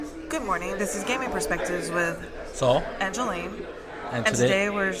Good morning. This is Gaming Perspectives with Saul. Angeline. And today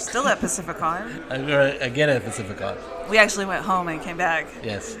we're still at Pacificon. We're again at Pacificon. We actually went home and came back.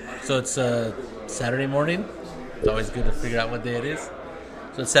 Yes. So it's Saturday morning. It's always good to figure out what day it is.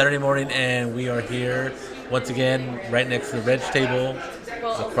 So it's Saturday morning, and we are here once again right next to the Reg table,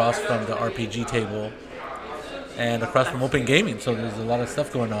 across from the RPG table, and across from Open Gaming. So there's a lot of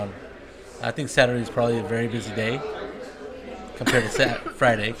stuff going on. I think Saturday is probably a very busy day compared to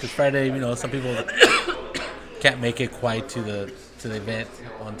Friday, because Friday, some people can't make it quite to the event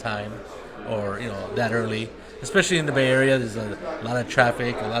on time, or that early. Especially in the Bay Area, there's a lot of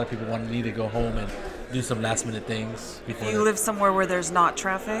traffic. A lot of people need to go home and do some last minute things. If you live somewhere where there's not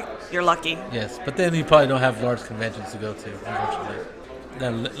traffic, you're lucky. Yes, but then you probably don't have large conventions to go to, unfortunately.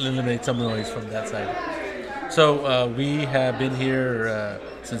 That eliminates some noise from that side. So we have been here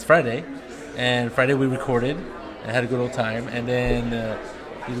since Friday, and Friday we recorded and had a good old time, and then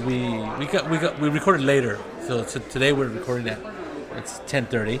we recorded later. So today we're recording it's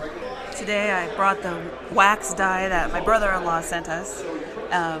 10:30. Today I brought the wax die that my brother-in-law sent us.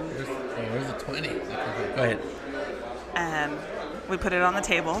 Where's the 20? Go ahead. And we put it on the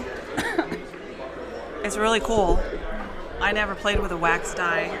table. It's really cool. I never played with a wax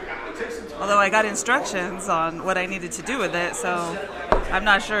die, although I got instructions on what I needed to do with it, so I'm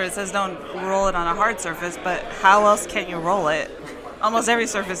not sure. It says don't roll it on a hard surface, but how else can you roll it? Almost every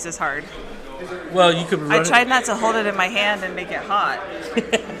surface is hard. Well, you could. I tried not to hold it in my hand and make it hot.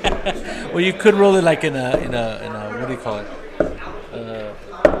 Well, you could roll it like in a what do you call it?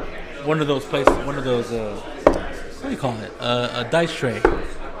 One of those places. One of those. What do you call it? A dice tray.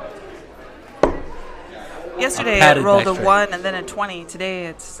 Yesterday it rolled a 1 and then a 20. Today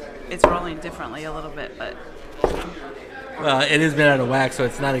it's rolling differently a little bit, but. Well, it is made out of wax, so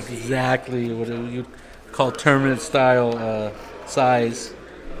it's not exactly what you'd call tournament style size.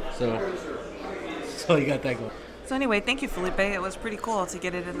 So you got that going. So anyway, thank you, Felipe. It was pretty cool to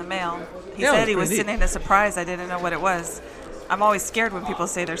get it in the mail. He said he was sending a surprise. I didn't know what it was. I'm always scared when people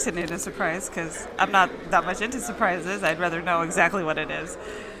say they're sending a surprise because I'm not that much into surprises. I'd rather know exactly what it is.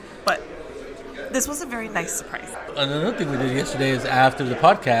 But this was a very nice surprise. Another thing we did yesterday is after the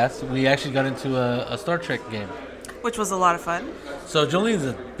podcast, we actually got into a Star Trek game, which was a lot of fun. So Jolene's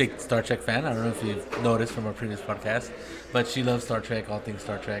a big Star Trek fan. I don't know if you've noticed from our previous podcast, but she loves Star Trek, all things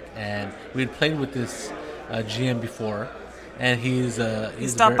Star Trek. And we had played with this GM before, and he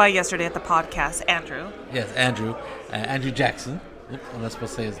stopped by yesterday at the podcast, Andrew. Yes, Andrew. Andrew Jackson. Oops, I'm not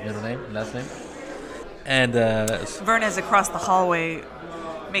supposed to say his middle name, last name. And Vern is across the hallway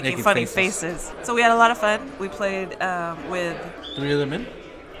making funny faces. So we had a lot of fun. We played with 3 other men?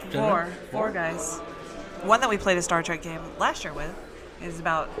 Four guys. One that we played a Star Trek game last year with is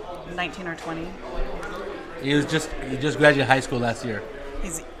about 19 or 20. He just graduated high school last year.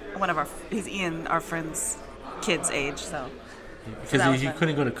 He's Ian, our friend's kid's age, so. Because he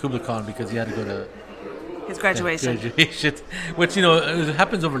couldn't go to Kubla Khan because he had to go to his graduation. Which it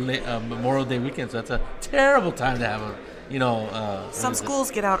happens over Memorial Day weekend, so that's a terrible time to have some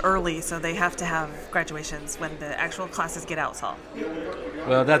schools get out early, so they have to have graduations when the actual classes get out. So.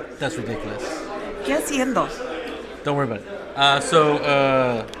 Well, that's ridiculous. ¿Qué haciendo? Don't worry about it.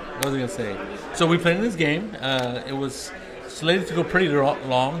 What was I going to say? So we played in this game. It was slated to go pretty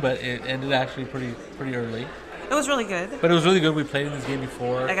long, but it ended actually pretty early. It was really good. But it was really good. We played in this game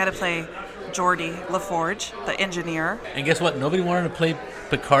before. I got to play Geordi LaForge, the engineer. And guess what? Nobody wanted to play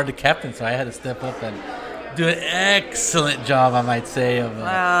Picard, the captain, so I had to step up and do an excellent job, I might say, of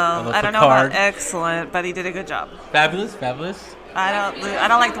I don't know about excellent, but he did a good job. Fabulous? I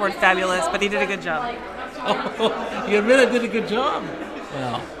don't like the word fabulous, but he did a good job. Oh, you admit I did a good job.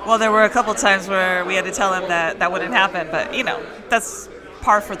 Well, there were a couple times where we had to tell him that wouldn't happen, but that's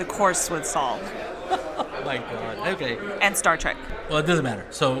par for the course with Saul. Oh my God. Okay. And Star Trek. Well, it doesn't matter.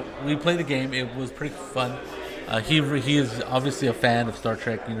 So we played the game. It was pretty fun. He is obviously a fan of Star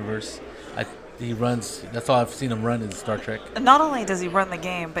Trek universe. He runs. That's all I've seen him run is Star Trek. Not only does he run the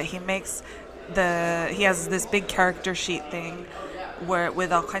game, but he has this big character sheet thing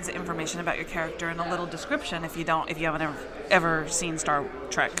with all kinds of information about your character and a little description if you haven't ever seen Star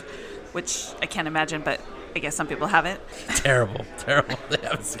Trek, which I can't imagine, but I guess some people haven't. Terrible. They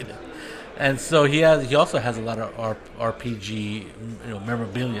haven't seen it. And so he also has a lot of RPG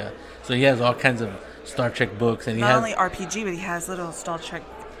memorabilia. So he has all kinds of Star Trek books, and not only RPG, but he has little Star Trek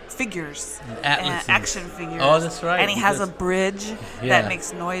figures and action figures. Oh, that's right. And he has a bridge that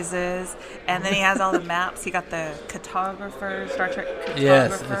makes noises, and then he has all the maps. He got the cartographer, Star Trek cartographer.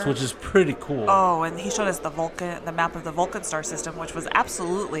 Yes, which is pretty cool. Oh, and he showed us the map of the Vulcan star system, which was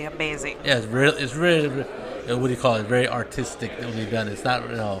absolutely amazing. Yeah, it's really what do you call it? Very artistically done. It's not,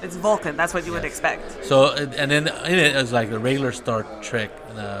 It's Vulcan. That's what you would expect. So, and then in it is like the regular Star Trek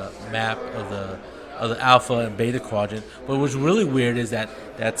map of the Alpha and Beta Quadrant. But what's really weird is that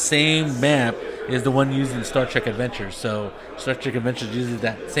same map is the one used in Star Trek Adventures. So Star Trek Adventures uses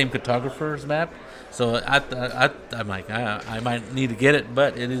that same cartographer's map. So I'm like, I might need to get it,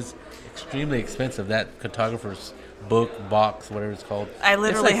 but it is extremely expensive. That cartographer's box, whatever it's called. I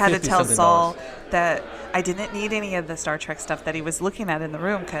literally had to tell Saul $50 that I didn't need any of the Star Trek stuff that he was looking at in the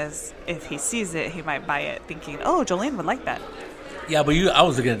room, because if he sees it, he might buy it thinking, oh, Jolene would like that. Yeah, but I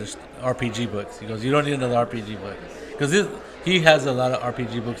was looking at the RPG books. He goes, you don't need another RPG book. Because he has a lot of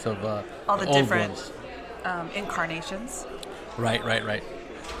RPG books of all the old different ones. Incarnations. Right.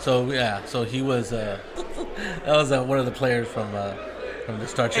 So, yeah, so he was, that was one of the players from the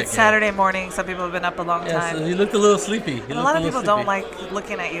Star Trek It's game. Saturday morning. Some people have been up a long time. So he looked a little sleepy. And a lot of people don't like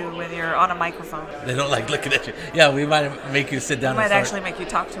looking at you when you're on a microphone. They don't like looking at you. Yeah, we might make you sit down. We might actually make you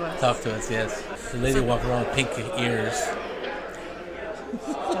talk to us. Talk to us, yes. The lady walking around with pink ears.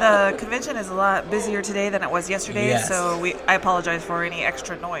 The convention is a lot busier today than it was yesterday, Yes. so I apologize for any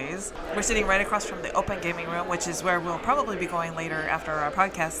extra noise. We're sitting right across from the open gaming room, which is where we'll probably be going later after our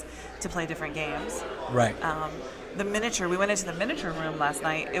podcast to play different games. Right. We went into the miniature room last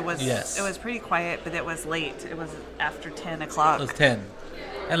night. It was Yes. It was pretty quiet, but it was late. It was after 10 o'clock. It was 10.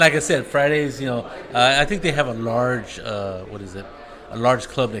 And like I said, Fridays, I think they have a large, a large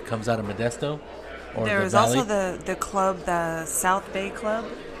club that comes out of Modesto. Or There the was Valley. also the club, the South Bay Club.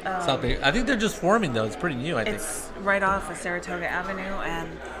 South Bay. I think they're just forming, though. It's pretty new, I think. It's right off of Saratoga Avenue,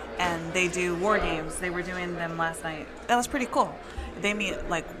 and they do war games. They were doing them last night. That was pretty cool. They meet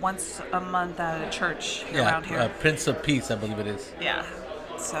like once a month at a church around here. Prince of Peace, I believe it is. Yeah.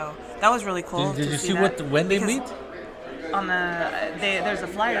 So that was really cool. Did to you see that. when they meet? On there's a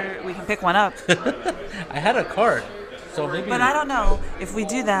flyer. We can pick one up. I had a card, so maybe. But I don't know if we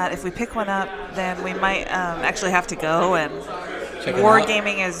do that. If we pick one up, then we might actually have to go. And Check it out.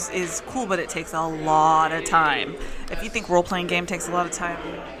 wargaming is cool, but it takes a lot of time. If you think role-playing game takes a lot of time,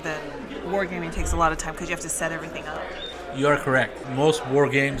 then wargaming takes a lot of time because you have to set everything up. You are correct. Most war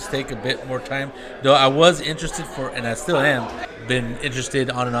games take a bit more time. Though I was interested and I still am, been interested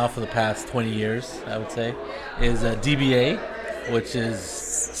on and off for the past 20 years, I would say, is DBA, which is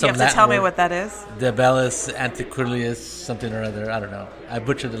some You have Latin to tell me word. what that is. Debellus Antiquarius, something or other. I don't know. I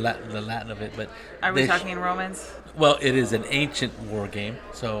butchered the Latin of it, but Are we they talking Romans? well, it is an ancient war game.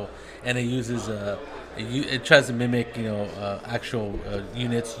 So, and it uses it tries to mimic actual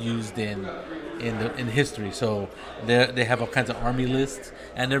units used in history. So they have all kinds of army lists,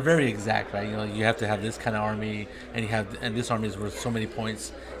 and they're very exact, right? You have to have this kind of army, and this army is worth so many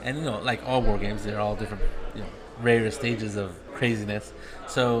points. And like all war games, they're all different, various stages of craziness.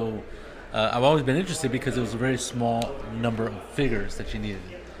 So I've always been interested because it was a very small number of figures that you needed.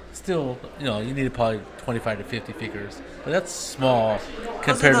 Still, you needed probably 25 to 50 figures, but that's small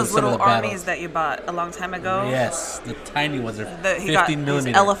compared Those to some of little the armies battles. that you bought a long time ago. Yes, the tiny ones are He 50 got these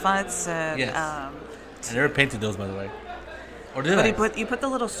millimeter. elephants and. Yes. I never painted those, by the way. Or did But I? you put the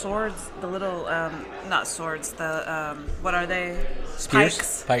little swords, the little not swords, the what are they?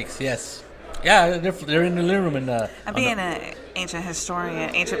 Spears? Pikes, yes. Yeah, they're in the living room. And being an ancient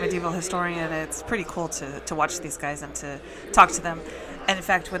medieval historian, it's pretty cool to watch these guys and to talk to them. And in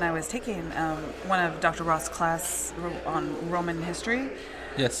fact, when I was taking one of Dr. Roth's class on Roman history,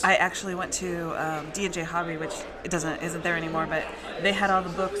 yes, I actually went to D&J Hobby, which isn't there anymore, but they had all the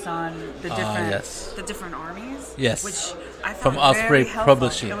books on the different yes. the different armies. Yes. Which I From found Osprey very helpful.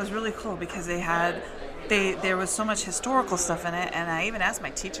 Publishing. It was really cool because there was so much historical stuff in it, and I even asked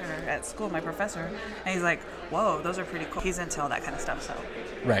my teacher at school, my professor, and he's like, "Whoa, those are pretty cool." He's into all that kind of stuff, so.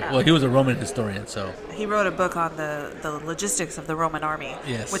 right. Well, he was a Roman historian, so. He wrote a book on the logistics of the Roman army,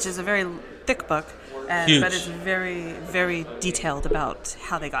 Yes. which is a very thick book, Huge. but it's very, very detailed about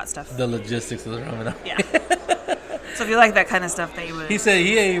how they got stuff. The logistics of the Roman army. Yeah. So if you like that kind of stuff, then you would.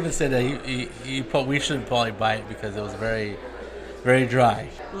 He even said that we shouldn't probably buy it because it was very, very dry.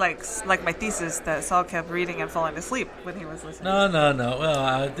 like my thesis that Saul kept reading and falling asleep when he was listening. No. Well,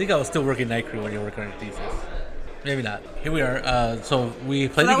 I think I was still working night crew when you were working on your thesis. Maybe not. Here we are. So we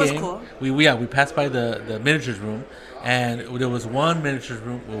played that the was game. cool. We passed by the miniatures room, and there was one miniatures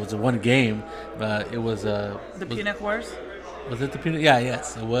room. It was one game. It was The Punic Wars. Was it the Punic? Yeah,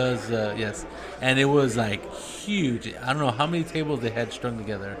 yes, it was. Yes, and it was like huge. I don't know how many tables they had strung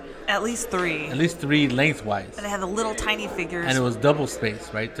together. At least 3. At least 3 lengthwise. And they had the little tiny figures. And it was double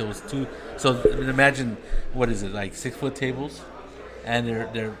space, right? There was 2. So imagine, what is it, like 6-foot tables, and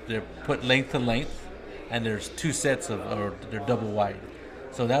they're put length to length, and there's 2 sets or they're double wide.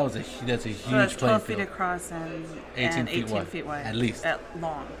 So that's a So huge it's playing 12 feet field. across and 18 feet 18 wide, feet wide. at least.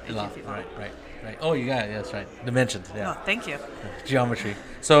 Long. 18 feet long. Right. Oh, you got it. That's right. Dimensions. Yeah. Oh, thank you. Geometry.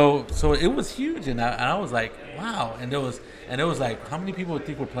 So it was huge, and I was like, wow. And it was like, how many people would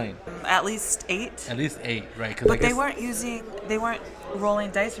think we're playing? At least 8. At least 8, right? 'Cause But they weren't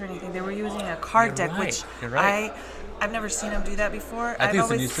rolling dice or anything. They were using a card You're deck, right. which You're right. I've never seen them do that before. I think it's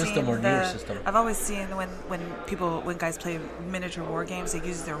a new always system seen or newer system. I've always seen when guys play miniature war games, they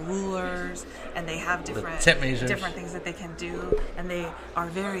use their rulers and they have tape measures. different things that they can do, and they are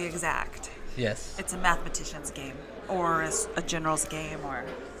very exact. Yes. It's a mathematician's game or a general's game or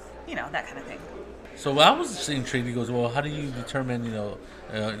that kind of thing. So I was just intrigued. He goes, well, how do you determine,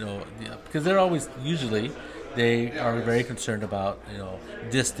 because they're always usually they are very concerned about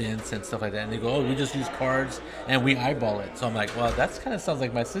distance and stuff like that, and they go, oh, we just use cards and we eyeball it. So I'm like, well, that kind of sounds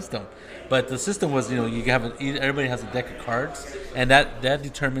like my system, but the system was everybody has a deck of cards, and that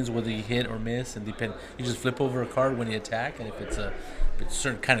determines whether you hit or miss, and you just flip over a card when you attack, and if it's a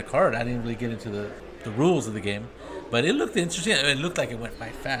certain kind of card. I didn't really get into the rules of the game, but it looked interesting. It looked like it went by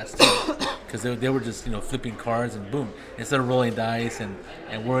fast because they were just flipping cards and boom, instead of rolling dice and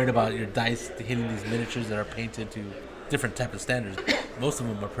worrying about your dice hitting these miniatures that are painted to different type of standards. Most of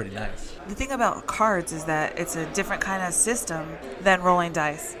them are pretty nice. The thing about cards is that it's a different kind of system than rolling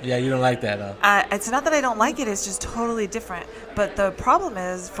dice. Yeah, you don't like that, huh? It's not that I don't like it, it's just totally different. But the problem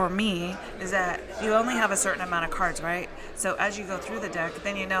is, for me, is that you only have a certain amount of cards, right? So as you go through the deck,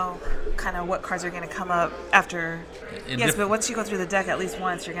 then you know kind of what cards are going to come up after. But once you go through the deck at least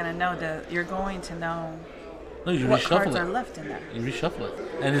once, you're going to know No, you what reshuffle cards it. are left in there. You reshuffle it,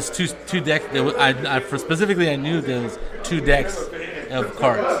 and it's two decks. Specifically, I knew there was 2 decks of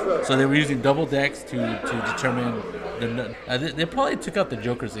cards, so they were using double decks to determine the. They probably took out the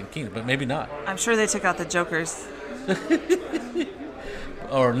jokers and kings, but maybe not, I'm sure they took out the jokers.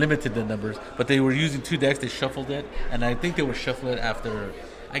 or limited the numbers. But they were using 2 decks. They shuffled it, and I think they would shuffle it after.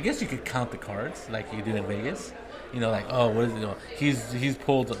 I guess you could count the cards like you do in Vegas. Like, oh, what is it? He's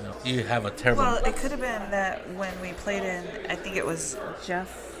pulled. You have a terrible. Well, it could have been that when we played in, I think it was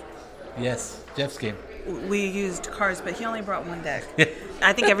Jeff. Yes, Jeff's game. We used cards, but he only brought 1 deck.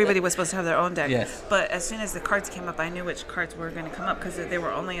 I think everybody was supposed to have their own deck. Yes. But as soon as the cards came up, I knew which cards were going to come up because they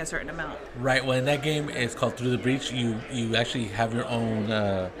were only a certain amount. Right. Well, in that game, it's called Through the Breach. You actually have your own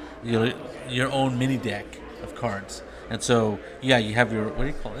your own mini deck of cards, and so you have your, what do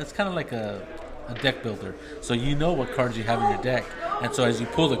you call it? It's kind of like a deck builder. So you know what cards you have in your deck, and so as you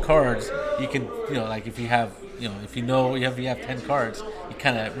pull the cards, you can like if you have if you have 10 cards, you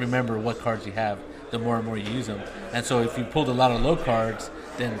kind of remember what cards you have. The more and more you use them, and so if you pulled a lot of low cards,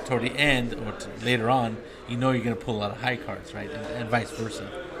 then toward the end or later on, you're going to pull a lot of high cards, right, and vice versa.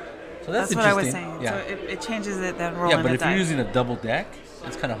 So that's what I was interesting. saying. Yeah. So it changes it then rolling Yeah, but the if dice. you're using a double deck,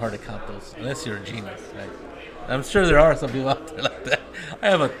 it's kind of hard to count those, unless you're a genius, right? I'm sure there are some people out there like that. I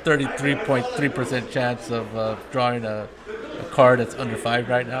have a 33.3% chance of drawing a card that's under 5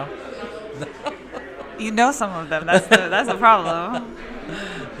 right now. You know some of them. That's the problem.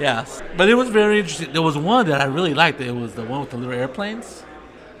 Yes, but it was very interesting. There was one that I really liked. It was the one with the little airplanes.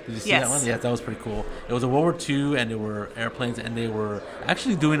 Did you see that one? Yes, that was pretty cool. It was a World War II, and there were airplanes, and they were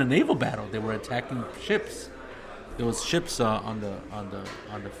actually doing a naval battle. They were attacking ships. There was ships on the.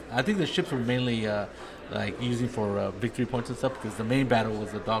 I think the ships were mainly like using for victory points and stuff, because the main battle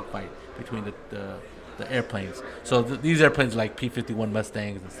was a dogfight between the airplanes. So these airplanes like P-51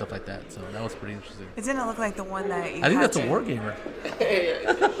 Mustangs and stuff like that. So that was pretty interesting. It didn't look like the one that you I think that's a wargamer.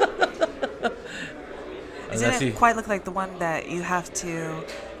 It didn't quite look like the one that you have to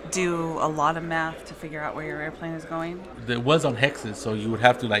do a lot of math to figure out where your airplane is going. It was on hexes, so you would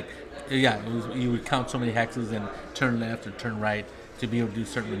have to you would count so many hexes and turn left or turn right to be able to do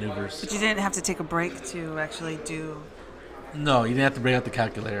certain maneuvers. But you didn't have to take a break to actually do. No, you didn't have to bring out the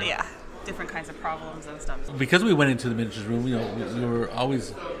calculator. Yeah, different kinds of problems and stuff. Because we went into the miniatures room, we're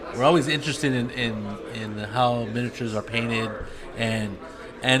always interested in how miniatures are painted, and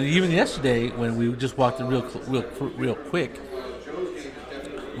even yesterday when we just walked in real quick,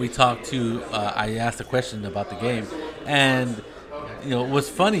 we talked to. I asked a question about the game, and what's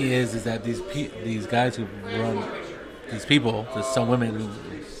funny is that these guys who run these people, there's some women who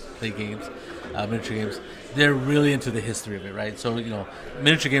play games, miniature games. They're really into the history of it, right? So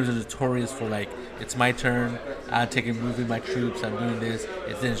miniature games are notorious for like, it's my turn, I'm moving my troops, I'm doing this,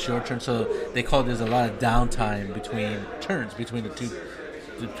 then it's your turn. So they call there's a lot of downtime between turns between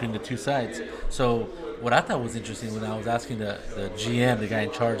the two sides. So what I thought was interesting when I was asking the GM, the guy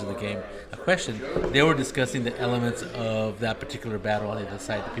in charge of the game, a question, they were discussing the elements of that particular battle on the other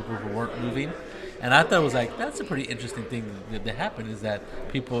side, the people who weren't moving. And I thought it was like, that's a pretty interesting thing that happened, is that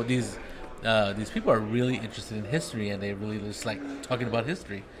people, these people are really interested in history, and they really just like talking about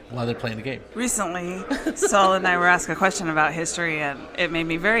history while they're playing the game. Recently, Saul and I were asked a question about history, and it made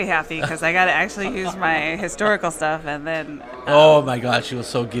me very happy because I got to actually use my historical stuff. And then, oh my God, she was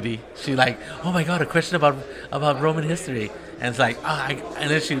so giddy. She like, oh my God, a question about Roman history, and it's like, and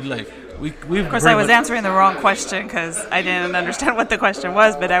then she like, we. Of course, I was answering the wrong question because I didn't understand what the question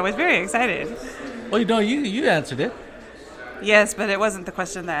was, but I was very excited. Well, you answered it. Yes, but it wasn't the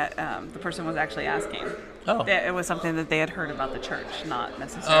question that the person was actually asking. Oh. It was something that they had heard about the church, not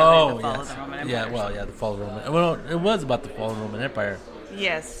necessarily the fall of the Roman Empire. Yeah, the fall of the Roman. Well, it was about the fall of the Roman Empire.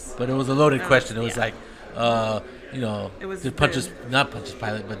 Yes. But it was a loaded question. It was like, it was did not Pontius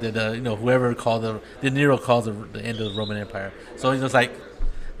Pilate, but did whoever called did Nero cause the end of the Roman Empire? So it was like,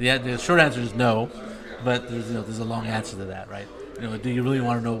 the short answer is no, but there's a long answer to that, right? Do you really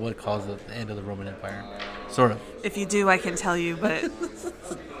want to know what caused the end of the Roman Empire? Sort of. If you do, I can tell you, but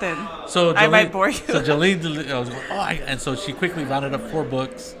then Jolene, I might bore you. So Jolene, and so she quickly rounded up 4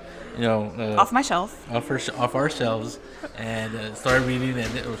 books, off my shelf, off our shelves, and started reading,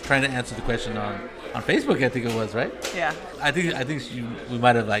 and it was trying to answer the question on Facebook. I think it was, right. Yeah. I think we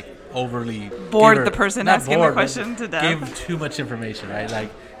might have like overly bored the person asking the question to death. Gave too much information, right? Like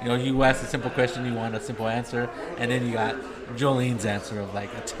you asked a simple question, you want a simple answer, and then you got Jolene's answer of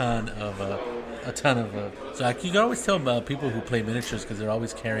like a ton of. So like, you can always tell people who play miniatures because they're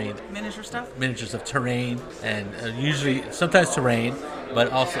always carrying miniatures of terrain, and sometimes terrain,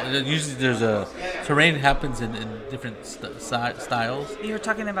 but also usually there's a terrain happens in different styles. You were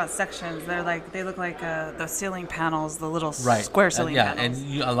talking about sections. They look like the ceiling panels, the little square ceiling panels.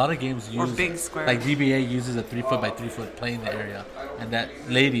 And a lot of games use big square. Like DBA uses a 3 foot by 3 foot playing area, and that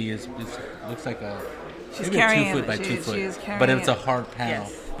lady looks like maybe a 2 foot by 2 foot, but it's a hard panel.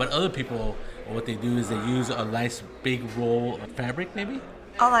 Yes. But other people, what they do is they use a nice big roll of fabric, maybe.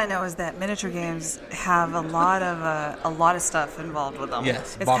 All I know is that miniature games have a lot of stuff involved with them.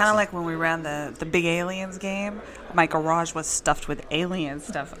 Yes, it's kind of like when we ran the Big Aliens game. My garage was stuffed with alien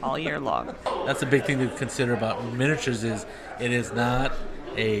stuff all year long. That's a big thing to consider about miniatures. Is it is not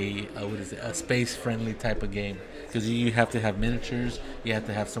a space friendly type of game, because you have to have miniatures, you have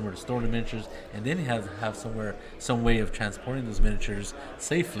to have somewhere to store the miniatures, and then you have to have some way of transporting those miniatures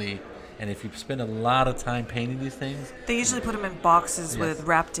safely. And if you spend a lot of time painting these things, they usually put them in boxes with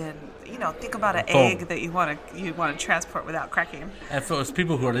wrapped in. Think about an egg that you want to transport without cracking. And for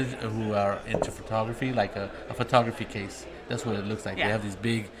people who are into photography, like a photography case, that's what it looks like. Yeah. They have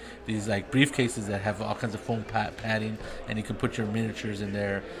these like briefcases that have all kinds of foam padding, and you can put your miniatures in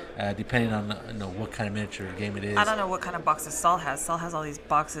there, depending on what kind of miniature game it is. I don't know what kind of boxes Saul has. Saul has all these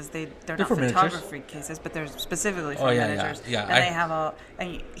boxes. They're not photography cases, but they're specifically for miniatures. Yeah. And they have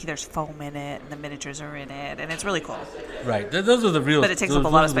there's foam in it, and the miniatures are in it, and it's really cool. Right. Those are the real. But it takes up a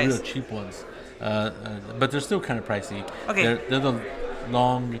lot of space. Real cheap ones, but they're still kind of pricey. Okay. They're the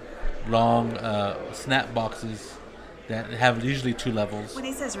long snap boxes that have usually 2 levels. When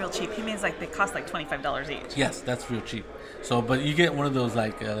he says real cheap, he means like they cost like $25 each. Yes, that's real cheap. So, but you get one of those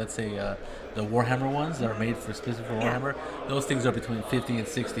like let's say the Warhammer ones that are made specific for Warhammer. Those things are between $50 and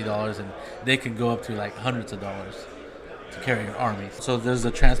 $60, and they can go up to like hundreds of dollars to carry your army. So there's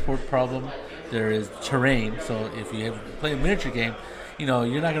a transport problem. There is terrain. So if you play a miniature game,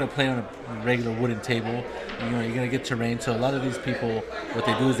 you're not going to play on a regular wooden table. You're going to get terrain. So a lot of these people, what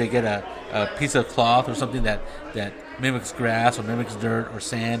they do is they get a piece of cloth or something that mimics grass or mimics dirt or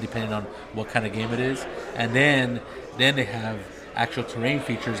sand, depending on what kind of game it is. And then they have actual terrain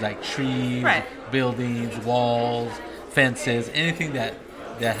features like trees, buildings, walls, fences, anything that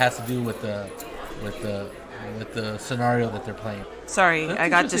has to do with the scenario that they're playing. Sorry, I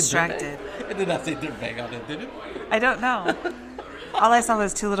got distracted. It did not say dirtbag on it, did it? I don't know. All I saw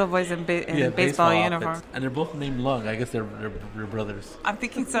was 2 little boys in baseball uniform. Outfits. And they're both named Lung. I guess they're brothers. I'm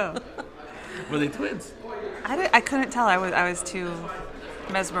thinking so. Were they twins? I couldn't tell. I was too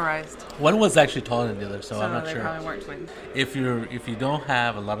mesmerized. One was actually taller than the other, so I'm not they sure. Probably weren't twins. If you don't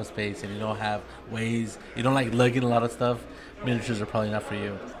have a lot of space and you don't have ways, you don't like lugging a lot of stuff, miniatures are probably not for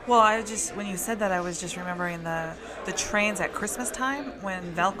you. Well, when you said that, I was just remembering the trains at Christmas time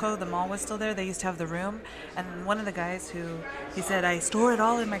when Valco, the mall, was still there. They used to have the room, and one of the guys he said, I store it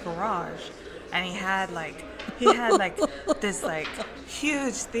all in my garage, and he had this like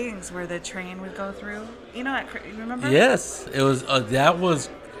huge things where the train would go through. You remember? Yes, it was. That was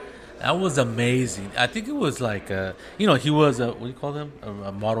amazing. I think it was like he was what do you call them?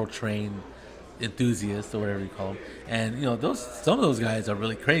 A model train enthusiasts or whatever you call them, and some of those guys are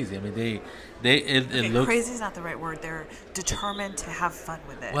really crazy. I mean, it looks crazy is not the right word. They're determined to have fun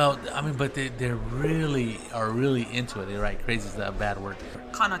with it. well. I mean, but they really are really into it. You're right. Crazy is a bad word.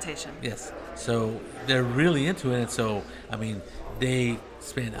 Connotation. Yes. So they're really into it, and so I mean, they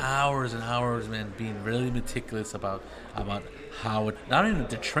spend hours and hours, man, being really meticulous about how it, not even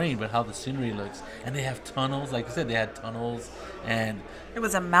the train, but how the scenery looks. And they have tunnels, like I said, they had tunnels, and it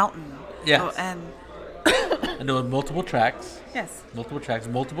was a mountain. Yeah. Oh, and there were multiple tracks. Yes. Multiple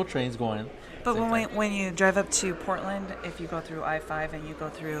trains going. But when you drive up to Portland, if you go through I-5 and you go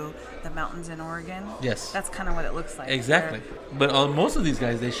through the mountains in Oregon, yes, that's kind of what it looks like. Exactly. But most of these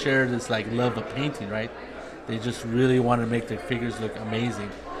guys, they share this like love of painting, right? They just really want to make their figures look amazing.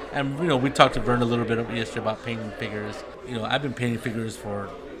 And we talked to Vern a little bit yesterday about painting figures. I've been painting figures for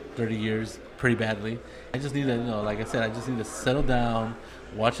 30 years pretty badly. I just need to, like I said, I just need to settle down,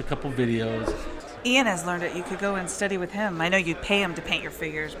 watch a couple videos. Ian has learned it. You could go and study with him. I know you'd pay him to paint your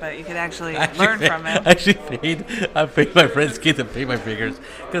figures, but you could actually learn from him. I paid my friend's kid to paint my figures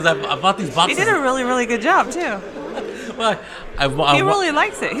because I bought these boxes. He did a really, really good job, too. Well, he really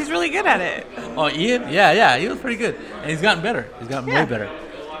likes it. He's really good at it. Oh, Ian? Yeah, he was pretty good. And he's gotten better. He's gotten way better.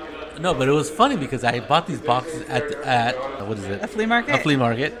 No, but it was funny because I bought these boxes at what is it? A flea market? A flea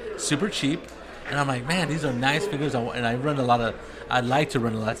market, super cheap. And I'm like, man, these are nice figures. And I like to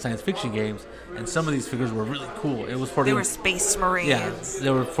run a lot of science fiction games. And some of these figures were really cool. It was for they were Space Marines. Yeah, they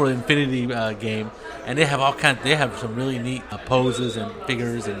were for the Infinity game, and they have all kinds. They have some really neat poses and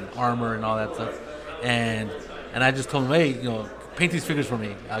figures and armor and all that stuff. And I just told him, hey, paint these figures for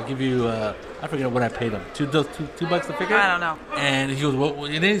me. I'll give you. I forget what I paid him. $2 a figure. I don't know. And he goes, well,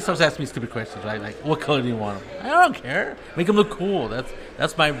 and then he starts asking me stupid questions, right? Like, what color do you want them? I don't care. Make them look cool.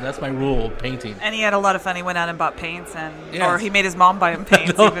 That's my rule of painting. And he had a lot of fun. He went out and bought paints, or he made his mom buy him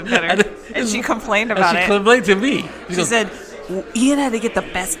paints, even better. And she complained about it. She complained to me. She said, Ian had to get the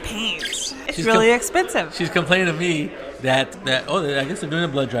best paints. It's really expensive. She's complaining to me that I guess they're doing a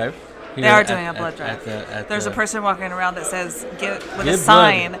blood drive. They are doing a blood drive. There's a person walking around that says, give a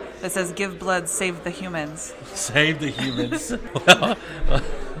sign that says, "Give blood, save the humans." Save the humans. Well,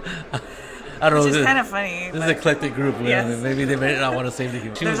 I don't know. Which is kind of funny. This is an eclectic group. Yes. Maybe they may not want to save the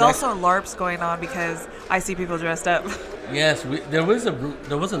humans. There's also LARPs going on because I see people dressed up. Yes, there was a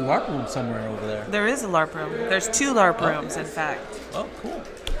LARP room somewhere over there. There is a LARP room. There's 2 LARP rooms, in fact. Oh, cool.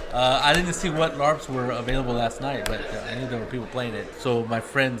 I didn't see what LARPs were available last night, but I knew there were people playing it. So my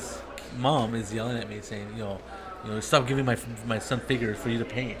friend's mom is yelling at me saying, stop giving my son figures for you to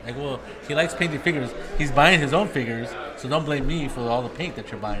paint. Like, well, he likes painting figures. He's buying his own figures, so don't blame me for all the paint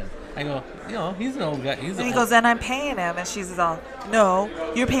that you're buying. I go, he's an old guy. And he goes, and I'm paying him. And she's all, no,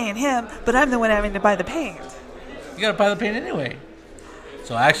 you're paying him, but I'm the one having to buy the paint. You got to buy the paint anyway.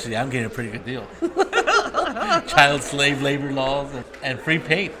 So actually, I'm getting a pretty good deal. Child slave labor laws and free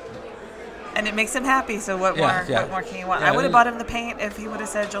paint. And it makes him happy, so what more can you want? I would have bought him the paint if he would have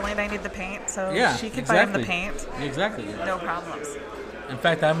said, Jolene, I need the paint, so she could buy him the paint. Exactly. No problems. In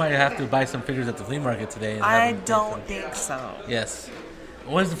fact, I might have to buy some figures at the flea market today. I don't think so. Yes.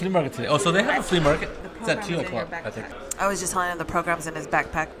 When's the flea market today? Oh, so they have a flea market? It's at 2 o'clock, I think. I was just telling him the program's in his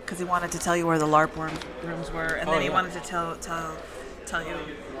backpack because he wanted to tell you where the LARP rooms were, and then he wanted to tell you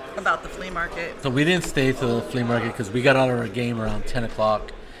about the flea market. So we didn't stay to the flea market because we got out of our game around 10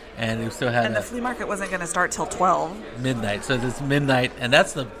 o'clock. And we still had. And the flea market wasn't going to start till 12 midnight. So it's midnight, and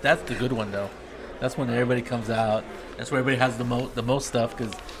that's the good one though. That's when everybody comes out. That's where everybody has the most stuff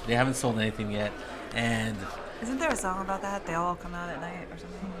because they haven't sold anything yet. And isn't there a song about that? They all come out at night or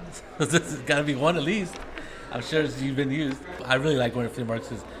something. This has got to be one at least. I'm sure you've been used. I really like going to flea markets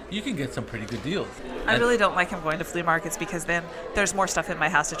because you can get some pretty good deals. I really don't like him going to flea markets because then there's more stuff in my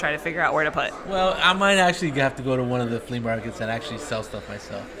house to try to figure out where to put. Well, I might actually have to go to one of the flea markets and actually sell stuff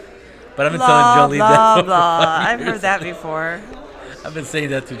myself. But I've been telling Jolene that. I've heard that before. I've been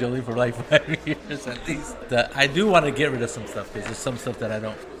saying that to Jolene for like 5 years at least. I do want to get rid of some stuff because there's some stuff that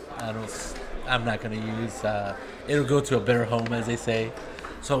I'm not going to use. It'll go to a better home, as they say.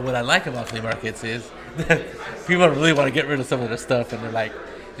 So what I like about flea markets is that people really want to get rid of some of their stuff, and they're like,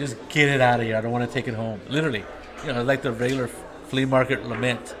 just get it out of here. I don't want to take it home. Literally, like the regular flea market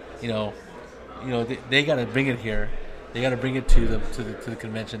lament. They got to bring it here. They got to bring it to the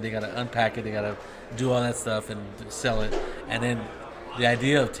convention. They got to unpack it. They got to do all that stuff and sell it. And then the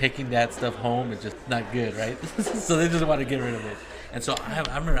idea of taking that stuff home is just not good, right? So they just want to get rid of it. And so I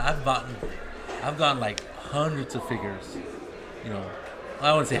remember I've gotten like hundreds of figures.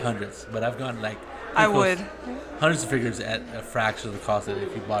 I wouldn't say hundreds, but I've gotten like hundreds of figures at a fraction of the cost of it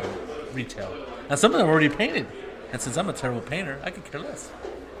if you bought them retail. Now some of them are already painted, and since I'm a terrible painter, I could care less,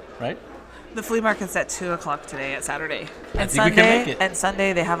 right? The flea market's at 2 o'clock today at Saturday. I think we can make it. And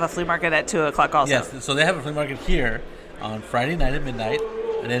Sunday they have a flea market at 2 o'clock also. Yes, so they have a flea market here on Friday night at midnight,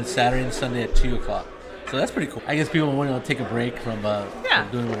 and then Saturday and Sunday at 2 o'clock. So that's pretty cool. I guess people want to take a break from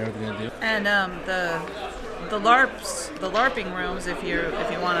doing whatever they're gonna do. And the LARPing rooms, if you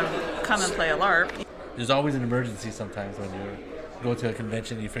want to come and play a LARP. There's always an emergency sometimes when you go to a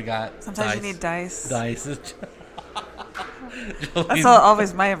convention and you forgot. Sometimes you need dice. That's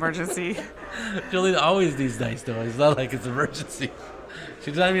always my emergency. Jolene always needs dice, though. It's not like it's an emergency.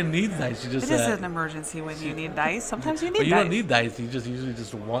 She doesn't even need dice. It is an emergency when you need dice. Sometimes you need dice. But you don't need dice. You usually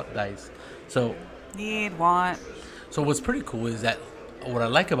just want dice. So want. So what's pretty cool is that what I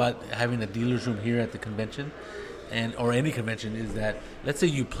like about having a dealer's room here at the convention, or any convention, is that let's say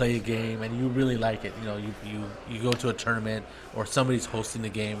you play a game and you really like it. You go to a tournament or somebody's hosting the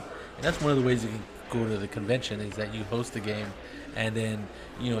game, and that's one of the ways you can go to the convention is that you host the game, and then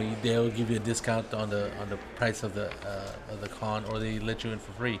they'll give you a discount on the price of the con, or they let you in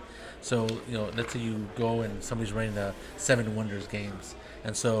for free. So let's say you go and somebody's running the Seven Wonders games,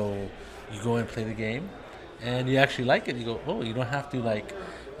 and so you go and play the game, and you actually like it. You go, oh, you don't have to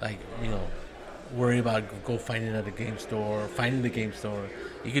worry about finding the game store.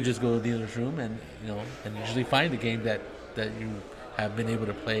 You can just go to the dealer's room and usually find the game that you have been able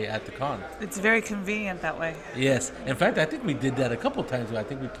to play at the con. It's very convenient that way. Yes. In fact, I think we did that a couple times. I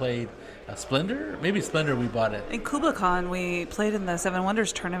think we played Splendor. Maybe Splendor we bought it. In KublaCon, we played in the Seven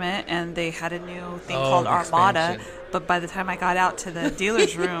Wonders tournament, and they had a new thing called Armada. Expansion. But by the time I got out to the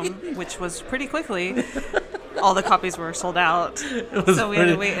dealer's room, which was pretty quickly, all the copies were sold out. So we had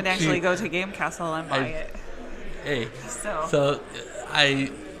to wait and actually go to Game Castle and buy it. Hey. So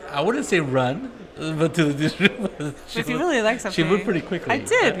I wouldn't say run. But to the room, if you really like something, she moved pretty quickly. I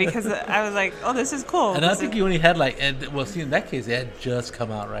did, because I was like, "Oh, this is cool." And I think you only had in that case, it had just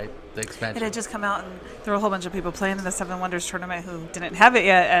come out, right? The expansion. It had just come out, and there were a whole bunch of people playing in the Seven Wonders tournament who didn't have it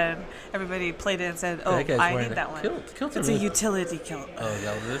yet, and everybody played it and said, "Oh, I need that one." It's a utility kilt. Oh, is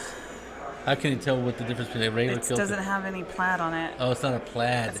that what it is? How can you tell what the difference between a regular kilt? It doesn't have any plaid on it. Oh, it's not a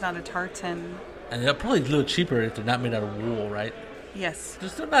plaid. It's not a tartan. And they're probably a little cheaper if they're not made out of wool, right? Yes. They're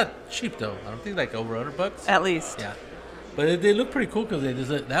still not cheap, though. I don't think over $100. At least. Yeah. But they look pretty cool because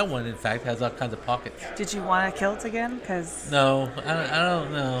that one, in fact, has all kinds of pockets. Did you want a kilt again? No, I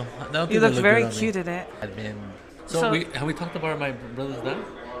don't know. I don't think you looked very cute in it. So have we talked about my brother's die?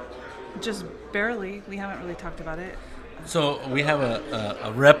 Just barely. We haven't really talked about it. So we have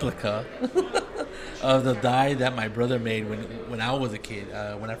a replica of the die that my brother made when I was a kid,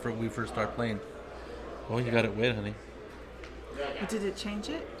 when we first started playing. Oh, you got it wet, honey. Did it change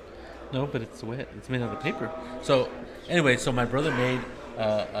it? No, but it's wet. It's made out of paper. So anyway, my brother made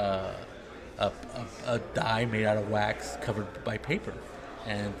a die made out of wax covered by paper.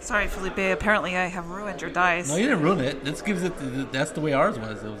 And sorry, Felipe. Apparently, I have ruined your dice. No, you didn't ruin it. This gives it. That's the way ours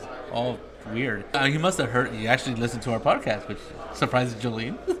was. It was all weird. He must have heard. He actually listened to our podcast, which surprises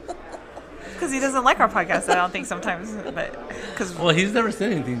Jolene. Because he doesn't like our podcast, I don't think sometimes. Well, he's never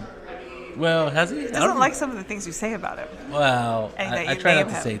said anything. Well, has he? He doesn't like some of the things you say about him. Well, I try not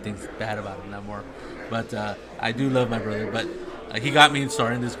to say things bad about him no more. But I do love my brother. But he got me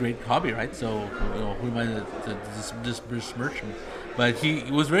started in this great hobby, right? So, who am I to besmirch him? But he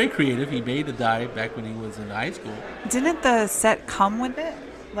was very creative. He made a die back when he was in high school. Didn't the set come with it?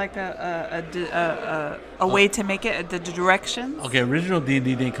 Like a way to make it, the directions? Okay, original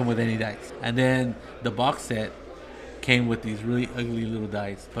D&D didn't come with any dice. And then the box set came with these really ugly little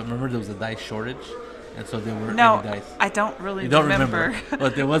dice. But remember, there was a dice shortage, and so there weren't any dice. I don't really remember.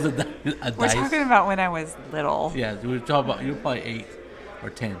 But there was a dice. We're talking about when I was little. Yeah, we were talking about, you were probably 8 or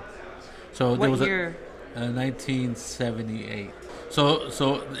 10. So what year? 1978.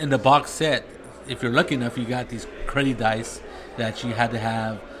 So in the box set, if you're lucky enough, you got these cruddy dice that you had to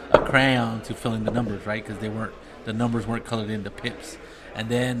have a crayon to fill in the numbers, right? Because the numbers weren't colored into pips. And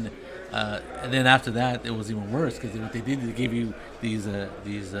then after that, it was even worse because what they did, they gave you these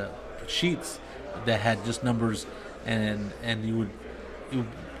sheets that had just numbers, and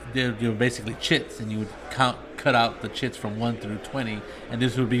they were basically chits, and you would cut out the chits from 1 through 20, and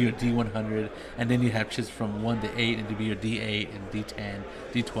this would be your D100, and then you have chits from 1 to 8, and to be your D8 and D10,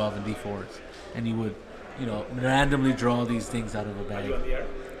 D12, and D4s, and you would randomly draw these things out of a bag.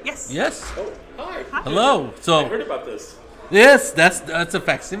 Yes. Oh, hi. Hello. So I heard about this. Yes, that's a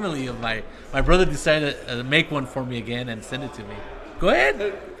facsimile of my brother decided to make one for me again and send it to me. Go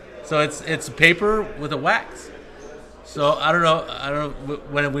ahead. So it's paper with a wax. So I don't know.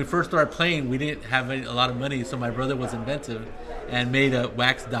 When we first started playing, we didn't have a lot of money, so my brother was inventive and made a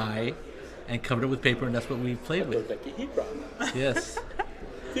wax die and covered it with paper, and that's what we played with. Like a heat rock. Yes.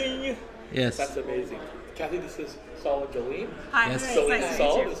 Ding. Yes. That's amazing. Kathy, this is Saul and Jolene. Hi. Yes. Nice Jolene to and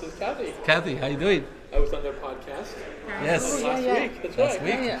Saul, meet you. this is Kathy. Kathy, how you doing? I was on their podcast Yes. last week. That's Last right.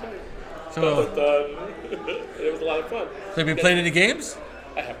 week. Yeah. So, It was a lot of fun. so have you played any games?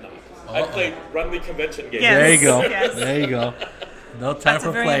 I have not. I played Run the Convention games. Yes. There you go. Yes. There you go. No time That's for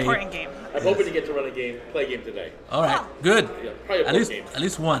a very play. important game. I'm hoping to get to play a game today. All right, good. Yeah, probably a board game. At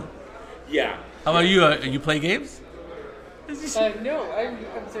least one. Yeah. How about you? You play games? No, I'm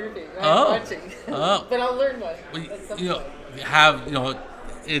observing. I'm Oh. watching. Oh. But I'll learn one Well, at some you know, point.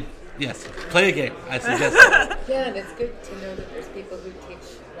 it. Yes, play a game. I suggest that. Yeah, and it's good to know that there's people who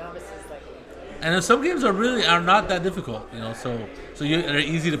teach novices like me. And then some games are not that difficult. So they're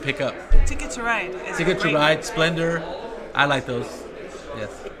easy to pick up. Ticket to Ride. Is Ticket to great. Ride, Splendor. I like those.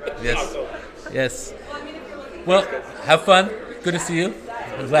 Yes. Yes. Well, have fun. Good to see you.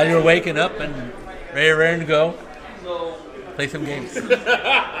 I'm glad you're waking up and ready to go. Play some games.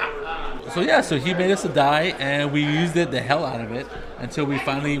 So he made us a die, and we used it the hell out of it until we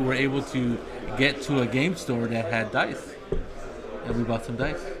finally were able to get to a game store that had dice, and we bought some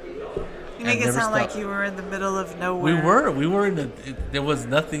dice. You make and it never sound like stopped. you were in the middle of nowhere. We were there was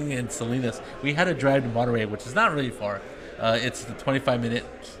nothing in Salinas. We had to drive to Monterey, which is not really far. It's the 25-minute.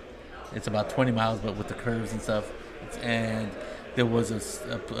 It's about 20 miles, but with the curves and stuff. And there was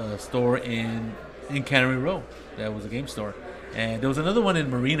a store in Cannery Row that was a game store. And there was another one in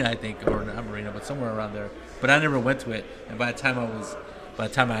Marina, I think, or not Marina, but somewhere around there. But I never went to it. And by the time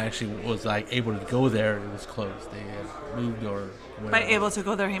I actually was like able to go there, it was closed. They had moved or whatever. By able to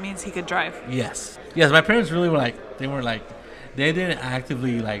go there, he means he could drive. Yes. My parents really were they didn't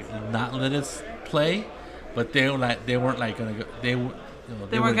actively like not let us play, but they weren't like gonna go. They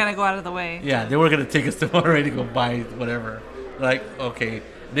weren't going to go out of the way. Yeah, they were gonna take us to Monterey to go buy whatever. Like, okay,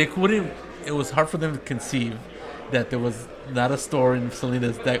 they couldn't. It was hard for them to conceive that there was not a store in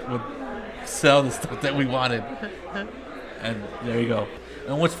Salinas that would sell the stuff that we wanted. And there you go.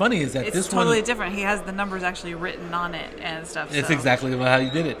 And what's funny is that It's this totally one, different. He has the numbers actually written on it and stuff. it's so. exactly how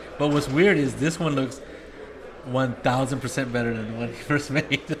you did it. But what's weird is this one looks 1,000% better than the one he first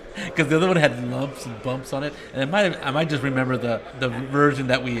made, because the other one had lumps and bumps on it. And I might just remember the version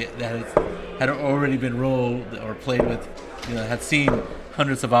that had already been rolled or played with, had seen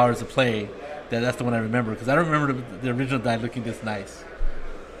hundreds of hours of play. That's the one I remember, because I don't remember the original die looking this nice.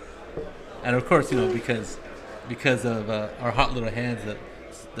 And of course, because of our hot little hands, that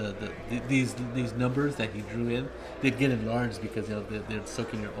these numbers that he drew in, they'd get enlarged because they're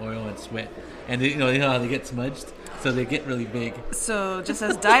soaking your oil and sweat, and you know how they get smudged, so they get really big. So just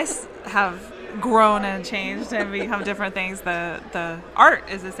as dice have grown and changed and become different things, the art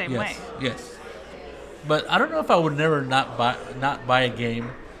is the same way. Yes. But I don't know if I would never not buy a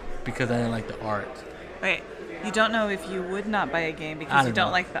game because I didn't like the art. Wait, you don't know if you would not buy a game because you don't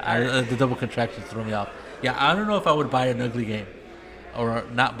know. like the art. The double contractions throw me off. Yeah, I don't know if I would buy an ugly game or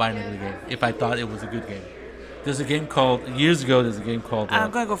not buy an ugly game if I thought it was a good game. There's a game called I'm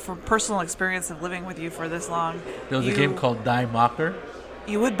going to go from personal experience of living with you for this long. There was a game called Die Mocker.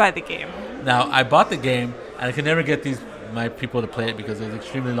 You would buy the game. Now, I bought the game, and I could never get my people to play it because it was an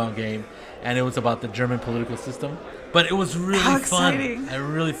extremely long game, and it was about the German political system. But it was really How fun. exciting.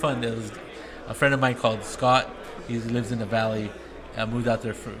 Really fun. There was a friend of mine called Scott. He lives in the Valley. I moved out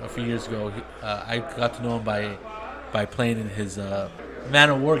there a few years ago. I got to know him by playing in his Man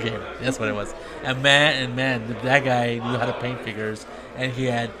of War game. That's what it was. And man, that guy knew how to paint figures, and he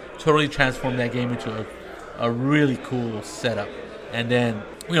had totally transformed that game into a really cool setup. And then,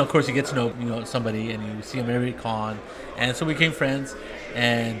 of course, you get to know somebody, and you see him every con, and so we became friends.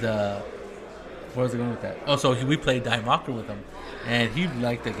 And where was I going with that? Oh, so we played Die Mocker with him, and he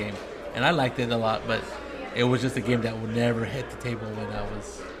liked the game, and I liked it a lot. But it was just a game that would never hit the table when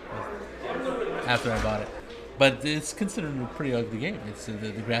after I bought it. But it's considered a pretty ugly game. It's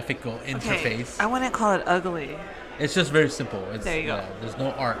the graphical interface. I wouldn't call it ugly. It's just very simple. There you go. There's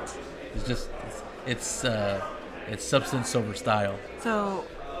no art. It's just it's substance over style. So,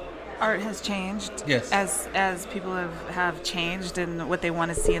 art has changed. Yes. As people have changed in what they want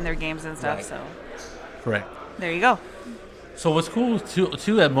to see in their games and stuff. Right. So, Correct. there you go. So what's cool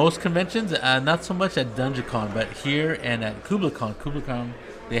too at most conventions, not so much at DungeonCon, but here and at KublaCon,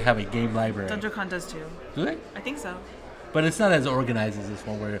 they have a game library. DungeonCon does too. Do they? I think so. But it's not as organized as this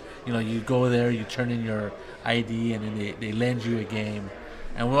one, where you go there, you turn in your ID, and then they lend you a game.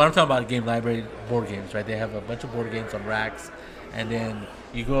 And what I'm talking about, a game library, board games, right? They have a bunch of board games on racks, and then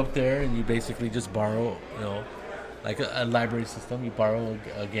you go up there and you basically just borrow, like a library system. You borrow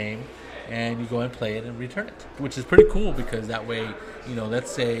a game, and you go and play it and return it, which is pretty cool because that way,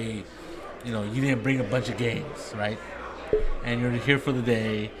 let's say, you didn't bring a bunch of games, right? And you're here for the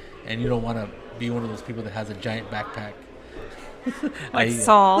day, and you don't want to be one of those people that has a giant backpack, Like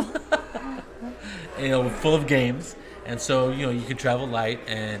Saul. full of games. And so you can travel light,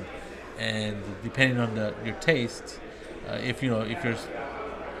 and depending on your taste, if you're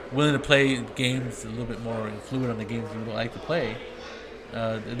willing to play games a little bit more fluid on the games you would like to play,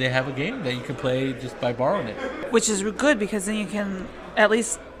 they have a game that you can play just by borrowing it. Which is good because then you can at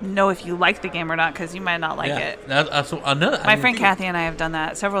least know if you like the game or not, because you might not like it. My friend Kathy and I have done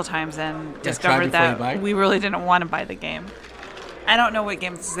that several times and discovered that we really didn't want to buy the game. I don't know what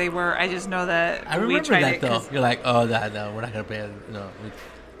games they were. I just know that I remember we tried that it. Though. You're like, oh, no, we're not going to play it. No, we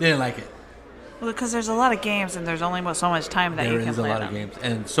didn't like it. Well, because there's a lot of games and there's only so much time that you can play them. There is a lot of games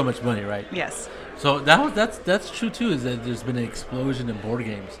and so much money, right? Yes. So that's true too. Is that there's been an explosion in board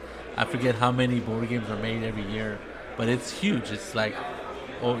games. I forget how many board games are made every year, but it's huge. It's like,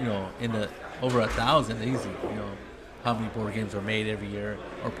 in the over 1,000 easy. How many board games are made every year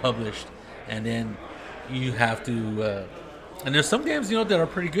or published, and then you have to. And there's some games that are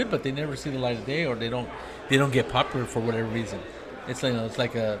pretty good, but they never see the light of day, or they don't get popular for whatever reason. It's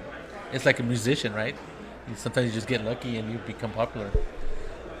like a musician, right? Sometimes you just get lucky and you become popular.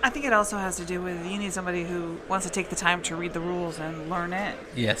 I think it also has to do with you need somebody who wants to take the time to read the rules and learn it.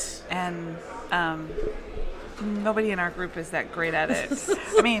 Yes. And nobody in our group is that great at it.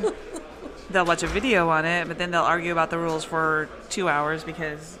 I mean, they'll watch a video on it, but then they'll argue about the rules for 2 hours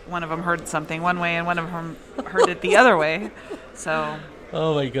because one of them heard something one way and one of them heard it the other way. So.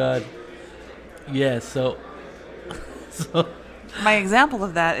 Oh my God. Yeah. So. My example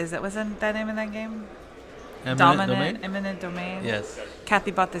of that is wasn't that name in that game? Eminent Domain. Yes.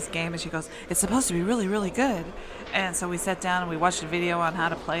 Kathy bought this game and she goes, it's supposed to be really, really good. And so we sat down and we watched a video on how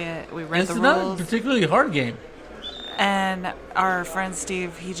to play it. We read the rules. It's not a particularly hard game. And our friend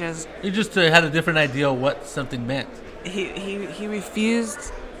Steve, he just had a different idea of what something meant. He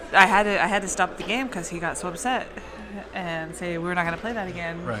refused. I had to stop the game because he got so upset and say we're not going to play that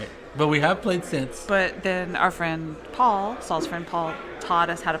again. Right. But we have played since. But then our friend Paul, Saul's friend Paul, taught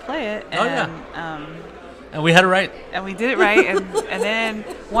us how to play it. And we had it right. And we did it right. and then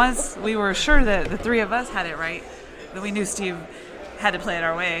once we were sure that the three of us had it right, then we knew Steve had to play it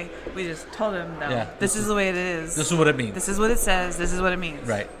our way. We just told him, no, this is the way it is. This is what it means. This is what it says. This is what it means.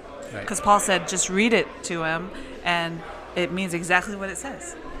 Right. Because Paul said, just read it to him, and it means exactly what it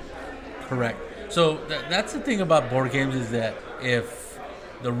says. Correct. So that's the thing about board games is that if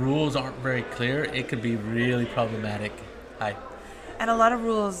the rules aren't very clear, it could be really problematic. Hi. And a lot of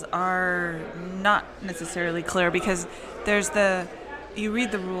rules are not necessarily clear because there's you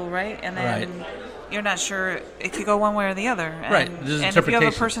read the rule, right? And then you're not sure. It could go one way or the other. And, right. And if you have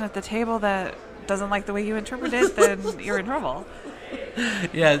a person at the table that doesn't like the way you interpret it, then you're in trouble.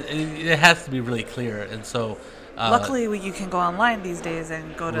 Yeah, it has to be really clear. And so... luckily, you can go online these days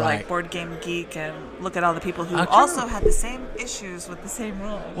and go to like Board Game Geek and look at all the people who also had the same issues with the same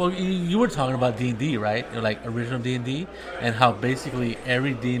rules. Well, you were talking about D&D, right? Like original D&D, and how basically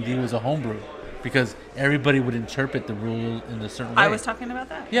every D&D was a homebrew because everybody would interpret the rule in a certain way. I was talking about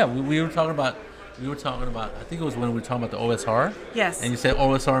that. Yeah, we were talking about. I think it was when we were talking about the OSR. Yes. And you said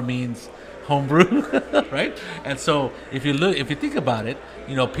OSR means homebrew, right? And so if you think about it,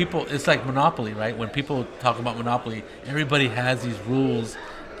 people, it's like Monopoly, right? When people talk about Monopoly, everybody has these rules,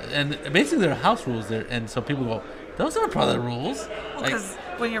 and basically they're house rules there, and so people go, those aren't part of the rules. Well, because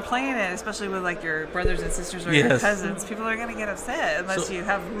when you're playing it, especially with like your brothers and sisters or your cousins, people are gonna get upset unless you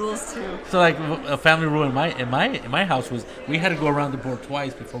have rules too. So like a family rule in my house was we had to go around the board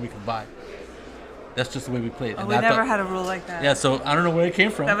twice before we could buy. That's just the way we played. Oh, we never had a rule like that. Yeah, so I don't know where it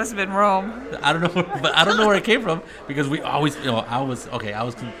came from. That must have been Rome. I don't know, but I don't know where it came from because we always,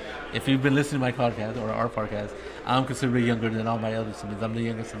 if you've been listening to my podcast or our podcast, I'm considered younger than all my other siblings. I'm the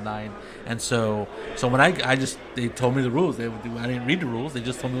youngest of 9, and so when they told me the rules. I didn't read the rules. They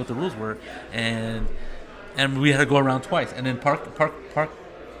just told me what the rules were, and we had to go around twice, and then park,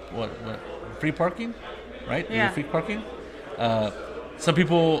 what free parking, right? Yeah. Free parking. Some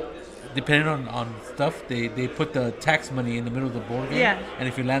people. Depending on stuff, they put the tax money in the middle of the board game. Yeah. And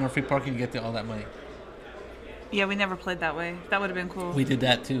if you land on free parking, you get all that money. Yeah, we never played that way. That would have been cool. We did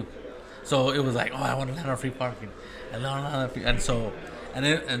that too. So it was like, I want to land on free parking. And so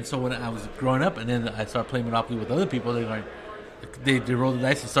when I was growing up, and then I started playing Monopoly with other people, they roll the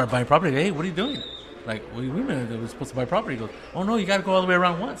dice and start buying property. Hey, what are you doing? Like, what do you mean they were supposed to buy property? He goes, oh no, you got to go all the way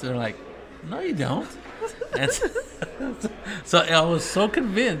around once. And they're like, no, you don't. And so I was so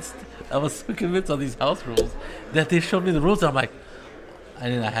convinced on these house rules that they showed me the rules. And I'm like,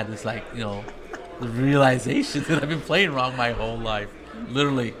 and then I had this the realization that I've been playing wrong my whole life,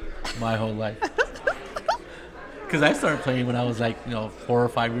 literally my whole life. Because I started playing when I was like 4 or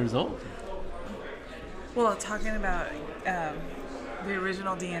 5 years old. Well, talking about the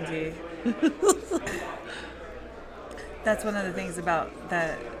original D&D, that's one of the things about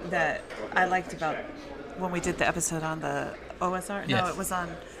that I liked about when we did the episode on the OSR. No, Yes. it was on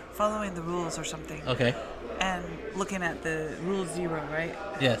following the rules or something. Okay. And looking at the rule 0, right?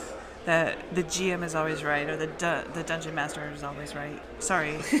 Yes. That the GM is always right, or the dungeon master is always right.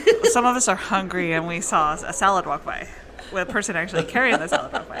 Sorry, some of us are hungry, and we saw a salad walk by, with a person actually carrying the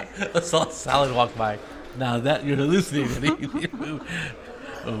salad walk by. I saw a salad walk by. Now that you're hallucinating. Hey,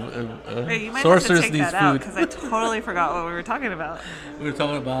 you might have to Sorceress take needs that out food. because I totally forgot what we were talking about. We were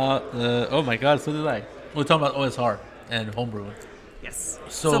talking about. Oh my God, so did I. We were talking about OSR and homebrew. Yes.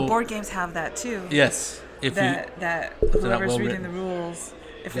 So- So board games have that too. Yes. If That not whoever's well reading written. the rules,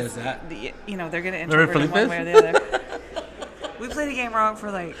 if There's it's that. they're going to Remember interpret it one Felipe's? way or the other. We played a game wrong for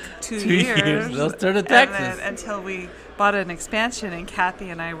like 2 years. Let's turn to and Texas. then until we bought an expansion, and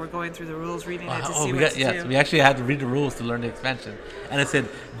Kathy and I were going through the rules, reading it to see what to do. we actually had to read the rules to learn the expansion, and it said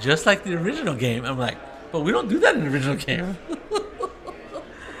just like the original game. I'm like, but we don't do that in the original game.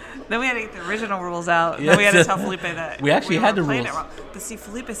 Then we had to get the original rules out. Yes. Then we had to tell Felipe that We actually had were the playing rules. It wrong. But see,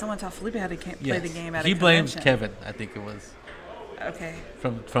 someone taught Felipe how to play Yes. the game at He a blames convention. Kevin. I think it was Okay.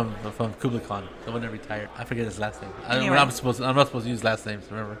 from Kublai Khan, the one that retired. I forget his last name. Anyway. I'm not supposed to use last names.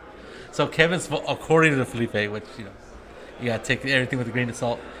 Remember? So Kevin's, according to Felipe, which you gotta take everything with a grain of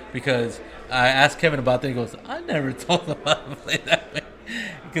salt, because I asked Kevin about that. He goes, I never told him how to play that way,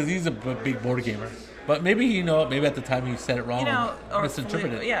 because he's a big board gamer. But maybe maybe at the time he said it wrong or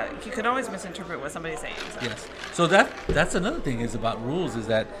misinterpreted it. Yeah, you could always misinterpret what somebody's saying. So. Yes. So that's another thing is about rules, is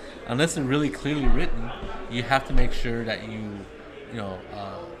that unless they're really clearly written, you have to make sure that you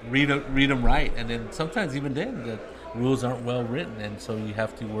read them right, and then sometimes even then the rules aren't well written, and so you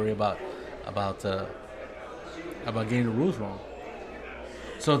have to worry about getting the rules wrong.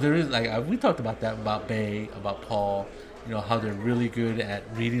 So there is we talked about that, about Bay, about Paul, how they're really good at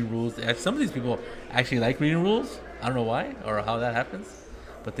reading rules. Some of these people actually like reading rules. I don't know why or how that happens,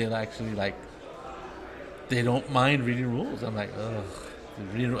 but they'll actually they don't mind reading rules. I'm like, ugh.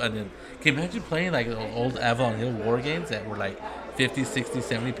 And then, can you imagine playing like old Avalon Hill war games that were like 50, 60,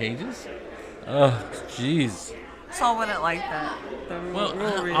 70 pages? Oh, jeez. Saul wouldn't like that. The Well,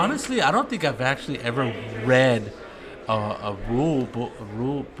 rule reading. honestly, I don't think I've actually ever read a rule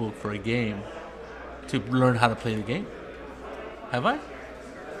book for a game to learn how to play the game. Have I?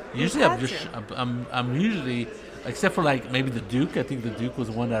 Usually, I'm usually, except for like maybe the Duke. I think the Duke was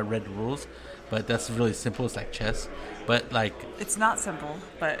the one that I read the rules, but that's really simple. It's like chess, but It's not simple,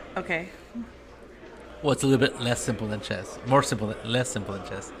 but okay. well, it's a little bit less simple than chess. Less simple than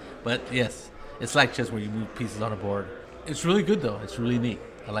chess. But yes, it's like chess where you move pieces on a board. It's really good though. It's really neat.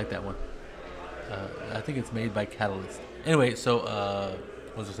 I like that one. I think it's made by Catalyst. Anyway, so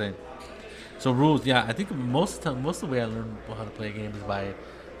what was I saying? So rules, yeah. I think most of the way I learn how to play a game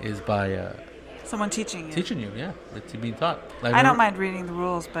is by Someone teaching you. teaching you. Yeah, it's being taught. I don't mind reading the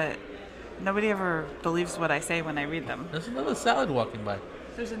rules, but nobody ever believes what I say when I read them. There's another salad walking by.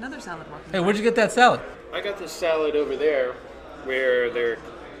 There's another salad walking. Hey, where'd you get that salad? I got this salad over there, where they're,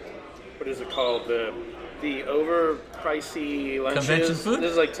 what is it called? The overpricey lunches. Convention food?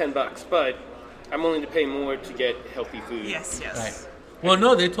 This is like $10, but I'm willing to pay more to get healthy food. Yes. Right. Well,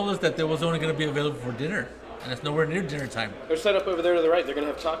 no, they told us that there was only going to be available for dinner, and it's nowhere near dinner time. They're set up over there to the right. They're gonna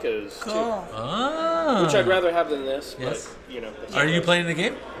have tacos Cool. too, Oh. which I'd rather have than this. Yes. But that's Are you nice. playing the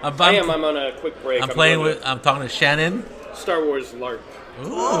game? I am. I'm on a quick break. I'm playing going with. I'm talking to Shannon. to Star Wars LARP.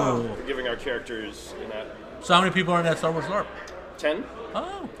 Ooh. We're giving our characters in that So how many people are in that Star Wars LARP? 10.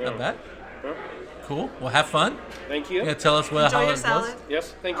 Oh, Yeah. not bad. Huh? Cool. Well, have fun. Thank you. Yeah, tell us Enjoy how your it salad. goes.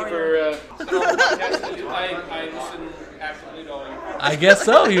 Yes. Thank you Oh, for. I listen actively to all your podcasts. I guess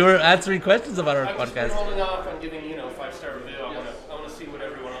so. You were answering questions about our I've just been podcast. holding off on giving 5-star review. I want to see what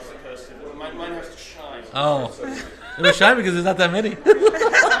everyone else has posted. Mine has to shine. Oh, it was shy because there's not that many.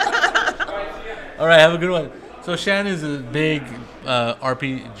 All right, have a good one. So Shannon is a big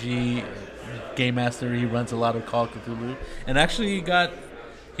RPG game master. He runs a lot of Call of Cthulhu, and actually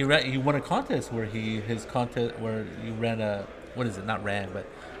he won a contest where he ran a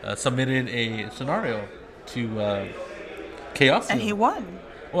submitted a scenario to Chaos. And he won.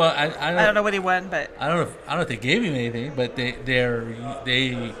 Well, I I don't know what he won, but I don't know if they gave him anything, but I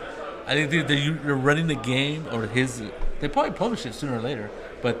think they're running the game or they probably publish it sooner or later,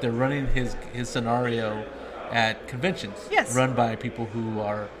 but they're running his scenario at conventions. Yes. Run by people who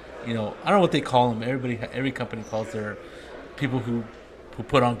are, I don't know what they call them. Every company calls their people who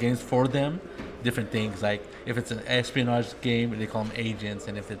put on games for them, different things. Like if it's an espionage game, they call them agents,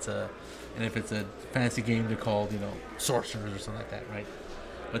 and if it's a fantasy game, they're called sorcerers or something like that, right?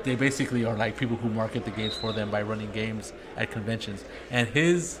 But they basically are like people who market the games for them by running games at conventions. And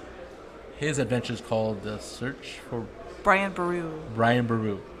his adventure is called The Search for Brian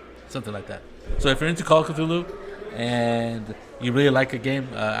Baru, something like that. So if you're into Call of Cthulhu and you really like a game,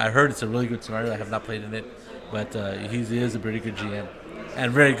 I heard it's a really good scenario. I have not played in it, but he is a pretty good GM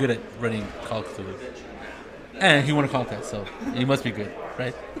and very good at running Call of Cthulhu. And he won a contest, so he must be good,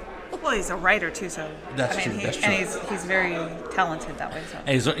 right? Well, he's a writer too, so That's true. And he's very talented that way.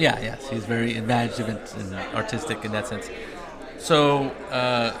 So. And he's very imaginative and artistic in that sense. So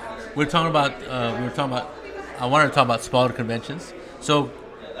we're talking about. I wanted to talk about smaller conventions. So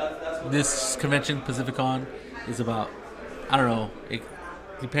this convention, PacificCon, is about, I don't know,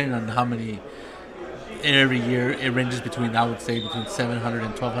 depending on how many. Every year it ranges between, I would say, between 700 and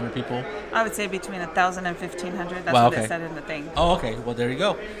 1,200 people. I would say between 1,000 and 1,500. That's what it said in the thing. Oh, okay. Well, there you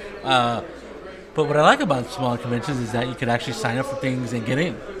go. But what I like about smaller conventions is that you can actually sign up for things and get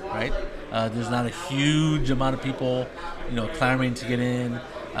in, right? There's not a huge amount of people, clamoring to get in.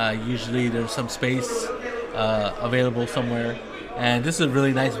 Usually there's some space available somewhere. And this is a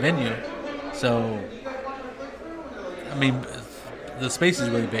really nice venue. So, I mean, the space is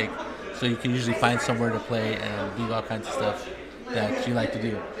really big. So you can usually find somewhere to play and do all kinds of stuff that you like to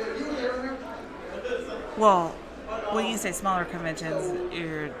do. Well, when you say smaller conventions,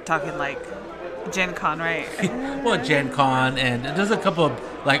 you're talking like Gen Con, right? Well, Gen Con, and there's a couple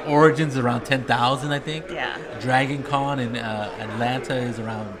of like Origins around 10,000, I think. Yeah. Dragon Con in Atlanta is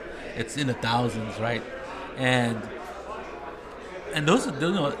around, it's in the thousands, right? And those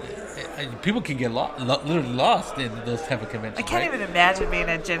people can get literally lost in those type of conventions. I can't even imagine being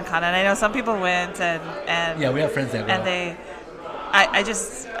at Gen Con, and I know some people went, and yeah, we have friends that go. And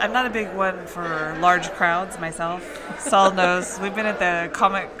I'm not a big one for large crowds myself. Saul knows. We've been at the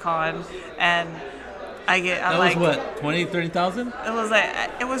Comic Con, and that was what, 20, 30,000?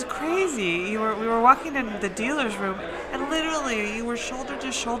 It was crazy. We were walking in the dealer's room, and literally you were shoulder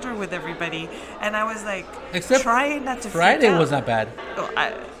to shoulder with everybody, and I was like, except trying not to. Friday was not bad.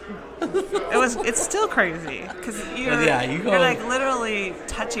 It's still crazy because you're like literally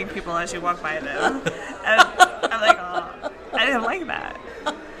touching people as you walk by them, and I'm like, oh, I didn't like that.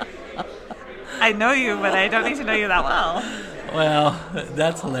 I know you, but I don't need to know you that well. Well,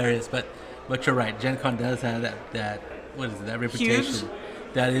 that's hilarious, but you're right. Gen Con does have that reputation. Huge.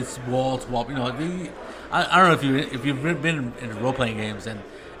 That it's wall to wall. I don't know if you've been in role playing games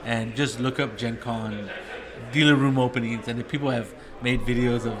and just look up Gen Con dealer room openings, and the people have made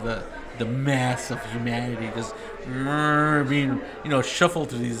videos of the mass of humanity just being shuffled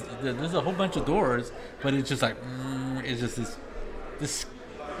through these. There's a whole bunch of doors, but it's just like it's just this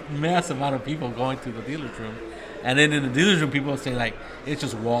mass amount of people going through the dealer's room. And then in the dealer's room, people say like it's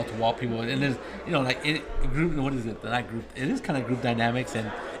just wall to wall people, and there's group. What is it? Not group. It is kind of group dynamics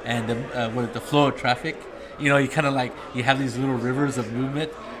and the flow of traffic. You kind of like you have these little rivers of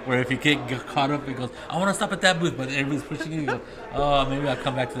movement where if you get caught up, it goes, I want to stop at that booth, but everybody's pushing you. You go, oh, maybe I'll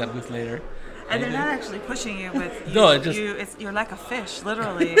come back to that booth later. And they're not actually pushing you with you. No, you're like a fish,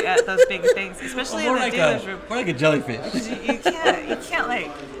 literally, at those big things, especially in the dealer's room. More like a jellyfish. You can't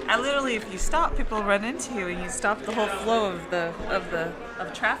like. I literally, if you stop, people run into you, and you stop the whole flow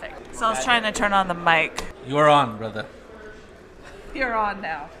of traffic. So I was trying to turn on the mic. You're on, brother. You're on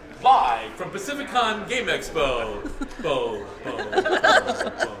now. Live from PacificCon Game Expo. Bo, bo, bo,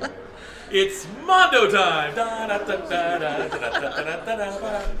 bo. It's Mondo time.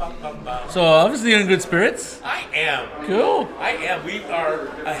 So obviously you're in good spirits. I am. Cool. I am. We are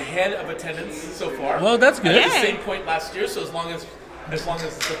ahead of attendance so far. Well, that's good. At the same point last year, so as long as the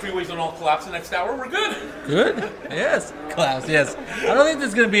freeways don't all collapse the next hour, we're good. Good. Yes. Collapse. Yes. I don't think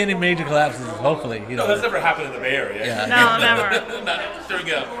there's going to be any major collapses. Hopefully, No, that's never happened in the Bay Area. Yeah. No, never. Not during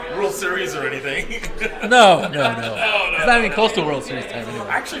a World Series or anything. No. It's not even close to World Series time anyway.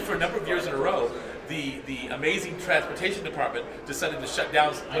 Actually, for a number of years in a row, the amazing transportation department decided to shut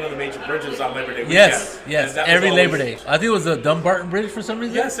down one of the major bridges on Labor Day weekend. Yes. Every Labor Day. I think it was the Dumbarton Bridge for some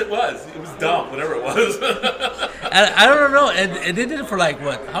reason. Yes, it was. It was dumb, whatever it was. And I don't know. And they did it for like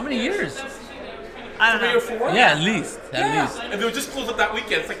what? How many years? I don't know. 3 or 4? Yeah, at least. And they would just close up that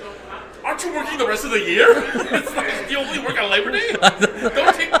weekend. It's like, aren't you working the rest of the year? It's like, you only work on Labor Day?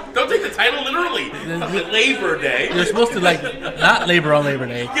 Don't take the title literally. It's not Labor Day. You're supposed to like not labor on Labor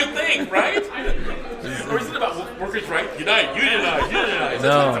Day. You think, right? Or is it about workers' right? Unite. That's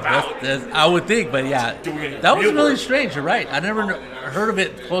No, what it's about. I would think, but yeah, that was really strange. You're right. I never heard of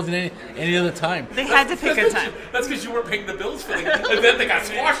it closing any other time. They had to pick a time. That's because you weren't paying the bills for the event that got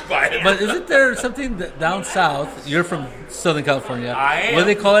squashed by it. But isn't there something down south? You're from Southern California. I am. What do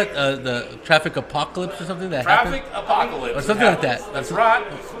they call it? The traffic apocalypse or something that Traffic happened? apocalypse. Or something like happens. that. That's right.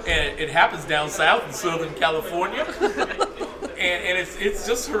 And it happens down south in Southern California. and it's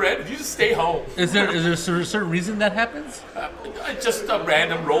just horrendous. You just stay home. Is there a certain reason that happens? Just a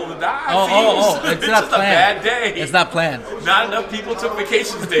random roll of the dice. Oh! It's not just planned. a bad day. It's not planned. Not enough people took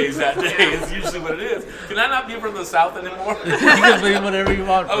vacation days that day. Is usually what it is. Can I not be from the south anymore? You can believe whatever you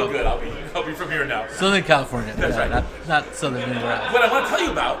want. Oh, bro. good. I'll be from here now. Southern California. That's right. Not Southern anywhere else. What I want to tell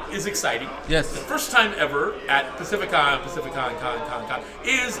you about is exciting. Yes. The first time ever at Pacificon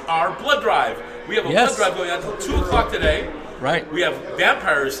is our blood drive. We have a Yes. blood drive going on until 2 o'clock today. Right. We have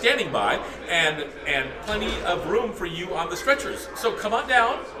vampires standing by and plenty of room for you on the stretchers. So come on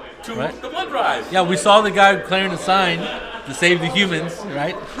down to Right. the blood drive. Yeah, we saw the guy clearing the sign to save the humans,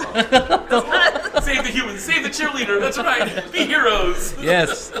 right? Save the humans, save the cheerleader. That's right. Be heroes.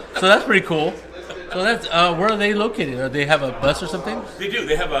 Yes. So that's pretty cool. So that's where are they located? Do they have a bus or something? They do.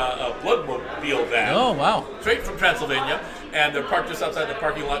 They have a bloodmobile van. Oh, wow. Straight from Transylvania, and they're parked just outside the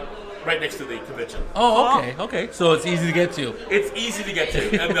parking lot, right next to the convention. Oh, okay. So it's easy to get to. It's easy to get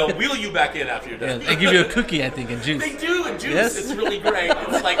to, and they'll wheel you back in after you're done. Yeah, they give you a cookie, I think, and juice. They do, and juice. Yes. It's really great.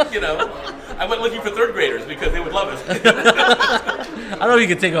 It's like, I went looking for third graders because they would love it. I don't know if you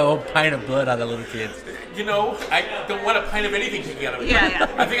can take a whole pint of blood out of little kids. I don't want a pint of anything taken out of it. Yeah.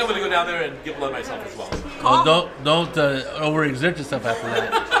 I think I'm going to go down there and give blood myself as well. Well, don't overexert yourself after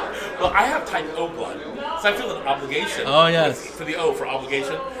that. Well, I have type O blood, so I feel an obligation. Oh, yes. For the O, for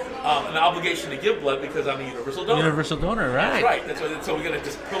obligation. An obligation to give blood because I'm a universal donor. Universal donor, right? That's right. That's what, so we're going to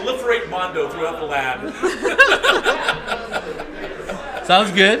just proliferate Mondo throughout the land.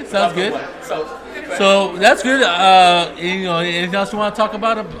 Sounds good. So, anyway. So that's good. Anything else you want to talk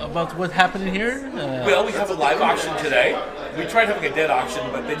about what's happening here? Well, we have a live auction today. We tried having a dead auction,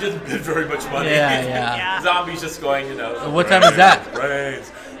 but they didn't bid very much money. Yeah. Zombies just going, What time is that?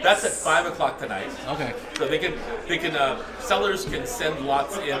 Brains. That's at 5 o'clock tonight. Okay. So they can sellers can send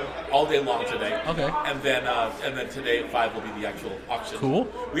lots in all day long today. Okay. And then today at 5 will be the actual auction. Cool.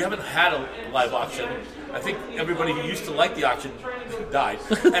 We haven't had a live auction. I think everybody who used to like the auction died,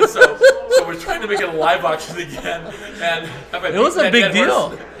 and so we're trying to make it a live auction again. And it was a big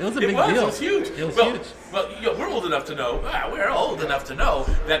deal. It was a big deal. It was huge. It was huge. Well, we're old enough to know. We're old enough to know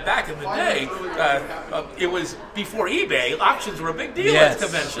that back in the day, it was before eBay. Auctions were a big deal at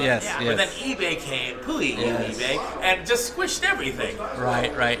conventions. Yes. But then eBay came, eBay, and just squished everything.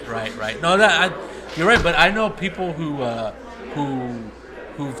 Right. No, you're right. But I know people who've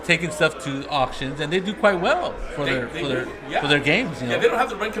taken stuff to auctions and they do quite well for their games. Yeah, they don't have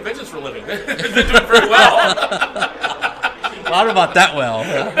to run conventions for a living. They're doing very well. Well, I don't know about that well.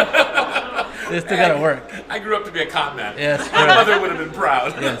 They still got to work. I grew up to be a con man. Yes, my mother would have been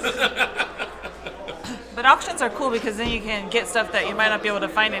proud. Yes. But auctions are cool because then you can get stuff that you might not be able to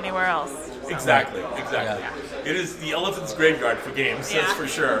find anywhere else. Exactly. Yeah. It is the elephant's graveyard for games, that's for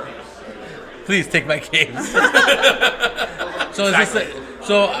sure. Please take my games.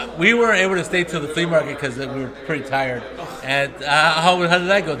 So we were able to stay till the flea market because we were pretty tired. And how did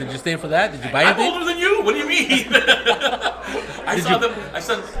that go? Did you stay for that? Did you buy anything? I'm older than you. What do you mean?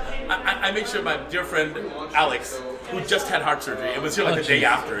 I made sure my dear friend Alex, who just had heart surgery, it was here like the day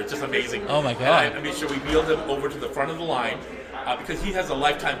after. It's just amazing. Oh my God. I made sure we wheeled him over to the front of the line because he has a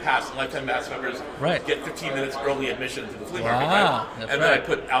lifetime pass, and lifetime pass members get 15 minutes early admission to the flea market. Wow, Right? that's and then I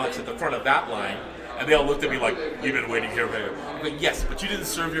put Alex at the front of that line. And they all looked at me like, you've been waiting here. I'm like, yes, but you didn't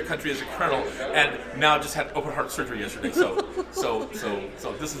serve your country as a colonel, and now just had open heart surgery yesterday. So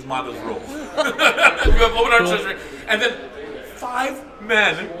this is Mondo's rule. You have open heart surgery, and then 5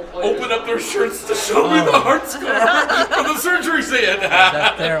 men open up their shirts to show me the heart scar from the surgery scene.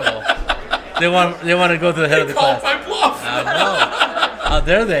 That's terrible. They want to go to the head of the class. My bluff. I know. How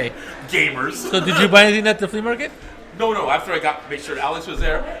dare they? Gamers. So did you buy anything at the flea market? No. After I made sure Alex was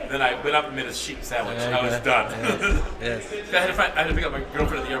there, then I went up and made a sheep sandwich. I was done. Yes. I had to pick up my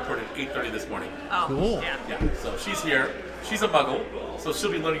girlfriend at the airport at 8:30 this morning. Oh, cool. Yeah. So she's here. She's a muggle, so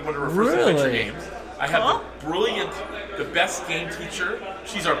she'll be learning one of her first adventure games. I have the best game teacher.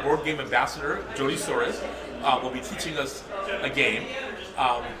 She's our board game ambassador, Jody Soares. Will be teaching us a game.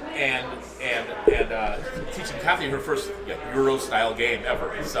 and teaching Kathy her first Euro style game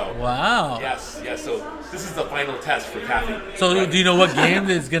ever. So Wow. yes. So this is the final test for Kathy. So do you know what game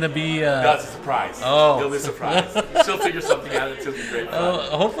is going to be? That's a surprise. Oh. It'll be a surprise. She'll figure something out. It's gonna be great fun.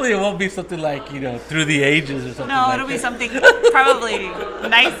 Hopefully it won't be something like, Through the Ages or something No, like it'll be that. something probably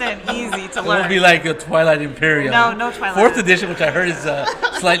nice and easy to It learn. won't be like a Twilight Imperium. No Twilight. 4th edition, which I heard is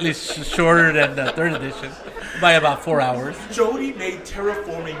slightly shorter than the 3rd edition by about 4 hours. Jody made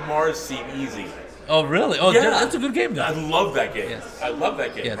terraforming Mars seem easy. Oh, really? Oh, Yeah. that's a good game, though. I love that game. Yes. I love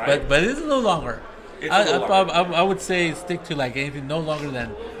that game. Yes, right? but it is a little longer. It's a little longer. I would say stick to like anything no longer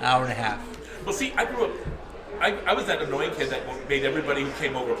than an hour and a half. Well, see, I grew up. I was that annoying kid that made everybody who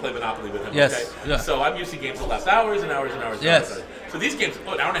came over play Monopoly with him. Yes, Okay? yeah. So I'm used to games that last hours and hours and hours. And Yes. hours. So these games,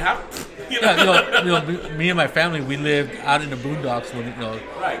 an hour and a half. Me and my family, we lived out in the boondocks when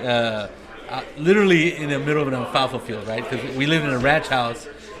Right. literally in the middle of an alfalfa field, right? Because we lived in a ranch house,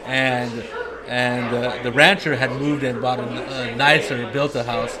 and the rancher had moved and bought a nicer, built a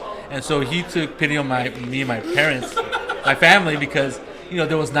house, and so he took pity on me and my parents, my family, because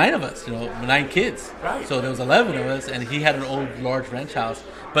there was 9 of us, 9 kids. Right. So there was 11 of us, and he had an old, large ranch house.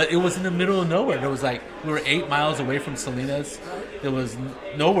 But it was in the middle of nowhere. There was we were 8 miles away from Salinas. There was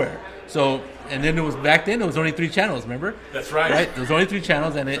nowhere. So, and then back then there was only 3 channels. Remember? That's right. Right. There was only 3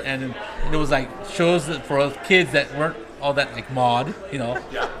 channels, and it was shows for us kids that weren't all that mod. Yeah.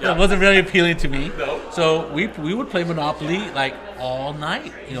 It wasn't really appealing to me. No. So we would play Monopoly all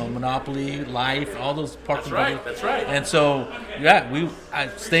night. Monopoly, Life, all those parts. That's right. And so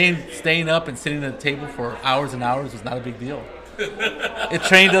staying up and sitting at the table for hours and hours was not a big deal. It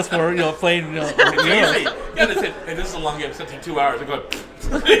trained us for playing. It's easy. Yeah, they said, hey, this is a long game. It's taking 2 hours. I go.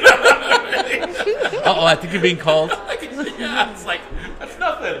 I think you're being called. Yeah, it's like that's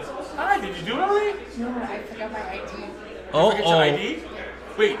nothing. Hi, did you do it already? No, I forgot my ID. Forget your ID?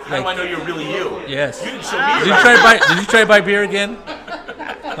 Wait, how do I know you're really you? Yes. You didn't show me Did your you ID. try to buy beer again?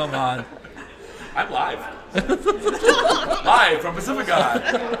 Come on. I'm live. Live from Pacifica.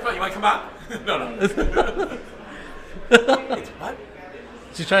 You want to come out? No. It's what?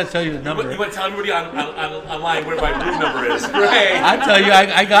 She's trying to tell you the You number. want to tell everybody online where my room number is? Great. I tell you,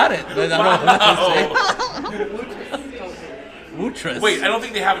 I got it. But I don't know what to say. Oh. Utras. Wait, I don't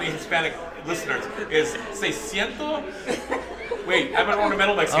think they have any Hispanic listeners. Is 600? Wait, I'm an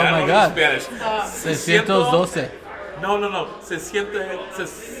ornamental Mexican. Oh I my don't God. know Spanish. 612. No.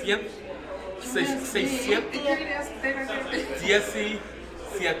 617. No, 17.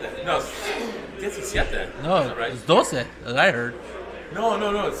 No, Is that right? it's 12 that I heard.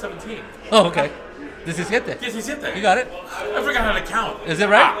 No, it's 17. Oh, okay. 17. 17. You got it. I forgot how to count. Is it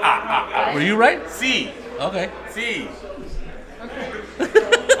right? Were you right? Sí. Okay. Sí.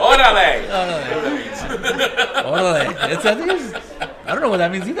 Órale. Orale. I don't know what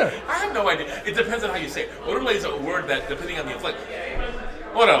that means either. I have no idea. It depends on how you say it. Órale is a word that, depending on the inflection.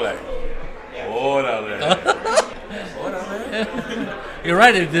 Órale. You're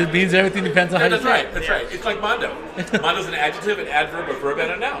right. It means everything depends on how you That's say right. it. That's right. It's like mondo. Mondo's an adjective, an adverb, a verb,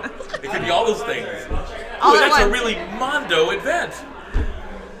 and a noun. It could be all those things. All Ooh, at that's a once. really mondo event.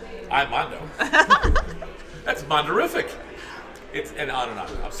 I'm mondo. That's mondorific. It's and on and on.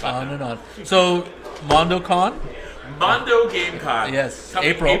 I'm sorry. On and on. So, MondoCon? Mondo Game Con. Yes, Coming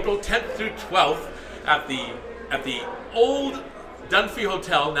April. April 10th through 12th at the old Dunphy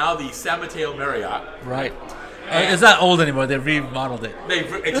Hotel, now the San Mateo Marriott. Right. It's not old anymore. They've remodeled it.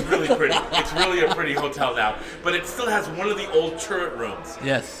 It's really pretty. It's really a pretty hotel now. But it still has one of the old turret rooms.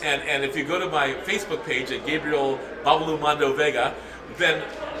 Yes. And if you go to my Facebook page at Gabriel Babalu Mondo Vega, then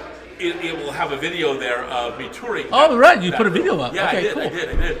it will have a video there of me touring. Oh, right. You put a video up. Yeah, Okay, I cool. did.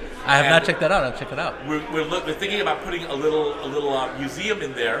 I have And not checked that out. I'll check it out. We're thinking about putting a little museum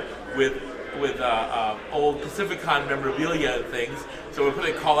in there with old Pacificon memorabilia and things. So we're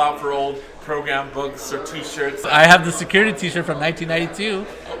putting a call out for old program books or T-shirts. I have the security T-shirt from 1992.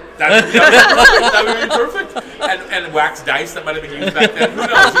 That would be perfect. And wax dice that might have been used back then. Who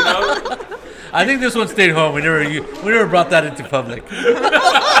knows? I think this one stayed home. We never brought that into public.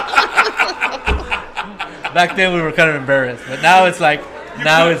 Back then we were kind of embarrassed, but now it's like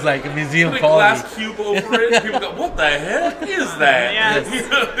a museum Put a quality. glass cube over it. People go, "What the heck is that?" Yes.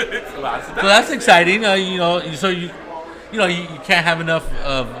 So that's exciting. You can't have enough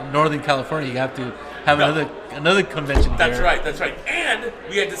of Northern California. You have to have another convention That's here. right. That's right. And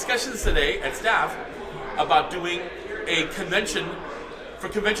we had discussions today at staff about doing a convention for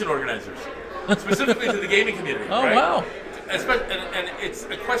convention organizers, specifically to the gaming community. Oh, right? wow. And it's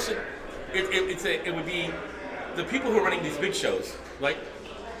a question. It would be the people who are running these big shows, like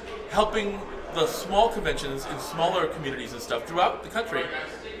helping the small conventions in smaller communities and stuff throughout the country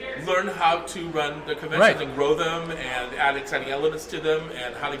learn how to run the conventions Right. and grow them and add exciting elements to them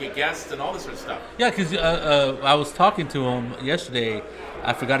and how to get guests and all this sort of stuff. Yeah, because I was talking to him yesterday.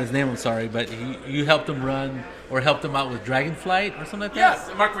 I forgot his name. I'm sorry, but you helped him run or helped him out with Dragonflight or something like that.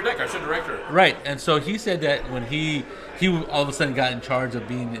 Yes, Mark Verdeck, our show director. Right, and so he said that when he all of a sudden got in charge of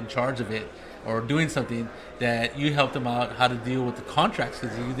being in charge of it or doing something, that you helped him out how to deal with the contracts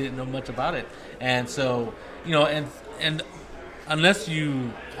because you didn't know much about it, and so and unless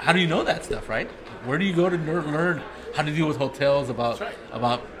you, how do you know that stuff, right? Where do you go to learn how to deal with hotels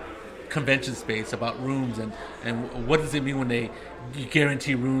about convention space, about rooms, and what does it mean when you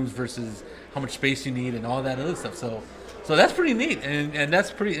guarantee rooms versus how much space you need and all that other stuff. So that's pretty neat, and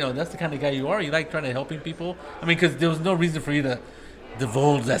that's pretty, that's the kind of guy you are. You like trying to helping people. I mean, because there was no reason for you to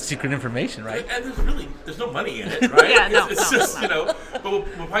divulge that secret information, right? And there's no money in it, right? Yeah, it's just, but we'll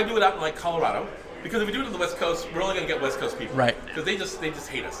probably do it out in like Colorado. Because if we do it on the West Coast, we're only going to get West Coast people. Right. Because they just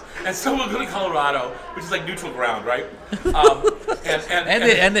hate us. And so we'll go to Colorado, which is like neutral ground, right?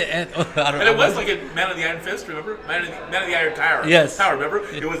 And it was like in Man of the Iron Fist, remember? Man of the Iron Tower. Yes. Tower, remember?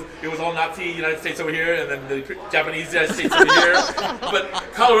 It was all Nazi United States over here, and then the Japanese United States over here. But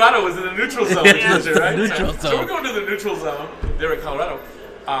Colorado was in the neutral zone, right? Neutral So zone. we're going to the neutral zone there in Colorado.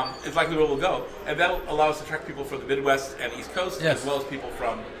 It's likely where we'll go. And that'll allow us to attract people from the Midwest and East Coast, Yes. as well as people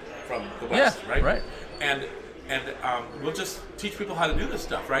from the West, right? Right. And we'll just teach people how to do this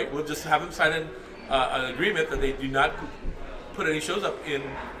stuff, right? We'll just have them sign an agreement that they do not put any shows up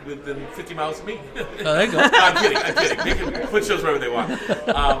within 50 miles of me. Oh, there you go. I'm kidding. They can put shows wherever they want.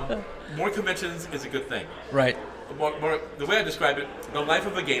 More conventions is a good thing. Right. More, the way I describe it, the life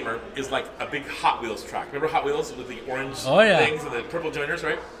of a gamer is like a big Hot Wheels track. Remember Hot Wheels with the orange things and the purple joiners,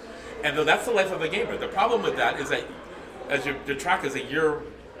 right? And though that's the life of a gamer, the problem with that is that as your track is a year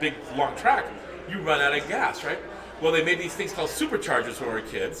big long track, you run out of gas, right? Well, they made these things called superchargers when we were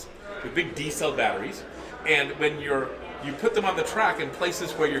kids with big D-cell batteries, and when you put them on the track in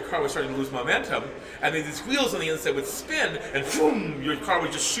places where your car was starting to lose momentum, and then these wheels on the inside would spin, and boom, your car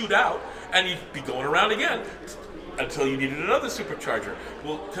would just shoot out, and you'd be going around again until you needed another supercharger.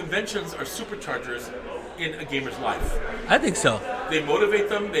 Well, conventions are superchargers in a gamer's life. I think so. They motivate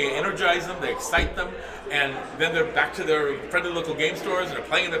them, they energize them, they excite them, and then they're back to their friendly local game stores, and they're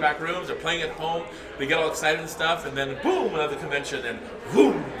playing in their back rooms, they're playing at home, they get all excited and stuff, and then boom, another convention, and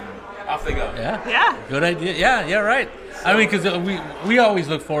boom, off they go. Yeah. Good idea. Yeah, right. I mean, because we always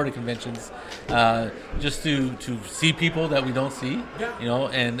look forward to conventions, just to see people that we don't see,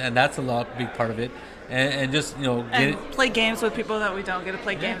 and that's a big part of it. And just play games with people that we don't get to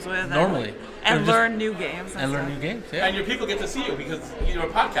play games with normally, and learn new games and learn new games. Yeah. And your people get to see you because you're a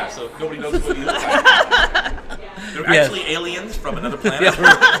podcast, so nobody knows what you look like. They're actually aliens from another planet.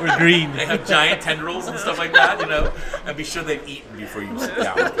 Yeah, we're green. They have giant tendrils and stuff like that, and be sure they've eaten before you sit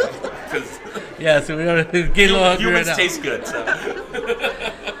down. Because so we're getting a little hungry humans right now. taste good. So.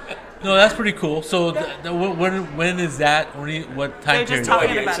 No, that's pretty cool. So when is that? What time They're just period?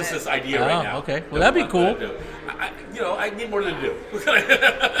 talking It's about just it. this idea right now. Okay. Well, that'd be cool. I need more to do.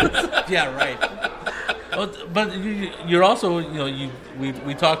 Yeah, right. Well, but you're also,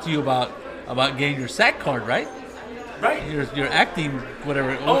 we talked to you about getting your SAC card, right? Right. Your acting,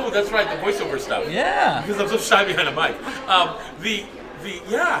 whatever. Oh, that's right, the voiceover stuff. Yeah. Because I'm so shy behind a mic. I'm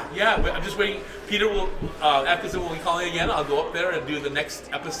just waiting. Peter will, after this, when we call in again, I'll go up there and do the next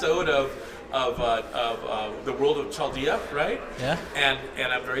episode of the World of Chaldea, right? Yeah. And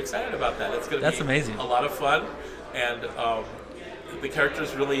I'm very excited about that. It's going to be amazing. A lot of fun, and the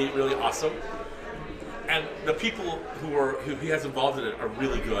character's really, really awesome. And the people who he has involved in it are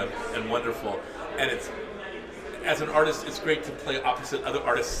really good and wonderful. And as an artist, it's great to play opposite other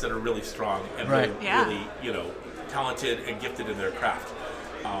artists that are really strong and really, talented and gifted in their craft.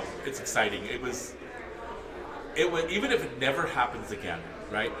 It's exciting. It was even if it never happens again,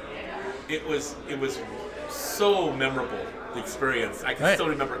 right? It was so memorable, the experience. I can still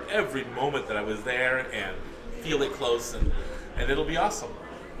remember every moment that I was there and feel it close, and it'll be awesome.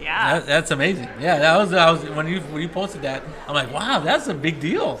 Yeah, that's amazing. Yeah, that was when you posted that. I'm like, wow, that's a big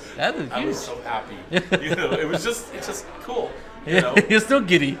deal. That is huge. I was so happy. It's just cool. You're still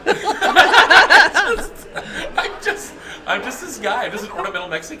giddy. I'm just this guy. I'm just an ornamental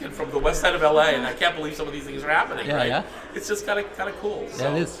Mexican from the west side of LA, and I can't believe some of these things are happening. Yeah, right? yeah. It's just kind of cool. So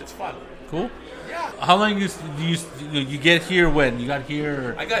yeah, it is. It's fun. Cool. Yeah. How long do you get here? When you got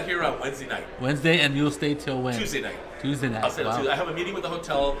here? I got here on Wednesday night. Wednesday, and you'll stay till when? Tuesday night. Tuesday night. I'll stay till Wow. Tuesday. I have a meeting with the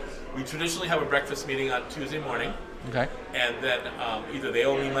hotel. We traditionally have a breakfast meeting on Tuesday morning. Okay. And then either they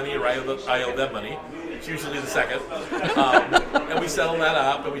owe me money or I owe them money. It's usually the second. And we settle that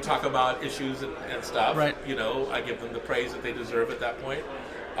up, and we talk about issues and stuff. Right. You know, I give them the praise that they deserve at that point,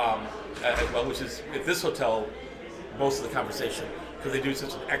 as well, which is, at this hotel, most of the conversation, because they do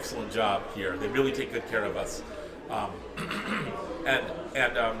such an excellent job here. They really take good care of us. And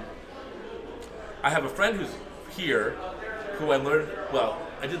I have a friend who's here, who I learned, well,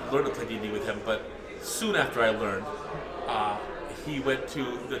 I didn't learn to play D&D with him, but soon after I learned, he went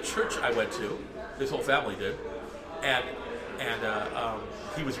to the church I went to. His whole family did, and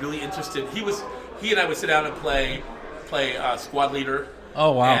he was really interested. He and I would sit down and play Squad Leader.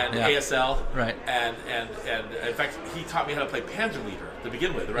 Oh wow! And ASL. Right. And in fact, he taught me how to play Panzer Leader to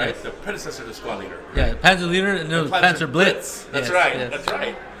begin with, right? Yes. The predecessor to Squad Leader. Yeah, Panzer Leader and no, Panzer Blitz. That's Yes, right. yes. That's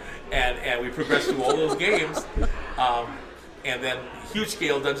right. And we progressed through all those games, and then huge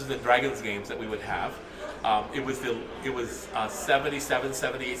scale Dungeons and Dragons games that we would have. It was 77,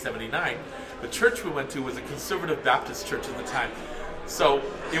 78, 79. The church we went to was a conservative Baptist church at the time. So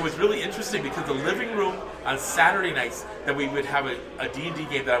it was really interesting because the living room on Saturday nights that we would have a D&D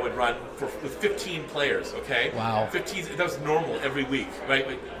game that I would run with 15 players, okay? Wow. 15, that was normal every week, right?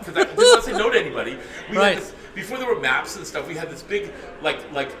 Because I did not say no to anybody. We Right. had this, before there were maps and stuff, we had this big, like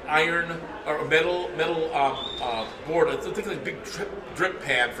iron or metal board. It's like a big drip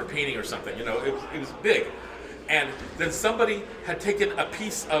pan for painting or something, you know? It was big. And then somebody had taken a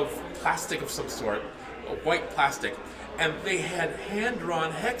piece of plastic of some sort, a white plastic, and they had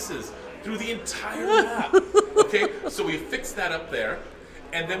hand-drawn hexes through the entire map. Okay, so we fixed that up there,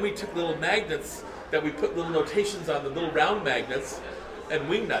 and then we took little magnets that we put little notations on, the little round magnets and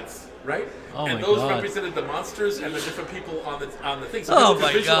wing nuts, right? Oh and my those God. represented the monsters and the different people on the thing. So Oh people could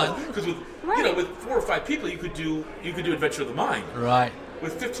my visualize, God. because with 4 or 5 people, you could do Adventure of the Mind. Right.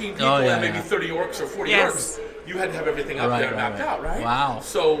 With 15 people Oh, yeah, and maybe yeah. 30 orcs or 40 Yes. orcs, you had to have everything up Right, there right, mapped right. out, right? Wow.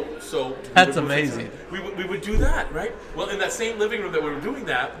 So That's we would- amazing. We would do that, right? Well, in that same living room that we were doing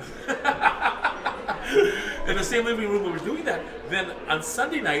that, then on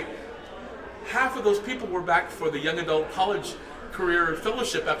Sunday night, half of those people were back for the young adult college career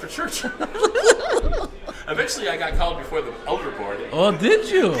fellowship after church. Eventually, I got called before the elder board. Oh, did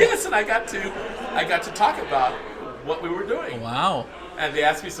you? Yes, and I got to talk about what we were doing. Wow. And they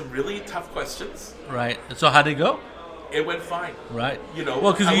asked me some really tough questions. Right. So how'd it go? It went fine. Right. You know,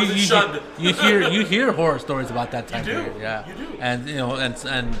 well, because I wasn't shunned. you hear horror stories about that time do. period. Yeah. You do. And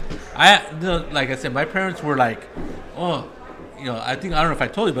and I like I said, my parents were like, oh, I don't know if I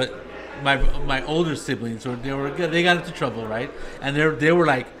told you, but my older siblings they got into trouble, right? And they were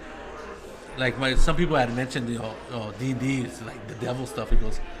like some people had mentioned D&D is like the devil stuff. He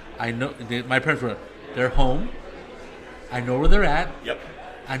goes, I know my parents they're home. I know where they're at. Yep.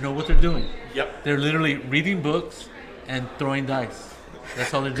 I know what they're doing. Yep. They're literally reading books and throwing dice.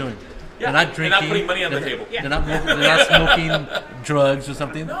 That's all they're doing. Yeah, They're not drinking. and not putting money on the they're- table. They're not smoking drugs or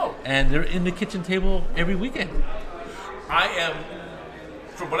something. No. And they're in the kitchen table every weekend. I am,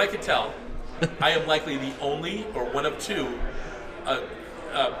 from what I can tell, I am likely the only or one of two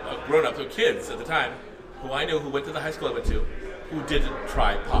grown-ups or kids at the time who I knew who went to the high school I went to who didn't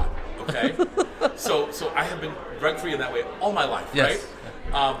try pot. Okay, so I have been drug-free in that way all my life, Yes.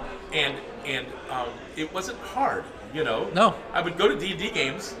 right? And it wasn't hard, No. I would go to D&D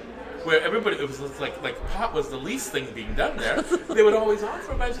games where everybody, it was like pot was the least thing being done there. They would always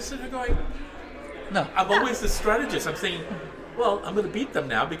offer, but I was just sitting there going, No. I'm always the strategist. I'm saying, well, I'm going to beat them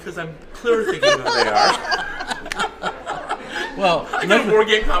now because I'm clearer thinking than they are. Well, I go to war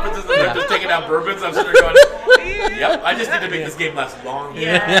game conferences and they're just taking out bourbons. I'm sitting there going, yep, I just need to make this game last long.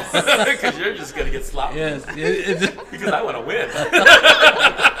 Yes. Because you're just going to get sloppy. yes. Because I want to win.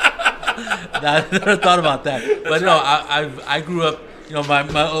 I never thought about that. But no, I grew up.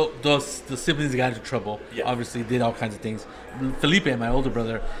 The siblings got into trouble. Yeah. Obviously, did all kinds of things. Felipe, my older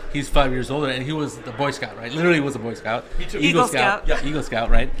brother, he's 5 years older, and he was the Boy Scout, right? Literally, was a Boy Scout. Me too. Eagle Eagle Scout. Yeah. Eagle Scout,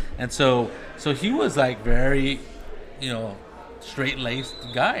 right? And so he was like very, straight-laced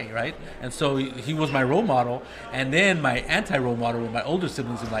guy, right? And so he was my role model. And then my anti-role model with my older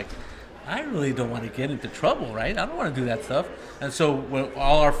siblings were like, I really don't want to get into trouble, right? I don't want to do that stuff. And so when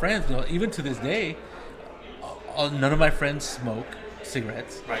all our friends, even to this day, none of my friends smoke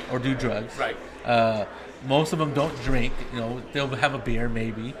cigarettes Right. or do drugs. Right. Most of them don't drink. They'll have a beer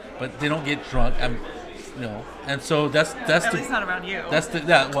maybe, but they don't get drunk. And so that's At least not around you. that's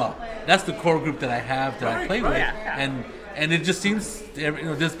the core group that I have that I Right, play right. with, Yeah. and it just seems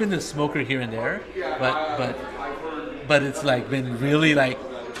there's been a smoker here and there, but it's like been really like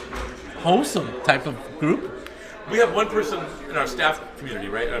wholesome type of group. We have one person in our staff community,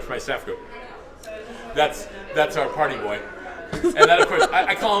 right? My staff group. That's our party boy. And that, of course,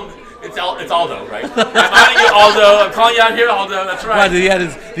 I call him, It's Aldo, right? I'm on you, Aldo. I'm calling you out here, Aldo. That's right. Why,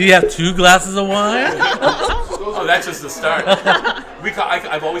 did he have 2 glasses of wine? Oh, that's just the start.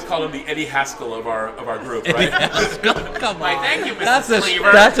 I've always called him the Eddie Haskell of our group, right? Come Why, on. thank you, Mrs. That's a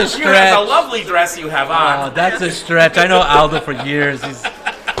Cleaver. that's a You stretch. have a lovely dress you have on. Oh, that's a stretch. I know Aldo for years.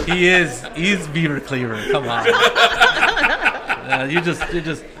 He's Beaver Cleaver. Come on. You're just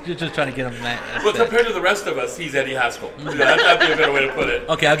trying to get him mad. Well, compared to the rest of us, he's Eddie Haskell. Yeah, that'd be a better way to put it.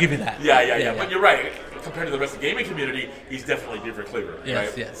 Okay, I'll give you that. Yeah. But you're right. Compared to the rest of the gaming community, he's definitely Beaver Cleaver, Yes,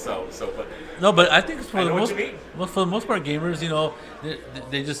 right? yes. But No, but I think I know what you mean. for the most part, gamers,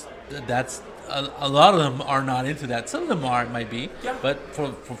 they just that's a lot of them are not into that. Some of them might be, Yeah. but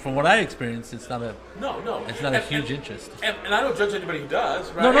from what I experienced, it's not a no, it's not a huge interest. And I don't judge anybody who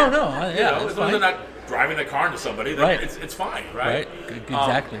does, right? No. You Yeah, know, it's as long as fine. they're not driving the car into somebody, then Right. it's fine, right? Right,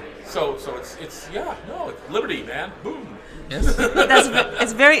 exactly. So it's liberty, man. Boom. Yes.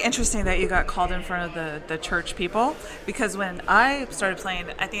 It's very interesting that you got called in front of the church people, because when I started playing,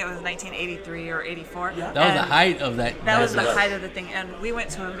 I think it was 1983 or 84. Yeah. That was the height of that. That was the was. height of the thing, and we went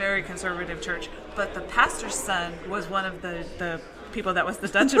to a very conservative church. But the pastor's son was one of the people that was the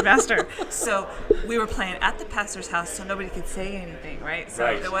dungeon master. So we were playing at the pastor's house, so nobody could say anything, right? So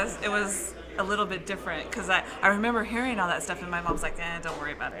Right. it was a little bit different, because I remember hearing all that stuff, and my mom's like, don't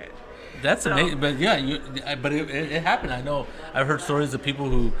worry about it. That's So- amazing, but yeah, but it happened. I know. I've heard stories of people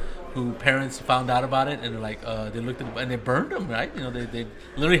who parents found out about it and they're like, they looked at it and they burned them, right? They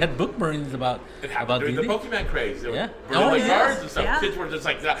literally had book burnings about It happened during the D&D. Pokemon craze. They were Yeah. burning Oh, like yeah. cards and stuff. Yeah. Kids were just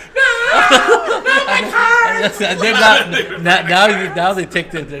like, no, Now they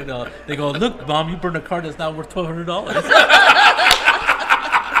take they go, look, Mom, you burned a card that's now worth $1,200.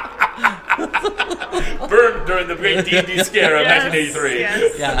 burned during the great D&D scare of 1983.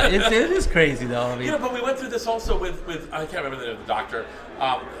 Yes. Yeah, it is crazy though. I mean, But we went through this also with I can't remember the name of the doctor.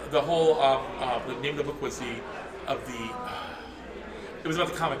 The whole the name of the book was it was about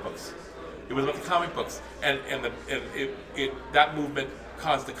the comic books. It was about the comic books, and that movement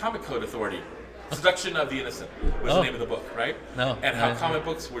caused the Comic Code Authority. Seduction of the Innocent was the name of the book, right? No. And how comic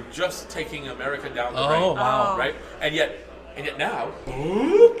books were just taking America down the Oh, drain, wow. right? And yet now,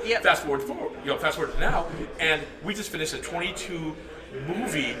 Yep. fast forward to now, and we just finished a 22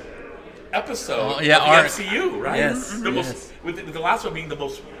 movie episode Oh, yeah, of our- the MCU, right? Yes, The most, yes. with the last one being the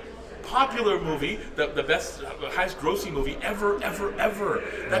most popular movie, the best, highest grossing movie ever.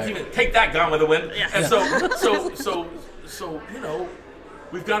 That's even take that, Gone with the Wind. Yeah. And so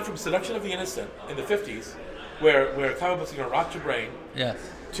we've gone from Seduction of the Innocent in the 50s, where comic books are going to rock your brain, yes.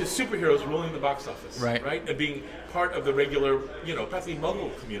 to superheroes ruling the box office, Right. and being part of the regular, practically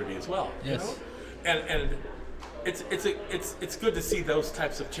muggle community as well. Yes. And it's good to see those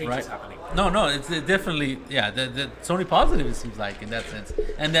types of changes Right. happening. No, it's definitely, it's only positive, it seems like, in that sense.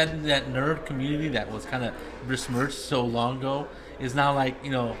 And that nerd community that was kind of besmirched so long ago is now like,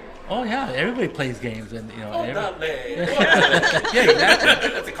 oh yeah, everybody plays games, and Oh, every- dale. yeah, exactly.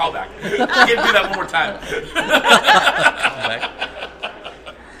 That's a callback. You can do that one more time. Right.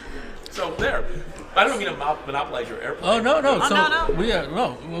 So there. I don't mean to monopolize your airplane. Oh no! Oh, So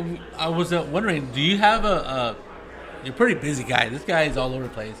no. I was wondering, do you have you're a pretty busy guy. This guy is all over the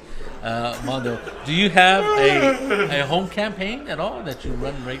place, Mondo. Do you have a home campaign at all that you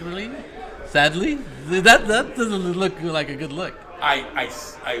run regularly? Sadly, that doesn't look like a good look.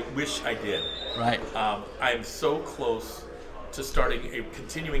 I wish I did. Right. I'm so close to starting a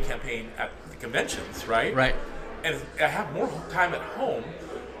continuing campaign at the conventions, right? Right. And I have more time at home,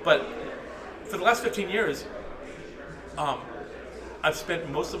 but for the last 15 years, I've spent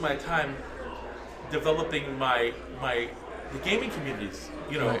most of my time developing the gaming communities.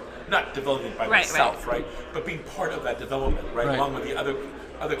 Right. Not developing by Right, myself, right? But being part of that development, right? Right. Along with the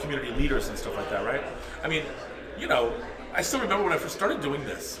other community leaders and stuff like that, right? I mean, I still remember when I first started doing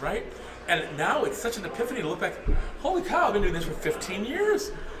this, right? And now it's such an epiphany to look back. Holy cow! I've been doing this for 15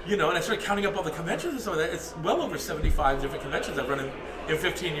 years. And I started counting up all the conventions and some of that. It's well over 75 different conventions I've run in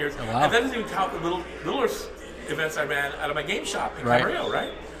 15 years. Oh, wow. And that doesn't even count the littler events I ran out of my game shop in Right. Camarillo,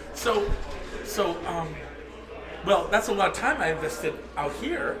 right? So, well, that's a lot of time I invested out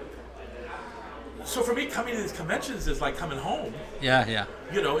here. So for me, coming to these conventions is like coming home, Yeah.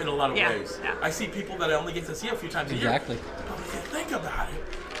 in a lot of Yeah, ways. yeah. I see people that I only get to see a few times a year. Exactly. But when you think about it,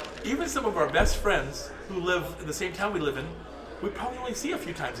 even some of our best friends who live in the same town we live in, we probably only see a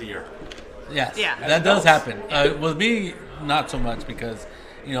few times a year. Yes. Yeah. That does Adults. happen. With me, not so much because,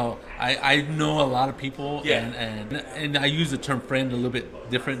 I know a lot of people, Yeah. and I use the term friend a little bit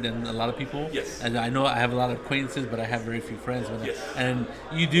different than a lot of people. Yes. And I know I have a lot of acquaintances, but I have very few friends with them. Yes. And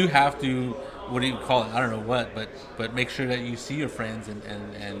you do have to what do you call it? I don't know what, but make sure that you see your friends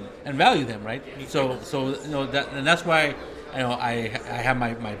and value them, right? So that's why I have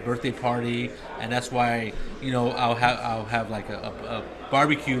my birthday party, and that's why I'll have like a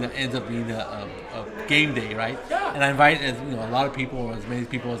barbecue that ends up being a game day, right? Yeah. And I invite a lot of people, or as many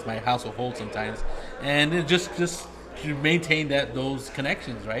people as my house will hold sometimes, and it just to maintain those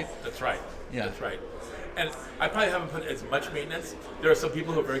connections, right? That's right. Yeah. That's right. And I probably haven't put as much maintenance. There are some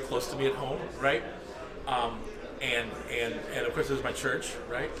people who are very close to me at home, right? And of course there's my church,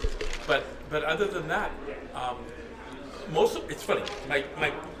 right? But other than that, it's funny.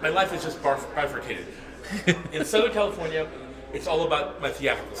 My life is just bifurcated. In Southern California, it's all about my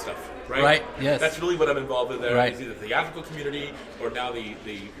theatrical stuff, right? Right. Yes. That's really what I'm involved with there. Right. It's either the theatrical community or now the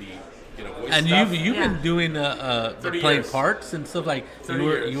voice And stuff. you've Yeah. been doing 30 playing years. parts and stuff like 30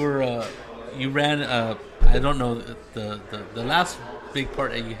 years. you ran I don't know the last big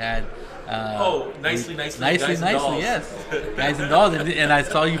part that you had. Nicely, Guys and Dolls. yes, Guys and Dolls, and I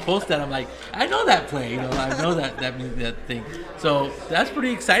saw you post that. I'm like, I know that play, I know that thing. So that's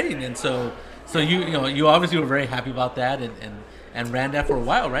pretty exciting, and so you obviously were very happy about that, and ran that for a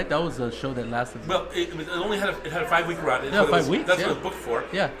while, right? That was a show that lasted. Well, it only had a 5-week run. Yeah, 5 weeks. That's yeah. what it was booked for.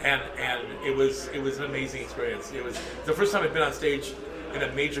 Yeah. And it was an amazing experience. It was the first time I'd been on stage in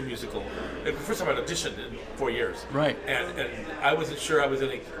a major musical. The first time I'd auditioned in 4 years. Right. And I wasn't sure I was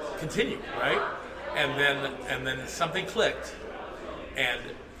going to continue, right? And then something clicked. And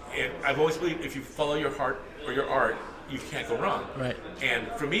I've always believed if you follow your heart or your art, you can't go wrong. Right. And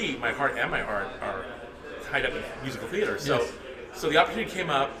for me, my heart and my art are tied up in musical theater. So, Yes. so the opportunity came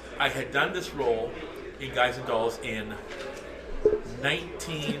up. I had done this role in Guys and Dolls in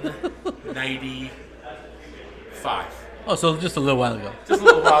 1995. Oh, so just a little while ago. Just a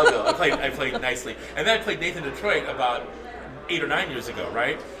little while ago. I played nicely. And then I played Nathan Detroit about 8 or 9 years ago,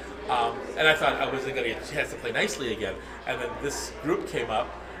 right? And I thought I wasn't going to get a chance to play nicely again. And then this group came up,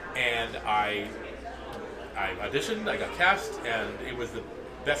 and I auditioned, I got cast, and it was the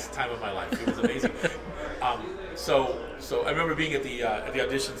best time of my life. It was amazing. So I remember being at the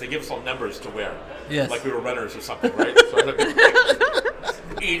auditions. They gave us all numbers to wear, Yes. like we were runners or something, right? So I was like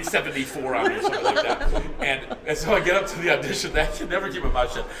 874 on me or something like that. And so I get up to the audition. I can never keep my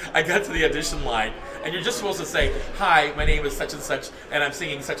mouth shut. I got to the audition line, and you're just supposed to say, "Hi, my name is such and such, and I'm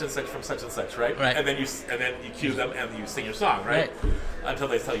singing such and such from such and such," right? Right. And then you cue them and you sing your song, right? Until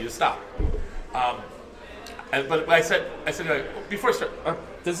they tell you to stop. But I said before I start,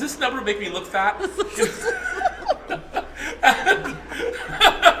 does this number make me look fat?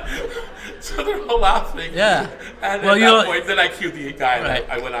 So they're all laughing. Yeah. And Well, at you that know- point, then I cued the guy, and Right.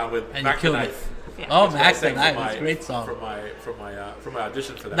 I went on with And Mac you the killed it. Knife. Oh, That's what I Max the sang Knife. for It's a great song. for my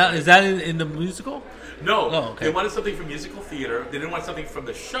audition for that. Now, is that in the musical? No, Oh, okay. they wanted something from musical theater. They didn't want something from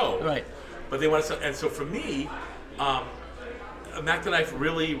the show. Right. But they wanted and so for me, Mac the Knife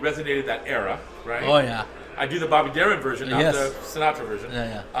really resonated that era, right? Oh, yeah. I do the Bobby Darin version, not Yes. the Sinatra version.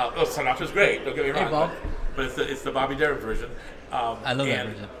 Yeah. Sinatra's great. Don't get me Hey, wrong. Bob. But it's the Bobby Darin version. I love that and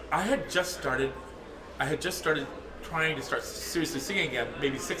version. I had just started trying to start seriously singing again,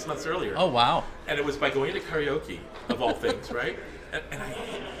 maybe 6 months earlier. Oh, wow. And it was by going to karaoke, of all things, right? And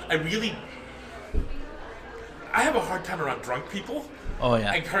I have a hard time around drunk people. Oh,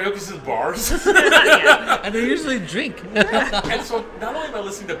 yeah. And karaoke's in bars. And they usually drink. And so not only am I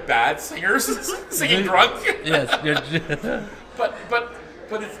listening to bad singers singing drunk, Yes. but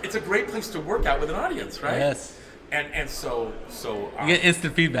it's a great place to work out with an audience, right? Yes. And so You get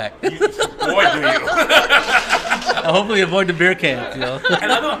instant feedback. boy, do you. Hopefully avoid the beer cans,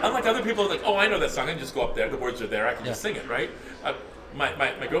 And unlike other people, like, oh, I know that song, I can just go up there, the words are there, I can just sing it, right?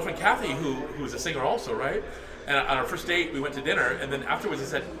 My girlfriend Kathy, who's a singer also, right? And on our first date, we went to dinner, and then afterwards I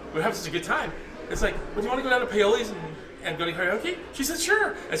said, we're having such a good time. It's like, well, do you want to go down to Paoli's and go to karaoke? She said,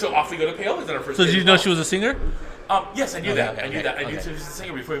 sure. And so off we go to Paoli's on our first So date. did you know she was a singer? Yes, I knew Okay, that. okay, I knew okay, that. I knew okay. she was a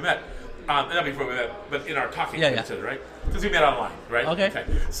singer before we met. Not before we met, but in our talking Yeah, to yeah. each other, right? Because we met online, right? Okay.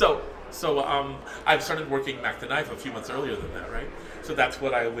 So I started working Mac the Knife a few months earlier than that, right? So that's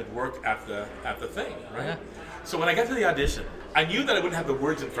what I would work at the thing, right? Yeah. So when I got to the audition, I knew that I wouldn't have the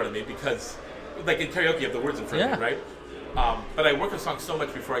words in front of me because, like in karaoke, you have the words in front of you, right? But I work a song so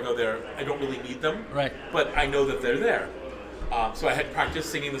much before I go there, I don't really need them. Right. But I know that they're there. So I had practiced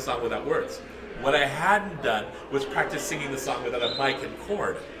singing the song without words. What I hadn't done was practice singing the song without a mic and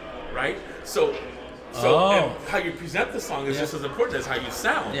chord, right? So and how you present the song is just as important as how you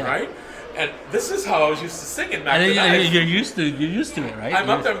sound, right? And this is how I was used to singing Mac the Knife. And you're used to it, right? I'm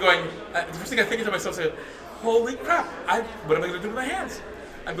up there, I'm going, the first thing I think to myself is, holy crap, what am I going to do with my hands?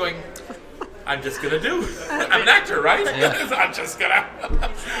 I'm going, I'm just gonna do. I'm an actor, right? Yeah. I'm just gonna.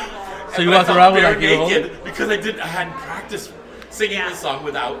 So you walked around with like your naked because I hadn't practiced singing this song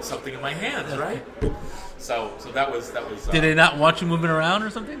without something in my hands, right? So that was. Did they not want you moving around or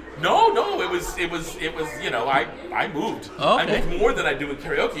something? No, it was. You know, I moved. Oh, I okay. moved more than I do in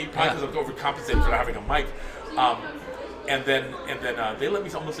karaoke, probably because I'm overcompensating for not having a mic. And then they let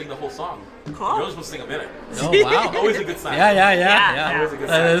me almost sing the whole song. Cool. You're only supposed to sing a minute. Oh, wow. Always a good sign. Yeah. Always a good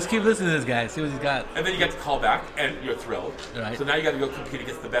sign. Let's keep listening to this guy. See what he's got. And then you get to call back, and you're thrilled. Right. So now you got to go compete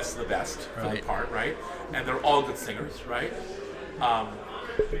against the best of the best for the Right. part, right? And they're all good singers, right?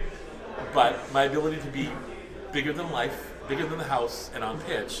 But my ability to be bigger than life, bigger than the house, and on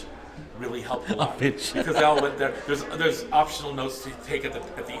pitch really helped a lot. pitch. Because they all went there. There's optional notes to take at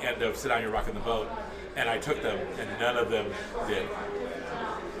the end of "Sit Down, You're Rocking the Boat," and I took them, and none of them did.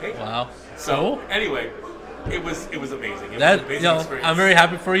 Okay? Wow. So anyway, it was amazing. It was That an amazing experience. I'm very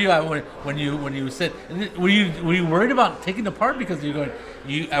happy for you. When you said, were you worried about taking the part because you're going?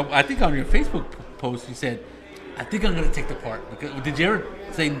 I think on your Facebook post you said, I think I'm going to take the part. Did you ever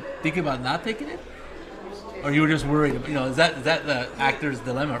think about not taking it, or you were just worried? You know, is that the actor's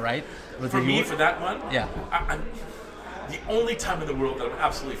dilemma, right? For me, for that one, Yeah. I'm the only time in the world that I'm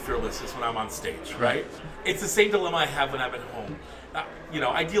absolutely fearless is when I'm on stage, right? It's the same dilemma I have when I'm at home. You know,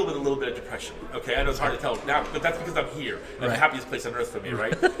 I deal with a little bit of depression. Okay, I know it's hard to tell now, but that's because I'm here, in the happiest place on earth for me,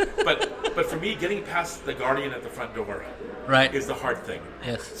 right? but for me, getting past the guardian at the front door, Right. is the hard thing.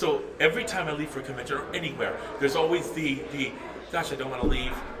 Yes. So every time I leave for a convention or anywhere, there's always the gosh, I don't want to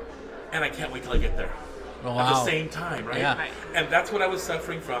leave, and I can't wait till I get there. Oh, At the wow. same time, right? Yeah. Right. And that's what I was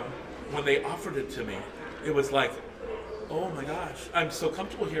suffering from when they offered it to me. It was like, oh my gosh, I'm so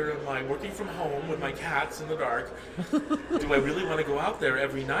comfortable here in my working from home with my cats in the dark. Do I really want to go out there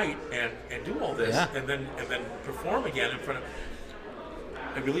every night and do all this Yeah. and then perform again in front of?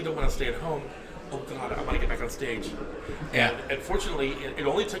 I really don't want to stay at home. Oh God, I want to get back on stage. Yeah. And fortunately, it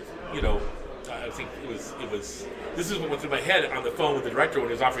only took, you know, I think it was. This is what went through my head on the phone with the director when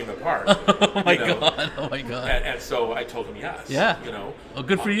he was offering the part. Oh my you know? god! Oh my god! And so I told him yes. Yeah. You know. Oh,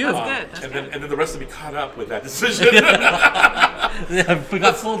 good for you. That's good. And then the rest of me caught up with that decision. Yeah, we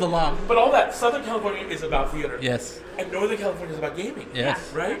got pulled along. But all that Southern California is about theater. Yes. And Northern California is about gaming. Yes.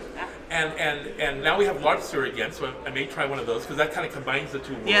 Right. And now we have large theater again, so I may try one of those because that kind of combines the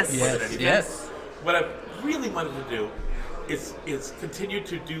two worlds. Yes. more than Yes. anything. Yes. What I really wanted to do is continue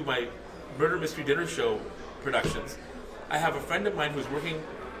to do my murder mystery dinner show productions. I have a friend of mine who's working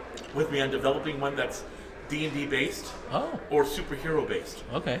with me on developing one that's D&D based Oh. or superhero based.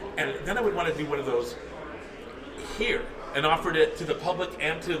 Okay. And then I would want to do one of those here and offered it to the public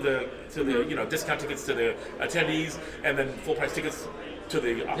and to the you know, discount tickets to the attendees and then full price tickets to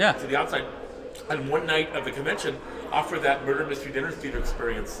the outside. And one night of the convention, offer that murder mystery dinner theater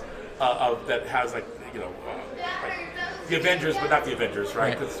experience of that has like, you know, like the Avengers, but not the Avengers, right?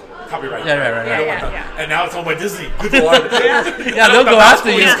 Right. Because copyright. Yeah, right. I don't want that. And now it's all by Disney. Good Lord. Yeah, they'll go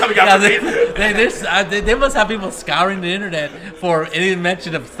after you. Coming Yeah, after me. they must have people scouring the internet for any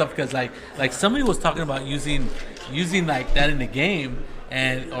mention of stuff because like somebody was talking about using like that in the game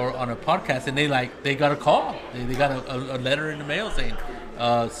and or on a podcast and they got a call. They got a letter in the mail saying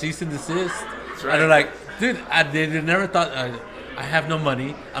cease and desist. That's right. And they're like, dude, they never thought. I have no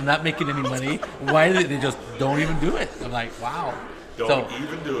money. I'm not making any money. Why did they just don't even do it? I'm like, wow. Don't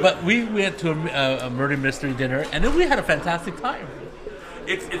even do it. But we went to a murder mystery dinner, and then we had a fantastic time.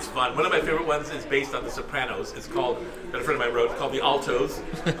 It's fun. One of my favorite ones is based on The Sopranos. It's called, that a friend of mine wrote, it's called The Altos.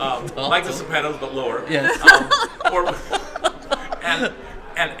 Like The Sopranos, but lower. Yes. And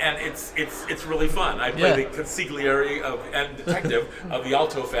it's really fun. I play the consigliere and detective of the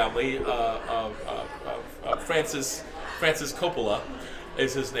Alto family of Francis Coppola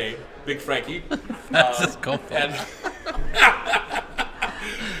is his name, Big Frankie. Francis Coppola.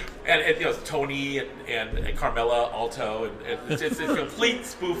 And you know, it's Tony and Carmela Alto, and it's a complete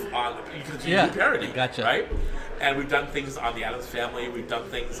spoof on because you do parody, gotcha. right? And we've done things on the Addams Family. We've done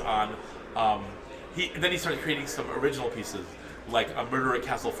things on. Then he started creating some original pieces, like a Murder at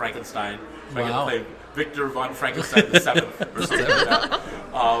Castle Frankenstein. So I get to play Victor von Frankenstein the Seventh or something like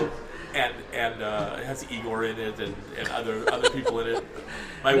that. And it has Igor in it and other people in it.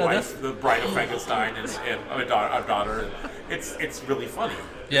 My wife, the Bride of Frankenstein, and our daughter. it's really funny.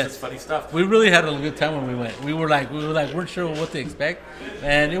 Yes. It's funny stuff. We really had a good time when we went. We were like weren't sure what to expect,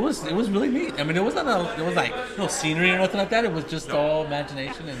 and it was really neat. I mean, it was like no scenery or nothing like that. It was just all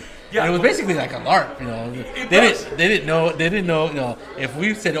imagination, and it was basically like a LARP. You know, they didn't know. You know, if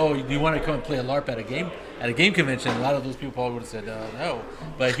we said, "Oh, do you want to come and play a LARP at a game convention?" A lot of those people probably would have said no.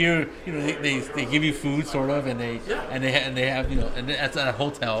 But here, you know, they give you food sort of, and they have, you know, and that's at a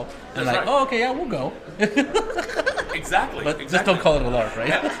hotel, and That's like, right. oh, okay, yeah, we'll go. Exactly. But just don't call it a LARP,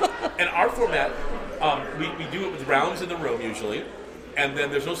 right? And our format, we do it with rounds in the room usually, and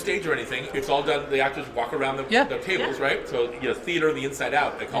then there's no stage or anything. It's all done. The actors walk around the tables, right? So theater, the inside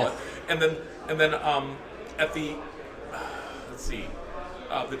out, they call it. And then at the let's see,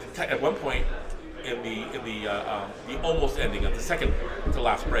 at one point in the almost ending of the second to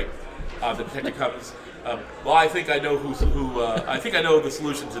last break, the detective comes. Well, I think I know I think I know the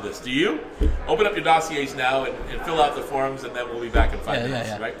solution to this. Do you? Open up your dossiers now and fill out the forms, and then we'll be back in 5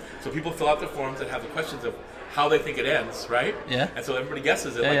 minutes, right? So people fill out the forms and have the questions of how they think it ends, right? Yeah. And so everybody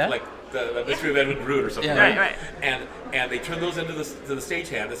guesses it, like the Mystery of Edmund Drood or something, Yeah. right? And they turn those into the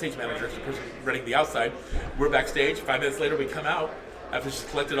stagehand, the stage manager, the person running the outside. We're backstage. 5 minutes later, we come out after she's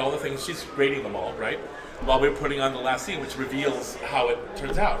collected all the things. She's grading them all, right? While we're putting on the last scene, which reveals how it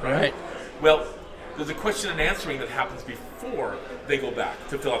turns out, right? Well, there's a question and answering that happens before they go back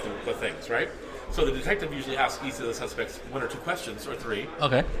to fill out the things, right? So the detective usually asks each of the suspects 1 or 2 questions, or 3.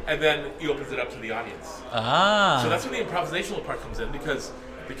 Okay. And then he opens it up to the audience. So that's when the improvisational part comes in, because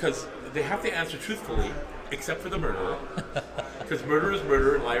they have to answer truthfully, except for the murderer. Because murder is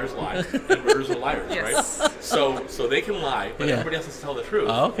murder and liars lie. And murderers are liars, right? So they can lie, but everybody else has to tell the truth.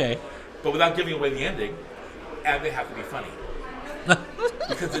 But without giving away the ending, and they have to be funny.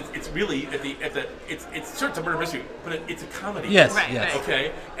 Because it's really it's sure it's a murder mystery, but it's a comedy. Yes.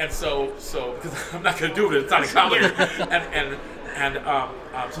 Okay, and so because I'm not going to do it, it's not a comedy, and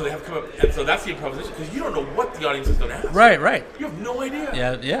so they have to come up, and so that's the improvisation, because you don't know what the audience is going to ask. Right. You have no idea.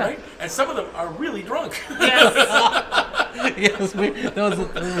 Yeah. Right, and some of them are really drunk. Yes,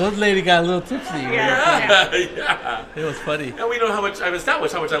 those lady got a little tipsy. Yeah. It was funny. And we know I've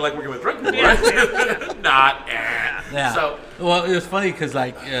established how much I like working with drunk people, right? Not. Yeah. So, well, it was funny because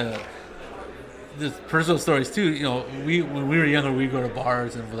there's personal stories too. You know, when we were younger, we'd go to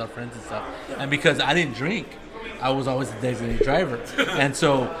bars and with our friends and stuff. And because I didn't drink, I was always the designated driver. And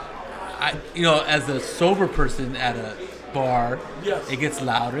so, as a sober person at a bar, it gets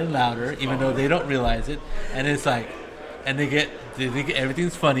louder and louder, even though they don't realize it. And it's like, and they think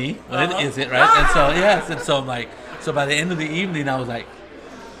everything's funny when it isn't, right? And so I'm like, so by the end of the evening, I was like,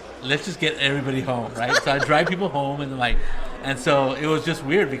 let's just get everybody home, right? So I drive people home, and so it was just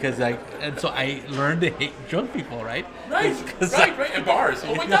weird because and so I learned to hate drunk people, right? Right, and bars.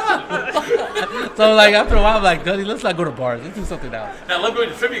 Oh my God! So after a while, I'm like, Duddy, let's not go to bars. Let's do something else. Now I love going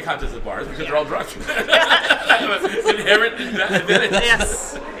to trivia contests at bars because they're all drunk. Inherent advantage.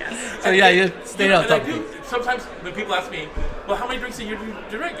 Yes. So you stay on top of it. Sometimes when people ask me, well, how many drinks a year do you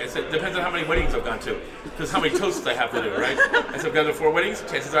drink? I said, depends on how many weddings I've gone to. Because how many toasts I have to do, right? I said, I've gone to 4 weddings.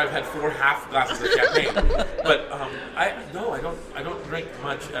 Chances are I've had 4 half glasses of champagne. But I don't drink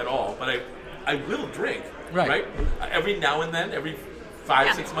much at all. But I will drink, right? Every now and then, every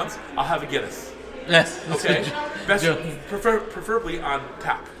 5-6 months, I'll have a Guinness. Yes. Okay. Preferably on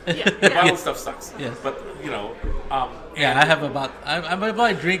tap. The bottle stuff sucks. Yes. But I have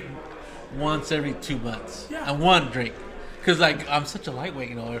I drink once every 2 months. And one drink. Because I'm such a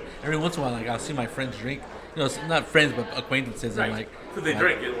lightweight, every once in a while I'll see my friends drink. Not friends but acquaintances. Right. I'm like, so they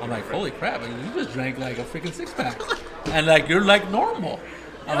drink. I'm like, holy crap! You just drank like a freaking 6-pack, and you're like normal.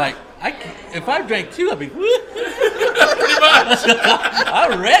 I'm like, if I drank 2, I'd be woo. Pretty much.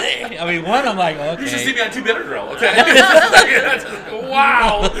 I'm ready. I mean, one, I'm like, okay. You should see me on 2 Benadryl. Okay.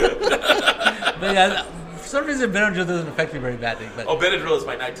 Wow. But for some reason, Benadryl doesn't affect me very badly. But Benadryl is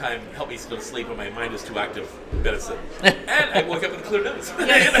my nighttime help me go to sleep when my mind is too active medicine, and I wake up with a clear nose.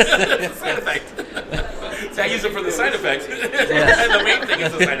 It's a side effect. So I use it for the side effect, and the main thing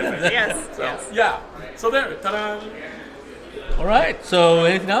is the side effect. So there. Ta-da. All right. So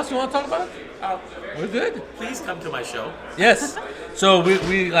anything else you want to talk about? We're good. Please come to my show. Yes. So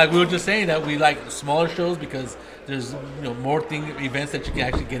we were just saying that we like smaller shows because there's more events that you can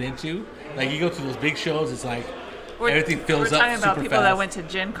actually get into. You go to those big shows, it's everything fills up super fast. We're talking about people that went to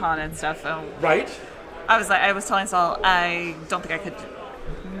Gen Con and stuff. Right. I was telling Saul, I don't think I could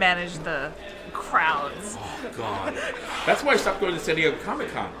manage the crowds. Oh God. That's why I stopped going to San Diego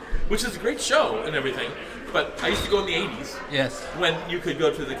Comic-Con, which is a great show and everything. But I used to go in the 80s. Yes. When you could go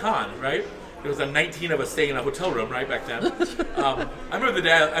to the con, right? There was 19 of us staying in a hotel room right back then. I remember the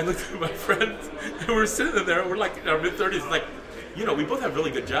day I looked at my friends, and we were sitting there. We're like in our mid-30s, like, you know, we both have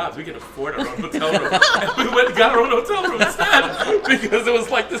really good jobs. We can afford our own hotel room, and we went and got our own hotel room instead because it was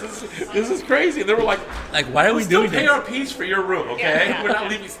like this is crazy. And they were like, why are we doing still pay this? our piece for your room, okay? We're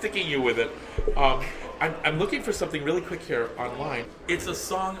not sticking you with it. I'm looking for something really quick here online. It's a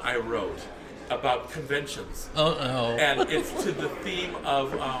song I wrote about conventions. Oh. And it's to the theme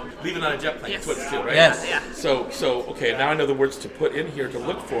of leaving on a jet plane. Yes. That's what it's to, right? Yes. Yeah. So okay, now I know the words to put in here to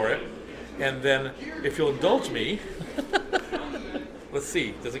look for it. And then, if you'll indulge me, let's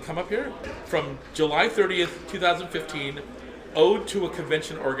see, does it come up here? From July 30th, 2015, Ode to a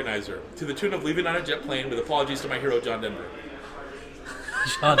Convention Organizer, to the tune of Leaving on a Jet Plane, with apologies to my hero, John Denver.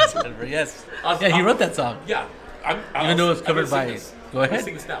 John Denver, yes. Yeah, he wrote that song. Yeah. Even though it's covered by... Go I'm going to ahead.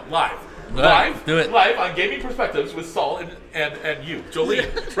 sing this now, live. Go ahead, do it. Live on Gaming Perspectives with Saul and you,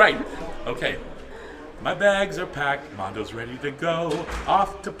 Jolene. Right. Okay. My bags are packed, Mondo's ready to go,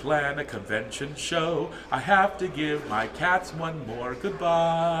 off to plan a convention show. I have to give my cats one more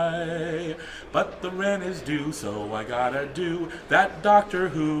goodbye, but the rent is due, so I gotta do that Doctor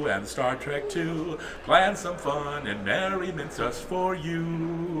Who and Star Trek 2. Plan some fun and merriment just for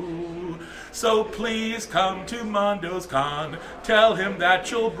you. So please come to Mondo's Con, tell him that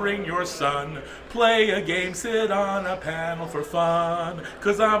you'll bring your son. Play a game, sit on a panel for fun,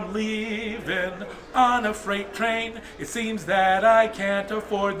 'cause I'm leaving on a freight train. It seems that I can't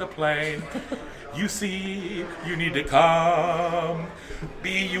afford the plane. You see, you need to come.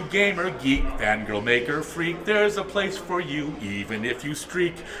 Be you gamer, geek, fangirl, maker, freak, there's a place for you, even if you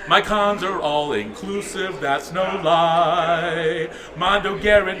streak. My cons are all inclusive, that's no lie. Mondo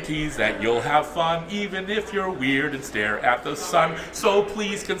guarantees that you'll have fun, even if you're weird and stare at the sun. So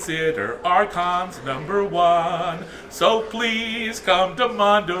please consider our cons number one. So please come to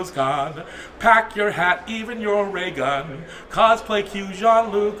Mondo's Con. Pack your hat, even your ray gun. Cosplay Q,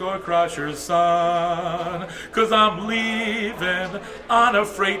 Jean-Luc, or Crusher's son. 'Cause I'm leaving on a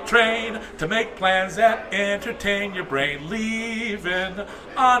freight train to make plans that entertain your brain. Leaving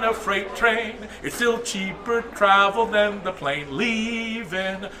on a freight train, it's still cheaper travel than the plane.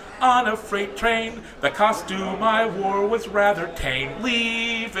 Leaving on a freight train, the costume I wore was rather tame.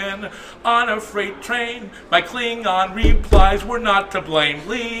 Leaving on a freight train, my Klingon replies were not to blame.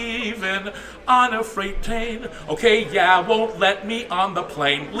 Leaving on a freight train, okay, yeah, won't let me on the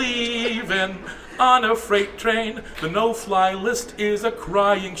plane. Leaving on a freight train, the no-fly list is a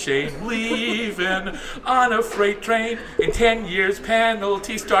crying shame. Leaving on a freight train, in 10 years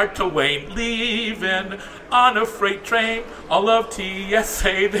penalties start to wane. Leaving on a freight train, all of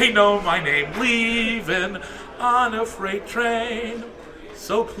TSA, they know my name. Leaving on a freight train,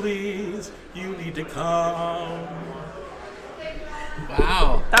 so please, you need to come.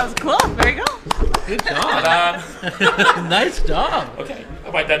 Wow. That was cool. There you go. Good job. Ta-da. Nice job. Okay,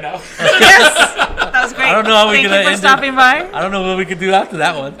 am I done now? Yes. That was great. I don't know how we're Thank gonna you for end stopping by. I don't know what we could do after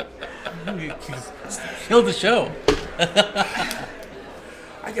that one. Kill the show.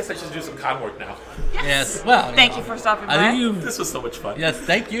 I guess I should do some con work now. Yes. Well, Thank you for stopping by. I think you. This was so much fun. Yes.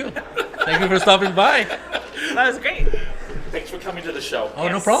 Thank you. Thank you for stopping by. That was great. Thanks for coming to the show. Oh,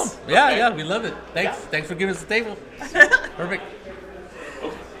 no Yes. problem. Yeah, Okay. yeah, we love it. Thanks. Yeah. Thanks for giving us the table. Perfect.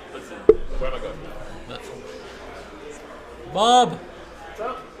 Okay, let's see. Where am I going? Bob, What's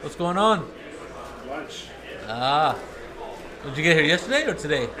up? what's going on? Lunch Ah, did you get here yesterday or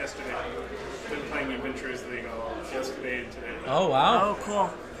today? yesterday. Been playing Adventures League all yesterday and today. Oh wow. Oh, cool.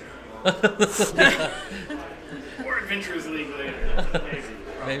 Or Adventures League later. Maybe.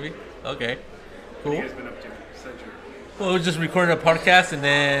 Maybe. Okay. What Cool. you guys been up to? Century. Well, we just recorded a podcast and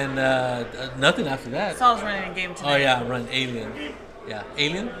then nothing after that. Saul's running a game Oh today. yeah, run Alien. Game. Yeah,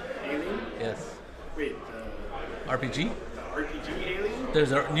 Alien. Alien? Yes. Wait, RPG. the RPG Alien?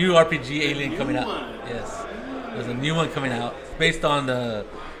 There's a new RPG Alien new coming out. one. Yes. There's a new one coming out. It's based on the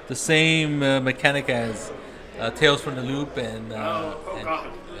same mechanic as Tales from the Loop and Oh, God.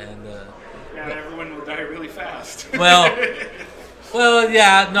 and Yeah, everyone will die really fast. well,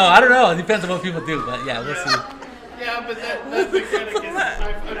 yeah, no, I don't know. It depends on what people do, but yeah, we'll see. Yeah, but that mechanic is.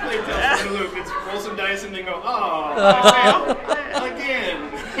 I played Tales from the Loop. It's roll some dice and then go, oh, I failed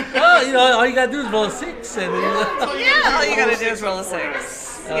again. Well, you know, all you gotta do is roll a 6, and Yeah, all you gotta do is roll a 6.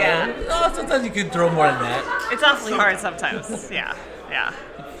 Yeah. oh, sometimes you can throw more than that. It's awfully hard sometimes. Yeah. Yeah.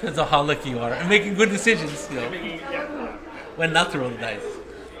 Depends on how lucky you are and making good decisions. You know, Yeah. when not to roll the dice.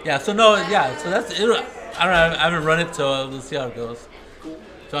 Yeah. So no, yeah. So that's it. I don't know. I haven't run it, so we'll see how it goes.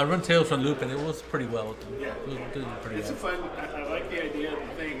 So I run Tales from Loop, and it was pretty well. Yeah. It was doing pretty It's a well. fun. I like the idea of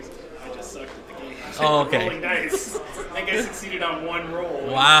the things. I just sucked at the game. Oh, okay. Rolling dice. I think I succeeded on one roll.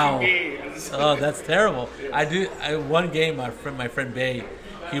 in Wow. 2 games. Oh, that's terrible. One game, my friend Bay,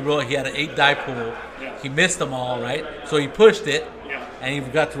 he had an 8-die pool. Yeah. He missed them all, right? So he pushed it, Yeah. and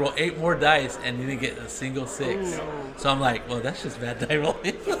he got to roll 8 more dice, and he didn't get a single 6. So I'm like, well, that's just bad die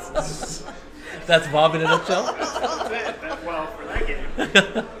rolling. That's Bob in a nutshell. Well, for that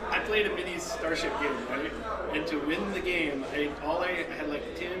game, I played a mini Starship game, right? And to win the game, I had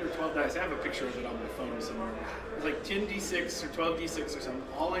like 10 or 12 dice. I have a picture of it on my phone somewhere. It was like 10d6 or 12d6 or something.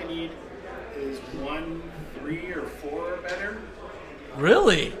 All I need is 1, 3, or 4 or better.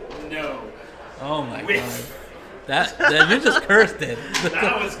 Really? No. Oh my With- god. That you just cursed it.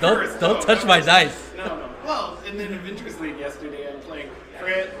 That was don't cursed, don't though. touch That my was- dice. No. Well, and then Adventures League yesterday, I'm playing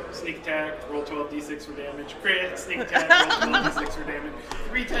crit, sneak attack, roll 12d6 for damage, crit, sneak attack, roll 12d6 for damage.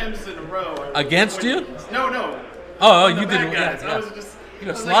 3 times in a row. I rolled Against you? points. No. Oh, The you bad did. guys. Yeah, I was just. You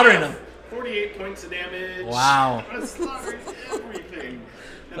were I was slaughtering yeah, them. 48 points of damage. Wow. I was slaughtering everything.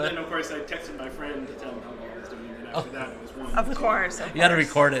 And then, of course, I texted my friend to tell him how well I was doing, and after that, it was 1. Of course. You got to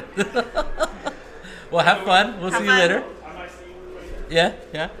record it. Well, have fun. We'll see you fun. later. I might see you later.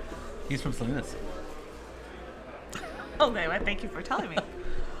 Yeah. He's from Salinas. Okay, well, thank you for telling me.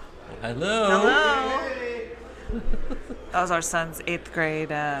 Hello. Hello. That was our son's 8th grade,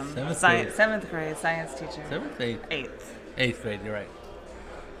 grade. 7th grade science teacher. 7th, 8th. 8th. 8th grade. You're right.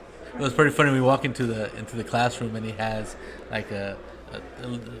 It was pretty funny. We walk into the classroom and he has like a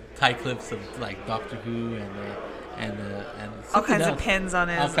tie clips of like Doctor Who and All something kinds of else. pins on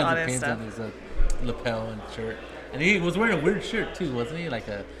his All kinds on of his pins stuff. on his lapel and shirt. And he was wearing a weird shirt too, wasn't he?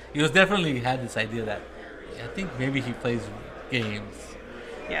 He was definitely had this idea that I think maybe he plays games.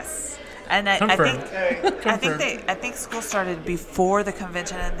 Yes. And I Confirmed. think school started before the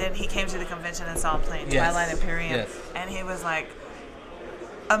convention, and then he came to the convention and saw him playing Yes. Twilight Imperium, Yes. and he was like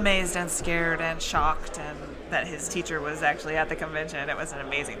amazed and scared and shocked, and that his teacher was actually at the convention. It was an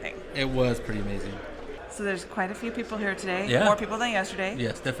amazing thing. It was pretty amazing. So there's quite a few people here today. Yeah. More people than yesterday.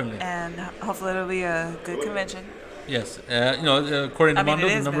 Yes, definitely. And hopefully it'll be a good convention. Yes, according to I mean, Mondo, it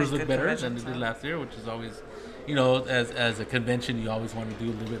the is numbers a look good better convention, than they did so. last year, which is always, as a convention, you always want to do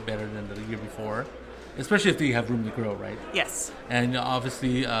a little bit better than the year before, especially if you have room to grow, right? Yes. And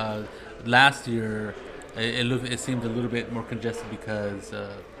obviously, last year it seemed a little bit more congested because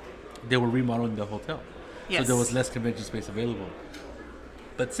they were remodeling the hotel, Yes. so there was less convention space available.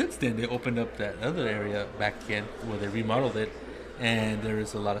 But since then, they opened up that other area back again where they remodeled it, and there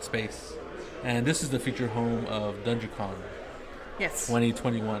is a lot of space. And this is the future home of DungeonCon Yes.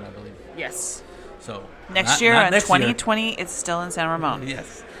 2021, I believe. Yes. So Next not- year, not in next year. 2020, it's still in San Ramon.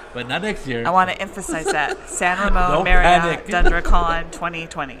 Yes, but not next year. I want to emphasize that. San Ramon Don't Marriott panic. DungeonCon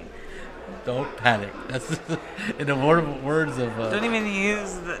 2020. Don't panic. That's in the words of. Don't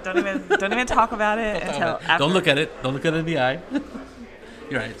even talk about it until after. Don't look at it. Don't look at it in the eye.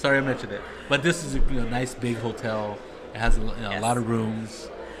 You're right. Sorry, I mentioned it. But this is a nice big hotel. It has a Yes. lot of rooms.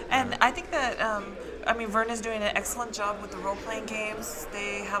 And I think that, Vern is doing an excellent job with the role-playing games.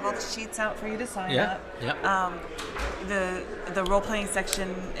 They have all the sheets out for you to sign Yeah. up. Yeah. The role-playing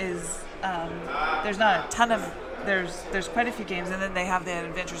section is, there's not a ton of, there's quite a few games, and then they have the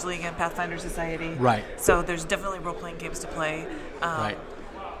Adventures League and Pathfinder Society. Right. So there's definitely role-playing games to play. Right.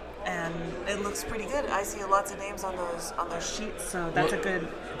 And it looks pretty good. I see lots of names on those sheets, so that's Well, a good.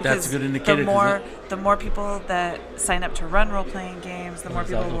 that's a because good indicator, The 'cause more the more people that sign up to run role playing games, the more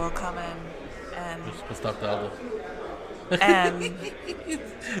people Exactly. will come in Let's stop the elbow. and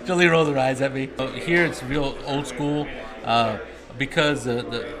Jolie rolls her eyes at me. Here it's real old school because a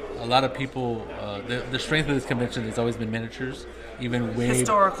lot of people, the strength of this convention has always been miniatures, even way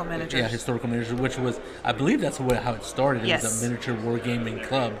historical miniatures. Yeah, historical miniatures, which was, I believe that's how it started. It Yes. was a miniature wargaming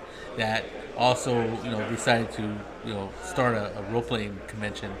club that also, decided to, start a role-playing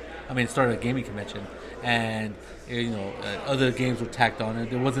convention. Start a gaming convention, and other games were tacked on it.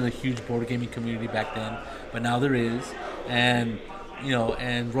 There wasn't a huge board gaming community back then, but now there is, and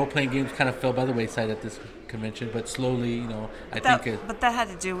role-playing games kind of fell by the wayside at this convention, but slowly, but that had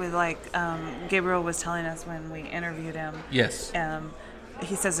to do with Gabriel was telling us when we interviewed him. Yes.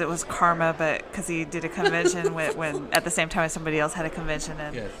 He says it was karma, but because he did a convention when at the same time as somebody else had a convention,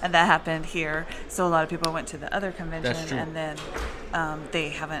 Yes. and that happened here. So a lot of people went to the other convention, That's true. and then they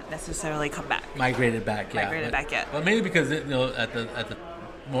haven't necessarily come back. Migrated back, yeah. Migrated back yet. But mainly because at the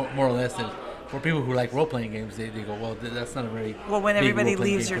more or less, for people who like role-playing games, they go, well, that's not a very Well, when big everybody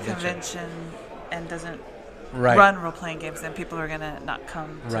role-playing leaves game your convention and doesn't Right. run role-playing games, then people are gonna not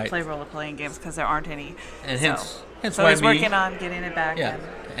come to Right. play role-playing games because there aren't any. And hence so why he's working on getting it back. Yeah,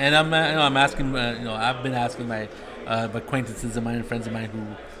 and I'm asking. I've been asking my acquaintances of mine and friends of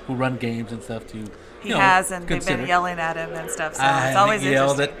mine who run games and stuff to. He has, and they've been yelling at him and stuff. So I it's always haven't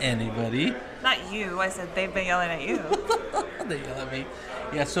yelled interesting. at anybody. Not you. I said they've been yelling at you. They yell at me.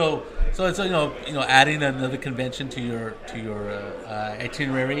 Yeah, so it's adding another convention to your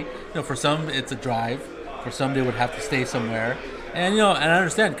itinerary. For some it's a drive. For some they would have to stay somewhere. And and I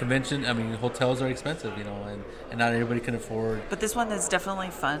understand convention. I mean, hotels are expensive. And not everybody can afford. But this one is definitely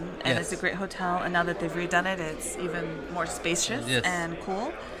fun, and Yes. it's a great hotel. And now that they've redone it, it's even more spacious Yes. and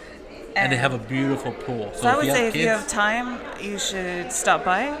cool. And they have a beautiful pool. So I would say if you kids- have time, you should stop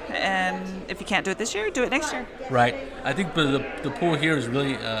by. And if you can't do it this year, do it next year. Right. I think the pool here is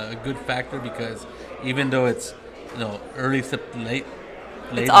really a good factor because even though it's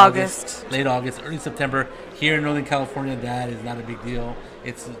late August. late August, early September here in Northern California, that is not a big deal.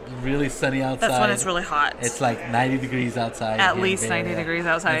 It's really sunny outside. That's when it's really hot. It's like 90 degrees outside. At here in least Bay 90 Area. degrees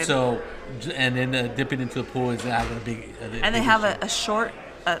outside. And so, and then dipping into the pool is not a big. And they have a short.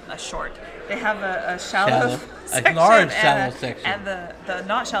 They have a shallow, A section, large and shallow section. and the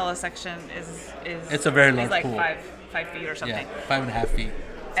not shallow section is It's a very is large like pool. 5 feet or something. Yeah, 5.5 feet.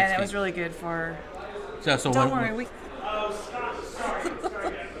 6 And it feet. was really good for. So Don't when- worry, we.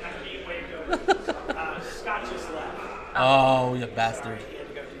 Scott just left. Oh, you bastard.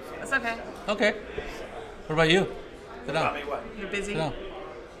 It's okay. Okay. What about you? Sit down. What? You're busy. Sit down.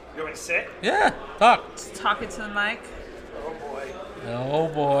 You want to sit? Yeah, talk. Talking to the mic. Oh boy. Oh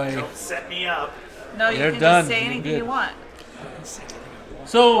boy. Don't set me up. No, you You're can done. just say You're anything good. you want.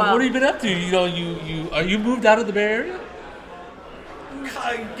 So, Well- what have you been up to? You moved out of the Bay Area?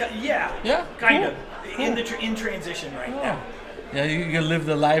 Yeah. Yeah, Kind cool, of. In transition right now. Yeah, you can live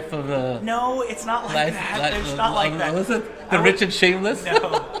the life of No, it's not like life. that. It's not like that. Listen, I the would- rich and shameless.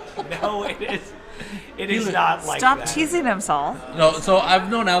 No, it is. It is not like Stop that. teasing him, Saul. No, so I've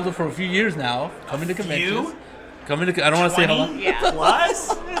known Aldo for a few years now. Coming to conventions. few? Coming to. I don't want to say how 20 long. Yeah.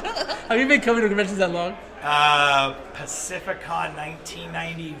 Plus? Have you been coming to conventions that long? Pacificon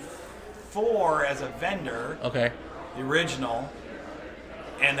 1994 as a vendor, Okay. the original,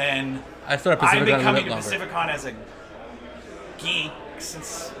 and then I started I've Pacific been a coming little to bit longer. Pacificon as a geek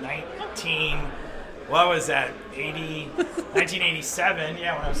since 1987,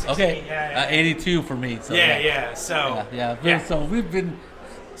 yeah, when I was 16. Okay. Yeah, 82 for me. So yeah. So yeah. So we've been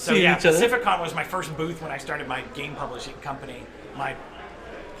So seeing yeah, each other. Pacificon was my first booth when I started my game publishing company, my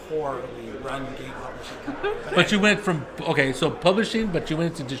poorly run game publishing company. But you went from so publishing, but you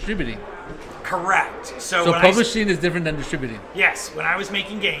went into distributing. Correct. So, So when publishing is different than distributing. yes, when I was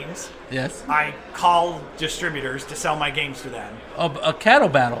making games, Yes. I called distributors to sell my games to them. A cattle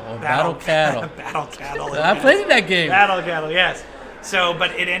battle. Battle cattle. Battle cattle. I played that game. Battle cattle, yes. So,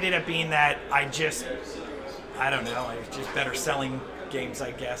 but it ended up being that I was just better selling games,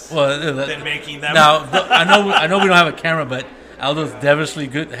 I guess, than making them. Now, I know we don't have a camera, but Aldo's devilishly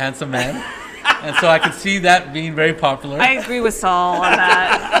good, handsome man, and so I could see that being very popular. I agree with Saul on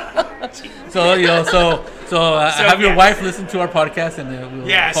that. So have your yes. wife listen to our podcast, and we'll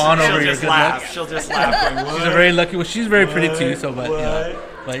Yes, fawn she'll over your just good laugh. looks. She'll just laugh. Going, She's a "What?" very lucky. Well, she's very pretty too. So, but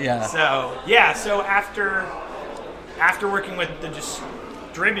What? yeah. So after working with the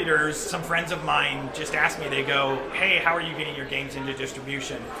distributors, some friends of mine just asked me. They go, "Hey, how are you getting your games into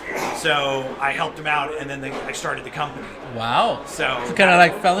distribution?" So I helped them out, and then I started the company. Wow. So kind of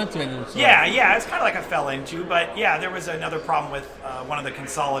like fell into it. And so- Yeah, it's kind of like I fell into, but yeah, there was another problem with one of the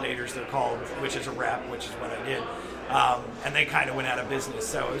consolidators, they're called, which is a rep, which is what I did, and they kind of went out of business.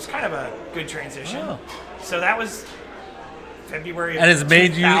 So it was kind of a good transition. Oh. So that was February of And it's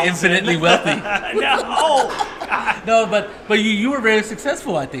made you 2000. infinitely wealthy. No, No, but you were very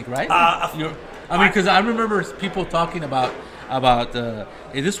successful, I think, right? Because I remember people talking about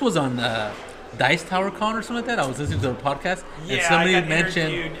this was on Dice Tower Con or something like that. I was listening to a podcast, and Yeah, somebody I got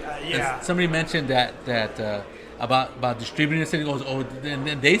mentioned interviewed, and somebody mentioned that about distributing this, and he goes, and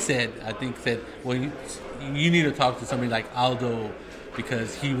then they said, well, you need to talk to somebody like Aldo,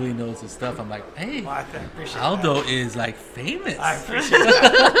 because he really knows his stuff. I'm like, hey, well, I appreciate Aldo that. is like famous. I appreciate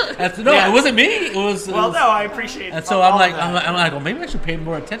that. It wasn't me. It was. Well, no, I appreciate. And so all I'm like, of that. I'm like, well, maybe I should pay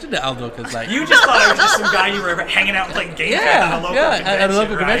more attention to Aldo, because like You just thought I was just some guy you were hanging out and playing games at a local convention, at a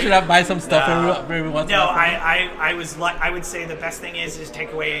local convention, right? I buy some stuff every once in a No, while. I would say the best thing is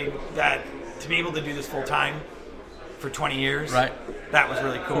take away that to be able to do this full time for 20 years. Right. That was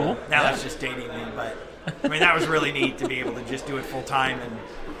really cool. Cool. Now Yeah. that's just dating me, but I mean that was really neat to be able to just do it full time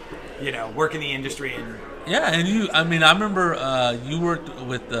and work in the industry and. Yeah, and I remember you worked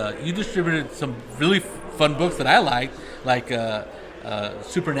with, you distributed some really fun books that I liked, like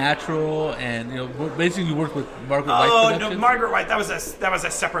Supernatural, and basically you worked with Margaret White Oh Productions? no, Margaret White. That was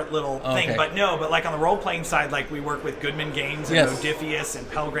a separate little thing. Okay. But like on the role playing side, like we work with Goodman Games and Yes. Modiphius and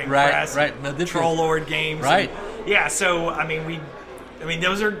Pelgrane Right, Press, right. and Modiphius. Troll Lord Games. Right. And, yeah. So I mean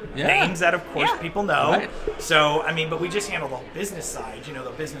those are Yeah. names that of course Yeah. people know. Right. So I mean, but we just handle the business side, the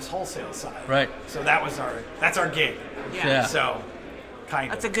business wholesale side. Right. So that's our gig. Yeah. So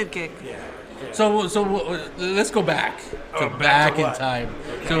kind That's a of. good gig. Yeah. So let's go back. Oh, Back back to in what? time.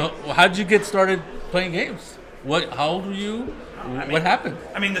 So how did you get started playing games? How old were you? What happened?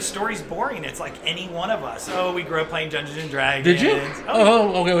 I mean, the story's boring. It's like any one of us. Oh, we grew up playing Dungeons and Dragons. Did you?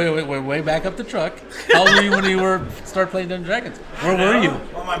 Oh, Okay, wait, way back up the truck. How old were you when you started playing Dungeons and Dragons? Where were you?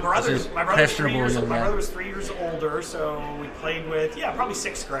 Well, my brother's This my is brother's 3 questionable, years. young My man. brother was 3 years older, so we played with probably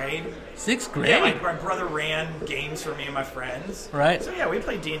 6th grade. 6th grade? Yeah, my brother ran games for me and my friends. Right. So yeah, we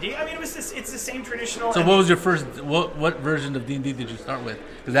played D&D. I mean, it's the same traditional. So what was your first? What version of D&D did you start with?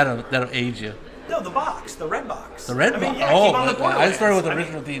 Because that'll age you. No, the box, the red box. The red I mean, box? Yeah, Oh, keep on the I Borderlands. started with the I mean,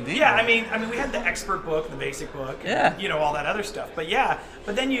 original D&D. Yeah, I mean, we had the expert book, the basic book, Yeah. and, all that other stuff. But yeah,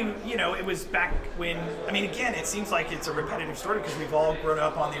 but then it was back when. I mean, again, it seems like it's a repetitive story because we've all grown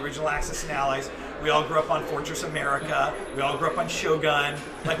up on the original Axis and Allies. We all grew up on Fortress America. We all grew up on Shogun.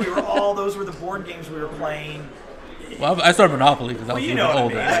 Like those were the board games we were playing. Well, I started Monopoly because I was Well, a you little know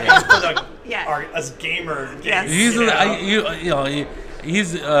older. what I mean. Yeah. It's for the, Yeah. us gamer games. Yes.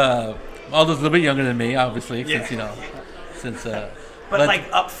 He's he's although a little bit younger than me, obviously, Yeah. since But like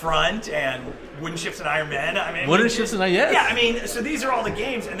Up Front and Wooden Ships and Iron Men. I mean, Wooden Ships and Iron, yes. Yeah, I mean, so these are all the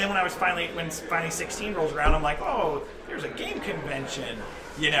games. And then when finally 16 rolls around, I'm like, oh, there's a game convention,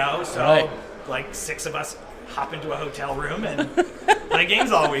 So Right. like 6 of us hop into a hotel room and play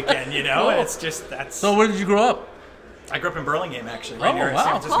games all weekend, Cool. And it's just that's. So where did you grow up? I grew up in Burlingame, actually, right Oh, near wow.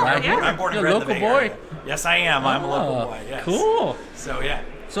 San Francisco. Cool, I'm yeah. I'm born and You're a bred in the local Bay boy. Area. Yes, I am. I'm a local Ah, boy. Yes. Cool. So yeah.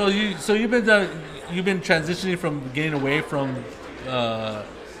 So you've been transitioning from getting away from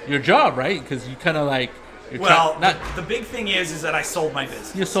your job, right? Because you kind of like. Well, the big thing is that I sold my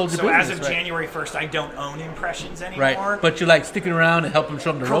business. You sold your so as business, of right. January 1st, I don't own Impressions anymore. Right, but you like sticking around and helping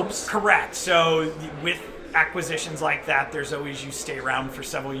show them the ropes. Correct. So with acquisitions like that, there's always you stay around for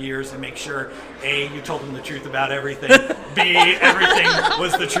several years and make sure A, you told them the truth about everything. B, everything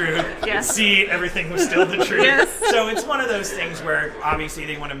was the truth. Yes. C, everything was still the truth. Yes. So it's one of those things where obviously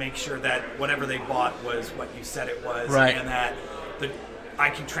they want to make sure that whatever they bought was what you said it was, Right. and that I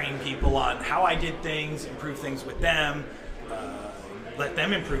can train people on how I did things, improve things with them, let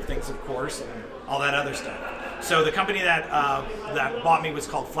them improve things, of course, and all that other stuff. So the company that bought me was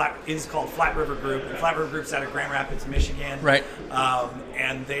called Flat River Group, and Flat River Group's out of Grand Rapids, Michigan. Right.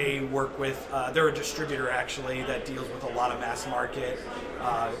 And they work with they're a distributor actually that deals with a lot of mass market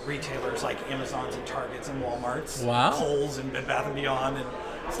retailers like Amazon's and Targets and Walmart's, Wow. Kohl's and Bed Bath and Beyond and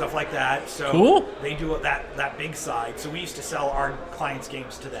stuff like that. So Cool. they do that big side. So we used to sell our clients'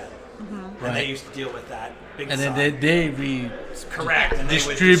 games to them, and Right. they used to deal with that big And side. then they Correct, and they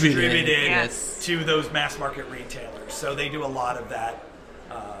would distribute distribute it. it Yes. to those mass market retailers. So they do a lot of that.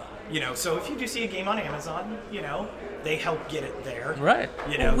 So if you do see a game on Amazon, they help get it there. Right.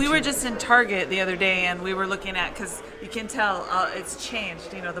 We were just in Target the other day, and we were looking at, because you can tell it's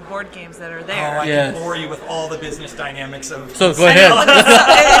changed, the board games that are Oh, there. I Yes. can bore you with all the business dynamics of. So go ahead.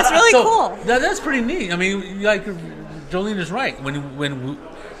 It's really So, cool. That's pretty neat. I mean, like Jolene is right.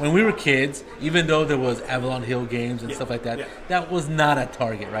 When we were kids, even though there was Avalon Hill games and Yeah, stuff like that, yeah. that was not at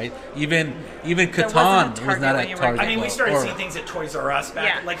Target, right? Even wasn't a Catan was Target not when at you were a Target. kid. I mean, we started Or- seeing things at Toys R Us back.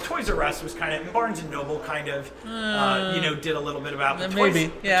 Yeah. Like Toys R Us was kind of Barnes and Noble kind of, did a little bit about. But maybe.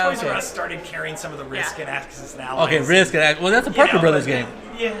 Toys, Yeah, Toys okay. R Us started carrying some of the Risk Yeah. and Axis and Allies. Okay, Risk and well, that's a Parker Brothers but- game.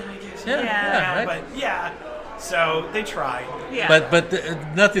 Yeah, I guess. Yeah, right. But yeah, so they tried. Yeah. But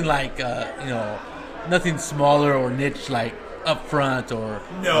nothing like nothing smaller or niche like Upfront or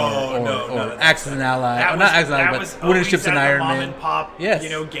No. Axis and Ally. That Or was, not Axis and that Ally, was but Wooden always Ships and at the Iron mom Man. and pop, Yes.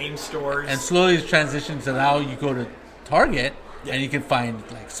 game stores. And slowly it's transitioned to now you go to Target Yeah. and you can find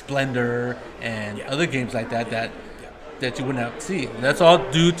like Splendor and Yeah. other games like that that you wouldn't have to see. That's all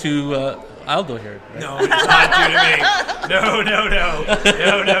due to Aldo here. Right? No, it's not due to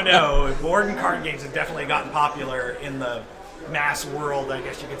me. No. Board and card games have definitely gotten popular in the mass world, I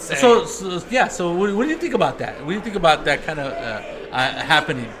guess you could say. So what do you think about that? What do you think about that kind of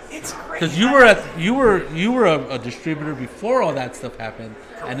happening? it's great. Because you were a distributor before all that stuff happened,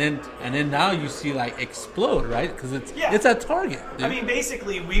 and then now you see like explode, right? Because it's at Target. Dude. I mean,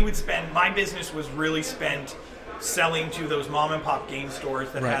 basically, my business was really spent selling to those mom and pop game stores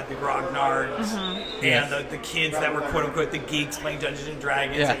that Right. had the grognards Mm-hmm. and Yes. the kids that were quote unquote the geeks playing Dungeons and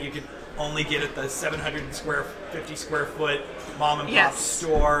Dragons Yeah. that you could only get at the 750 square foot mom and pop Yes.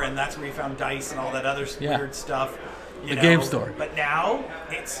 store, and that's where you found dice and all that other Yeah. weird stuff. You The know? game store. But now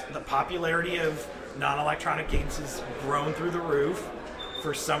it's the popularity of non-electronic games has grown through the roof.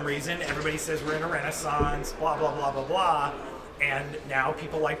 For some reason, everybody says we're in a renaissance, blah blah blah blah blah. And now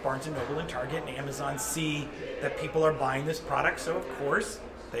people like Barnes & Noble and Target and Amazon see that people are buying this product, so of course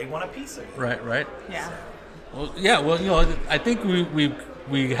they want a piece of it. Right. Yeah. Well, yeah. Well, I think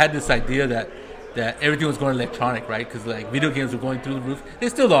we had this idea that everything was going electronic, right? Because like video games were going through the roof. They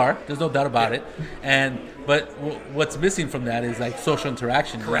still are. There's no doubt about it. But what's missing from that is like social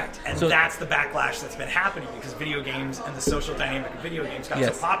interaction. Correct. And so, that's the backlash that's been happening because video games and the social dynamic of video games got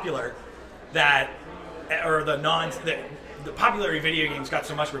Yes. so popular that, or the popularity of video games got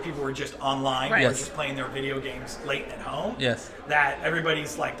so much where people were just online, Right. or Yes. just playing their video games late at home. Yes. That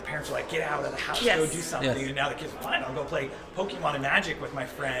everybody's like, the parents are like, get out of the house, Yes. go do something. Yes. And now the kids are fine, I'll go play Pokemon and Magic with my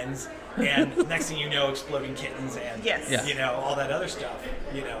friends. And next thing you know, exploding kittens and, Yes. Yeah. you know, all that other stuff,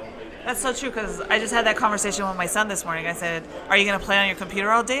 you know. That's so true because I just had that conversation with my son this morning. I said, "Are you going to play on your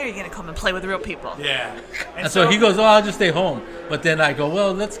computer all day, or are you going to come and play with real people?" Yeah. And so he goes, "Oh, I'll just stay home." But then I go,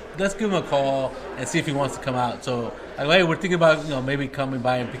 "Well, let's give him a call and see if he wants to come out." So I go, "Hey, we're thinking about maybe coming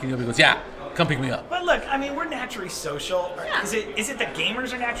by and picking you up." He goes, "Yeah, come pick me up." But look, I mean, we're naturally social. Yeah. Is it that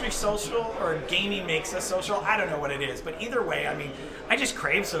gamers are naturally social, or gaming makes us social? I don't know what it is, but either way, I mean, I just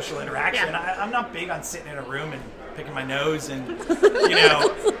crave social interaction. Yeah. I'm not big on sitting in a room and picking my nose and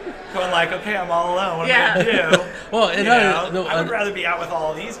going like, okay, I'm all alone. What am I gonna do? Well, and I would rather be out with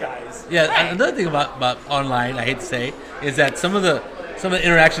all these guys. Yeah, Right. another thing about online, I hate to say, is that some of the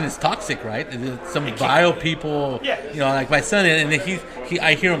interaction is toxic, right? Some vile people, Yeah. like my son, and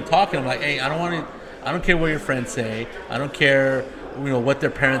I hear him talking. I'm like, hey, I don't care what your friends say. I don't care, what their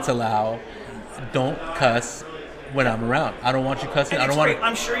parents allow. Don't cuss when I'm around. I don't want you cussing. And I it's don't want great. to.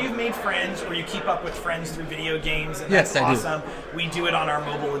 I'm sure you've made friends or you keep up with friends through video games, and Yes, that's I do. awesome. We do it on our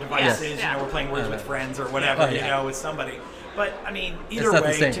mobile devices. Yes. Yeah. We're playing Words with Friends or whatever, Oh, yeah. with somebody. But I mean, either not the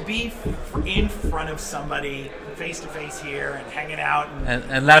way, same. to be in front of somebody face to face here and hanging out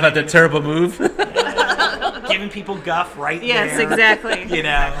And laugh at their terrible move. giving people guff right Yes, there. exactly.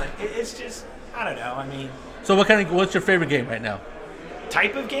 It's just, I don't know. I mean, So what's your favorite game right now?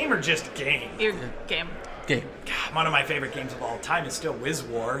 type of game or just game? Your game. Game. God, one of my favorite games of all time is still Wiz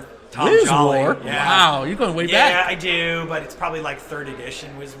War. Tom Wiz Jolly. War? Yeah. Wow, you're going way Yeah, back. I do, but it's probably like 3rd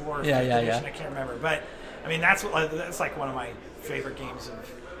edition Wiz War. Yeah, 5th yeah, edition, yeah. I can't remember, but I mean that's like one of my favorite games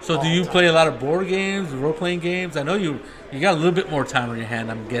of. So all do you time. play a lot of board games, role-playing games? I know you got a little bit more time on your hand,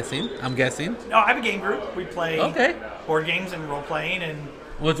 I'm guessing. No, I have a game group. We play Okay. board games and role playing, and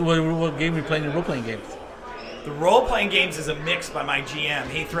What game are you playing in role-playing games? the role playing games is a mix by my GM.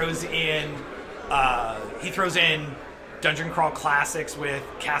 He throws in Dungeon Crawl Classics with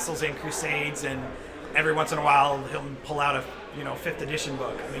Castles and Crusades, and every once in a while he'll pull out a 5th edition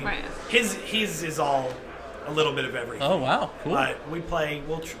book. I mean, Right. his is all a little bit of everything. Oh, wow, cool. But we play.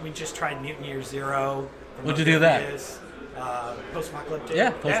 We just tried Mutant Year Zero. from What'd you think of that? Oblivious, Post-apocalyptic. Yeah, I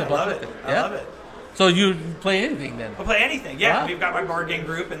love it. post-apocalyptic. I Yeah. love it. So you play anything then? We'll play anything. Yeah, Wow. we've got my board game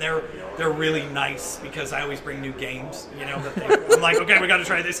group, and they're really nice because I always bring new games. I'm like, okay, we got to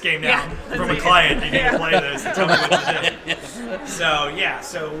try this game now Yeah. from a client. You need to play this and tell me what to do.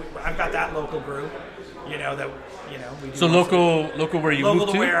 So I've got that local group. That we do. So local where you local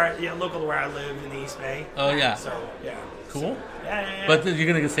moved to to? local to where I live in the East Bay. Oh, yeah. So yeah. Cool. Yeah. But then you're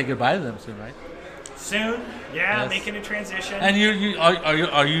gonna say goodbye to them soon, right? Soon, yeah, Yes. making a transition. And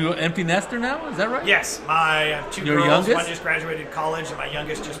are you an empty nester now? Is that right? Yes, my 2 Your girls. youngest? One just graduated college, and my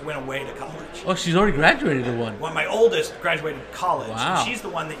youngest just went away to college. Oh, she's already graduated to one. Well, my oldest graduated college. Wow. And she's the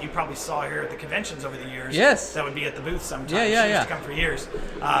one that you probably saw here at the conventions over the years. Yes. That would be at the booth sometimes. Yeah, She yeah. used to come for years.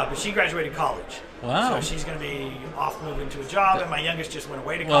 But she graduated college. Wow. So she's going to be off moving to a job, and my youngest just went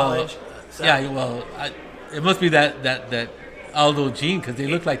away to Well, college. So yeah. Well, it must be that Aldo gene because they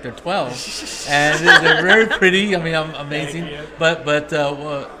look like they're 12, and they're very pretty. I mean, amazing. Thank you. But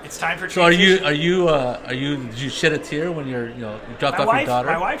it's time for so are transition. you? Did you shed a tear when you dropped off your daughter?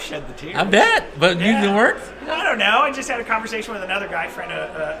 My wife shed the tears. I bet, but Yeah. you weren't. I don't know. I just had a conversation with another guy friend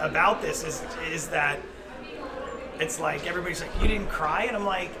about this. Is that it's like everybody's like, you didn't cry, and I'm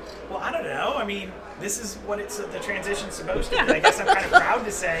like, well, I don't know. I mean, this is what the transition's supposed to be. I guess I'm kind of proud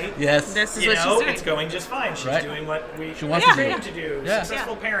to say. Yes. This is what she's doing. It's going just fine. She's Right. doing what She wants to trained do. to do. Yeah.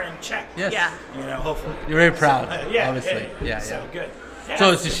 Successful parent, check. Yes. Yeah. Hopefully. You're very proud. Yeah, obviously. Yeah. So good. Yeah.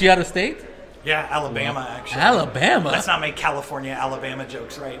 So is she out of state? Yeah, Alabama actually. Alabama. Let's not make California, Alabama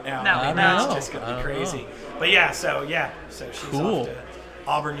jokes right now. No, I don't no. know. It's just gonna I be don't crazy. know. But yeah, so she's Cool. off to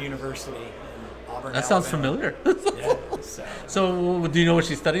Auburn University in Auburn. That sounds Alabama. familiar. Yeah. So do you know what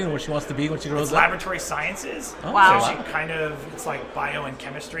she's studying or what she wants to be when she grows It's up? laboratory sciences. Oh, Wow. So she kind of, it's like bio and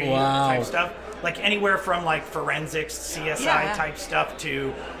chemistry Wow. type stuff. Like anywhere from like forensics, CSI Yeah. type stuff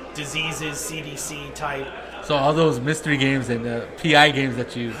to diseases, CDC type. So all those mystery games and PI games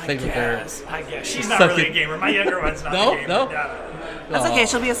that you played with her. I guess. She's not Suck really it. a gamer. My younger one's not No? a gamer. No? That's Aw. okay.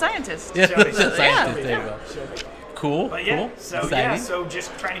 She'll be a scientist. Yeah, She'll be- she's a scientist. yeah. There you go. Cool. But yeah, Cool. so Exciting. yeah, so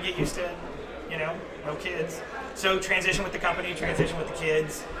just trying to get used to, no kids. So transition with the company, transition with the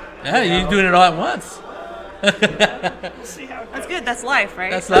kids. Yeah, you're doing it all at once. We'll see how it That's goes. good. That's life,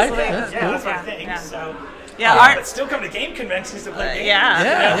 right? That's life. the way it That's goes. Yeah, that's what I Yeah, think. yeah. So Yeah, but art. still come to game conventions to play games.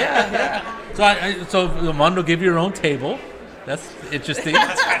 Yeah. Yeah. So Mondo gave you your own table. That's interesting.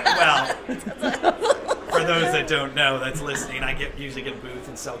 That's kind of, well, for those that don't know, that's listening, I usually get a booth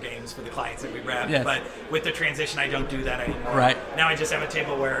and sell games for the clients that we rep. Yes. But with the transition, I don't do that anymore. Right. Now I just have a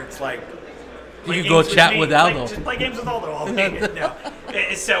table where it's like. You play can go games chat me, with Aldo. Just play games with Aldo all day. No.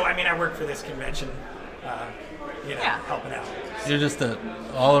 So, I mean, I work for this convention, Yeah. helping out. You're just an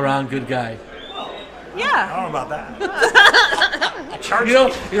all-around good guy. I Yeah. don't know about that. I charge,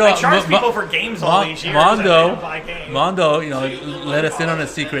 I charge people for games all these years. I don't buy games. Mondo, let us in on a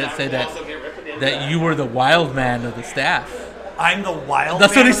secret. Say that you were the wild man of the staff. I'm the wild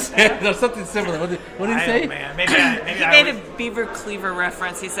That's man what he of the said. staff? There's something similar. What did he I say? don't, man. Maybe I He made a Beaver Cleaver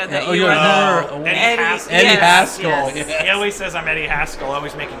reference. He said that Oh, you you're were another Eddie Haskell. Eddie yes, Haskell. yes. yes. He always says I'm Eddie Haskell,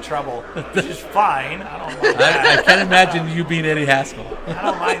 always making trouble, which is fine. I don't mind that. I can't imagine you being Eddie Haskell. I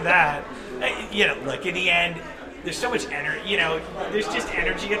don't mind that. Look, in the end, there's so much energy. There's just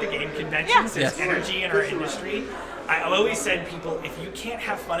energy at the game conventions. Yeah. There's Yes. energy in our industry. I've always said, people, if you can't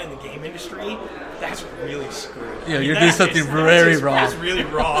have fun in the game industry, that's really screwed. Yeah, I mean, you're that's doing something just- very that's wrong. That's really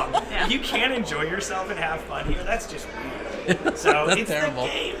wrong. Yeah. If you can't enjoy yourself and have fun here, that's just weird. So That's it's terrible. the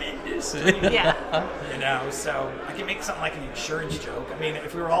game industry. Yeah. So I can make something like an insurance joke. I mean,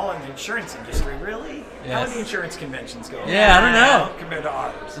 if we were all in the insurance industry, really? How would Yes. the insurance conventions go? Yeah, I don't know. Compared to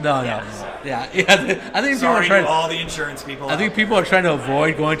ours. No. Yeah. Yeah. I think people Sorry are to trying. all the insurance people. I think people are trying to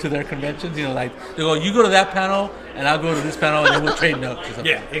avoid going to their conventions. Like they go, you go to that panel, and I'll go to this panel, and then we'll trade notes or something.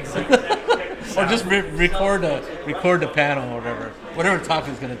 Yeah, exactly. Or just record the panel or whatever talk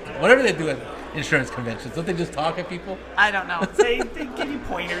is gonna, whatever they do at insurance conventions. Don't they just talk at people? I don't know. They give you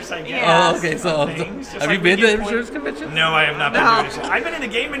pointers, I guess. Yeah. Oh, okay. So Things, just have like you we been to give insurance conventions? No, I have not been No. to insurance. I've been in the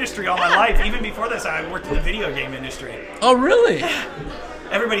game industry all my life. Even before this, I worked in the video game industry. Oh, really?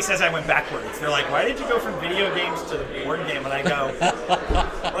 Everybody says I went backwards. They're like, why did you go from video games to the board game? And I go,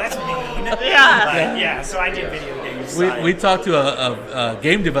 well, that's mean. Yeah. But, yeah, so I did video games. We talked to a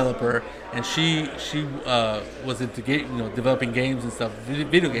game developer, and she was into developing games and stuff,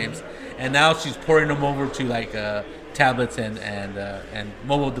 video games, and now she's porting them over to like tablets and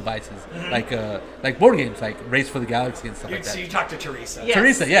mobile devices, like board games, like Race for the Galaxy and stuff like So that. you talked to Teresa. Yeah.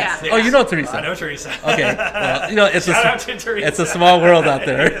 Teresa, yes. Yeah. Oh, you know Teresa. I know Teresa. Okay, well, it's Shout out to Teresa. it's a small world out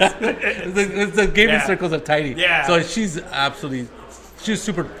there. the gaming Yeah. circles are tiny. Yeah. So she's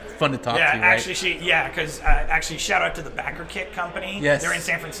super fun to talk Yeah, to, right? actually, because actually, shout out to the Backer Kit Company. Yes. They're in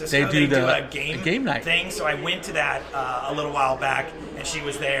San Francisco. They do the a game game night thing. So I went to that a little while back, and she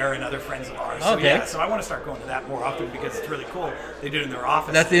was there, and other friends of ours. So Okay. yeah, so I want to start going to that more often because it's really cool. They do it in their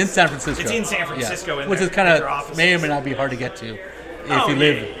office. That's in San Francisco. It's in San Francisco, yeah. in Which their- is kind in their of offices. may or may not be hard to get to if Oh, you yeah,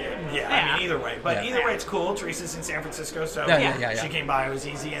 live. I mean, either way. But Yeah. either way, it's cool. Teresa's in San Francisco, so Yeah. she came by. It was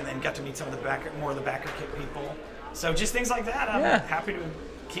easy, and then got to meet some of more of the Backer Kit people. So just things like that. I'm Yeah. happy to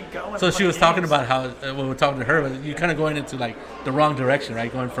keep going. So and she play was talking games. about how when we're talking to her, you kind of going into like the wrong direction,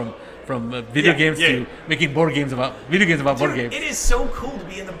 right? Going from video Yeah, games yeah. to making board games about board games. It is so cool to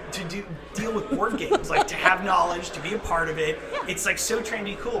be deal with board games, like to have knowledge, to be a part of it. It's like so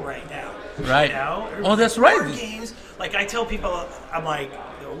trendy cool right now. Right. You know? Oh, that's right. Board games. Like I tell people, I'm like,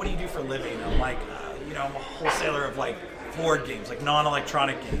 what do you do for a living? I'm like, I'm a wholesaler of like board games, like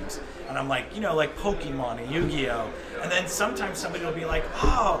non-electronic games. And I'm like, like Pokemon and Yu-Gi-Oh! And then sometimes somebody will be like,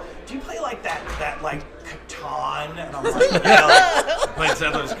 oh, do you play like that like Catan? And I'm like, I played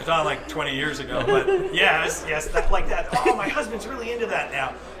Settlers of Catan like 20 years ago. But yes, that like that. Oh, my husband's really into that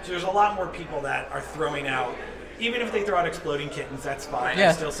now. So there's a lot more people that are throwing out, even if they throw out Exploding Kittens, that's fine. Yeah.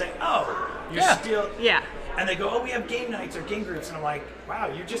 I still say, oh, you're Yeah. still... Yeah. And they go, oh, we have game nights or game groups. And I'm like, wow,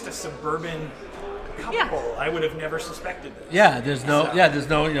 you're just a suburban couple. Yeah. I would have never suspected this. There's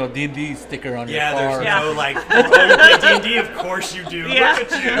no D&D sticker on your Yeah, car. there's Yeah. no like, oh, you play D&D? Of course you do. Yeah.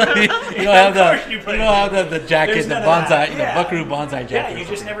 Look at you. you don't have Of course you the play. the jacket, There's the none of that. bonsai, Yeah. the Buckaroo bonsai jacket. Yeah, or you just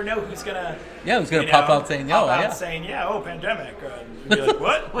something. never know who's gonna. who's gonna pop out saying, pop "Oh, out yeah." saying, oh, pandemic. And you'd be like,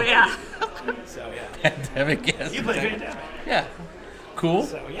 what? Well, yeah. So yeah, Pandemic, yes. you play exactly. pandemic. Yeah. Cool.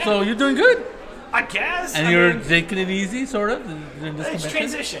 So, yeah. So you're doing good. I guess. And I you're mean, taking it easy, sort of, during this it's convention?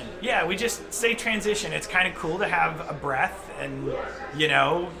 transition. Yeah, we just say transition. It's kind of cool to have a breath and, you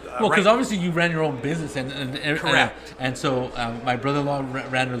know. Well, because obviously you ran your own business, and Correct. And so my brother-in-law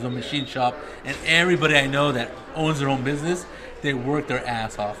ran his own machine shop, and everybody I know that owns their own business, they work their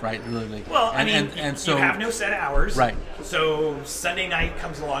ass off, right? Literally. Well, and, I mean, and so you have no set hours. Right. So Sunday night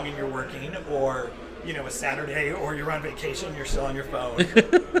comes along and you're working, or, you know, a Saturday, or you're on vacation, you're still on your phone.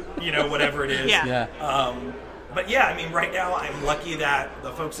 You know, whatever it is. Yeah. yeah. But yeah, I mean, right now I'm lucky that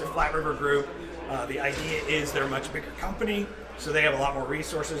the folks at Flat River Group, the idea is they're a much bigger company, so they have a lot more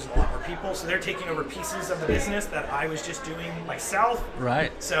resources and a lot more people. So they're taking over pieces of the business that I was just doing myself.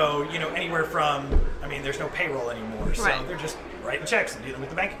 Right. So, you know, anywhere from, I mean, there's no payroll anymore. So Right. they're just writing checks and dealing with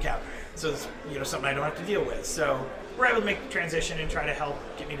the bank account. So it's, you know, something I don't have to deal with. So we're able to make the transition and try to help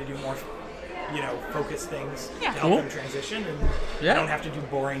get me to do more, you know, focus things Yeah. to help Cool. them transition. And Yeah. I don't have to do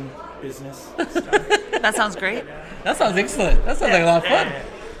boring business stuff. That sounds great. That sounds excellent. That sounds like a lot of fun. Yeah.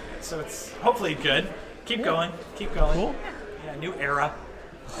 So it's hopefully good. Keep going. Keep going. Cool. Yeah, new era.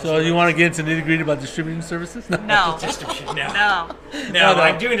 So you want to get into nitty-gritty about distributing services? No. Distribution. No. No. No, no.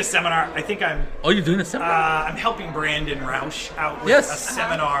 I'm doing a seminar. I think Oh, you're doing a seminar? I'm helping Brandon Roush out with Yes. a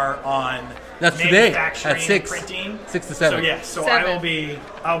seminar on That's today manufacturing at 6. printing. 6 to 7. So yeah, so 7.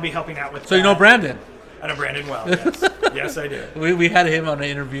 I'll be helping out with So you know that. Brandon? I know Brandon well, yes. Yes, I do. We had him on an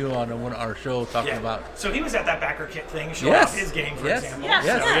interview on our show talking Yeah. about. So he was at that backer kit thing, showing Yes. off his game, for Yes. example. Yes.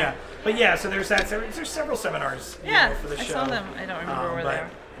 So, Yeah. yeah. But yeah, so there's that. There's several seminars you Yeah, know, for the I show. saw them. I don't remember where but they are.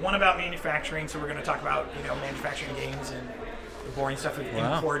 one about manufacturing, so we're going to talk about, you know, manufacturing games and the boring stuff with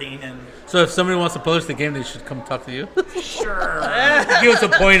Wow. importing and So if somebody wants to publish the game, they should come talk to you. sure. Give us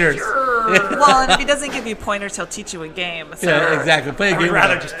some pointers. Well, and if he doesn't give you pointers, he'll teach you a game. So. Yeah, exactly. Play a I game. would with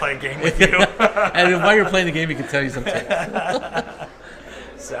rather them. just play a game with you. And while you're playing the game, he can tell you some tips.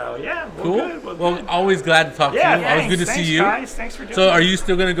 So yeah, well, Cool. good. Well, Well, good. always glad to talk Yeah, to you. Always good to thanks, see you. Guys. Thanks for doing So, this. are you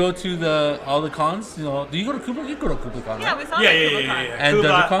still gonna go to all the cons? You know, do you go to Kubla? You go to KublaCon, Yeah, right? we saw Yeah, that yeah, Kubla yeah, Con. yeah. And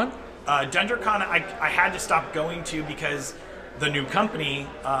Kubla- DungeonCon? DungeonCon, I had to stop going to because the new company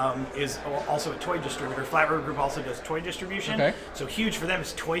is also a toy distributor. Flat River Group also does toy distribution. Okay. So huge for them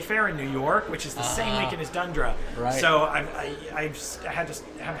is Toy Fair in New York, which is the same weekend as Dundra. Right. So I've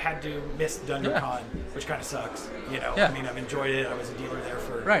had to miss DungeonCon, which kind of sucks. You know, Yeah. I mean, I've enjoyed it. I was a dealer there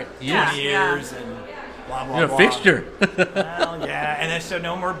for Right. 20 Yeah. years and blah blah You're blah. a fixture. Well, yeah, and then so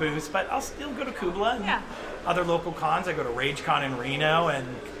no more booths, but I'll still go to Kubla and Yeah. other local cons. I go to RageCon in Reno and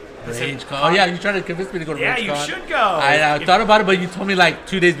Pacific RageCon. Oh yeah, you tried to convince me to go to Yeah, RageCon. you should go. I If- thought about it, but you told me like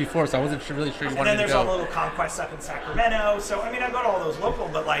 2 days before, so I wasn't really sure you And wanted then me to there's all the go. little conquest stuff in Sacramento. So I mean, I go to all those local,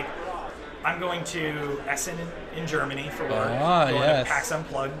 but like I'm going to Essen in Germany for work. Ah, going yes. to PAX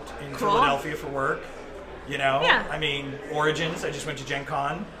Unplugged in Cool. Philadelphia for work. You know, Yeah. I mean, Origins. I just went to Gen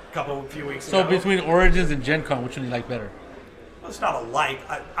Con a few weeks So ago. between Origins and Gen Con, which one do you like better? Well, it's not a like.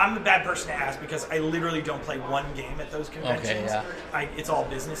 I'm a bad person to ask because I literally don't play one game at those conventions. yeah. It's all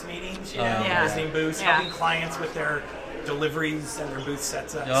business meetings, you know, Yeah. visiting booths, Yeah. helping clients with their deliveries and their booth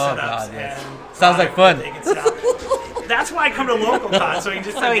setups. God, yes. and Sounds like product fun. that they can sell. That's why I come to local con, so you can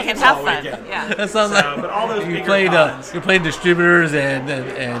just So play we can games have all fun. weekend. Yeah. That sounds So, like but all those you bigger played. cons. You're playing distributors and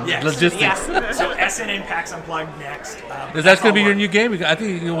Yes. logistics. Yeah. So Essen and PAX Unplugged next. Is that going to be all your work. new game? I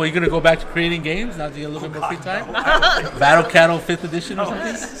think you're going to go back to creating games now that you have a little bit more free God, time. no. I don't think Battle Cattle 5th Edition or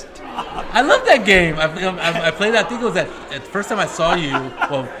something. so. I love that game. I played that. I think it was at the first time I saw you.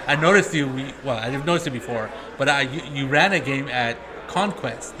 Well, I noticed you. Well, I didn't notice it before, but you ran a game at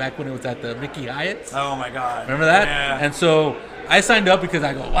Conquest back when it was at the Mickey Hyatt's. Oh my God. Remember that? Yeah. And so I signed up because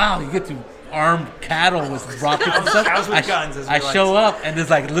I go, wow, you get to arm cattle with rockets and stuff. Cows with guns, as we I like show to up and there's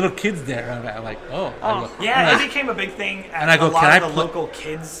like little kids there. I'm like, oh. I go, Yeah, and it became a big thing at and I go, a lot "Can of I the pl-" local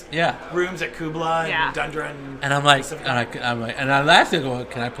kids Yeah. rooms at Kubla and Yeah. Dundra and And I'm like, Pacific. and I asked him, I go,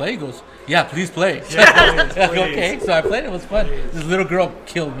 can I play? He goes, yeah, please play. Yeah, I please, go, please. okay, so I played. It was fun. This little girl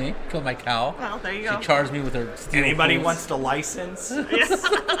killed my cow. Well, there you go. She charged me with her steel Anybody hooves. wants to license?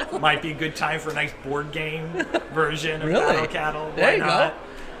 Might be a good time for a nice board game version of Really? Battle Cattle. There Why you go. not?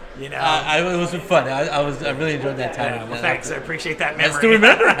 You know. It was fun. I really enjoyed that time. yeah, well, thanks. I appreciate that memory. I still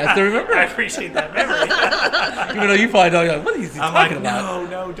remember. I still remember. I appreciate that memory. Even though you probably know, you're like, what is he I'm talking like, about?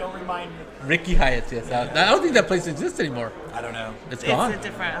 no, don't remind me. Ricky Hyatt's, yes. I don't think that place exists anymore. I don't know. It's It's gone. a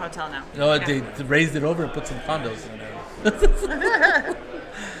different hotel now. No, Yeah. they raised it over and put some condos.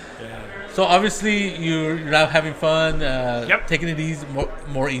 So obviously you're now having fun, Yep. taking it easy,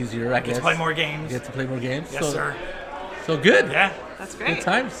 more easier, I Get guess. to play more games. Get to play more games. Yes, so, sir. So good. Yeah, That's Good great.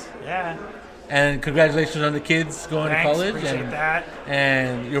 times. yeah. And congratulations on the kids going Thanks. to college Appreciate and that.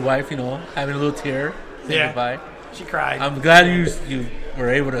 and your wife, having a little tear saying Yeah. goodbye. She cried. I'm glad you were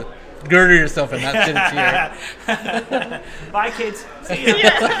able to girder yourself and not sit in a chair. Bye, kids. See you.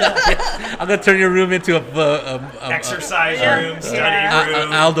 I'm gonna turn your room into a Exercise room, study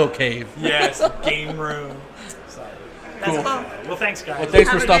room. Aldo cave. Yes, game room. So, That's cool. well, thanks, guys. Well, thanks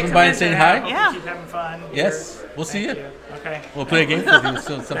for Have a stopping great by and saying convention. hi. Yeah. Keep having fun. Yes, we'll see Thank you. Okay. We'll play a game with you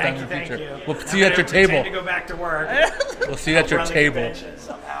sometime in the Thank future. you. We'll I'm see you at your gonna pretend table. to go back to work. We'll see you at your Run the table. convention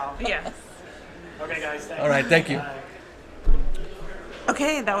somehow. Yes. Okay, guys. Thanks. All right, thank you. Bye.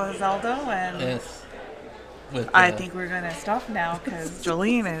 Okay, that was Aldo, and Yes. With, I think we're gonna stop now because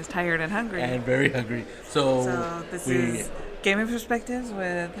Jolene is tired and hungry. and very hungry. So, So this we is Gaming Perspectives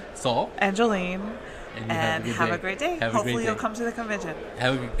with Saul. Angeline, And you and have have a a great day. Have a great Hopefully you'll day. come to the convention.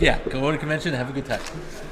 Have a, go to the convention and have a good time.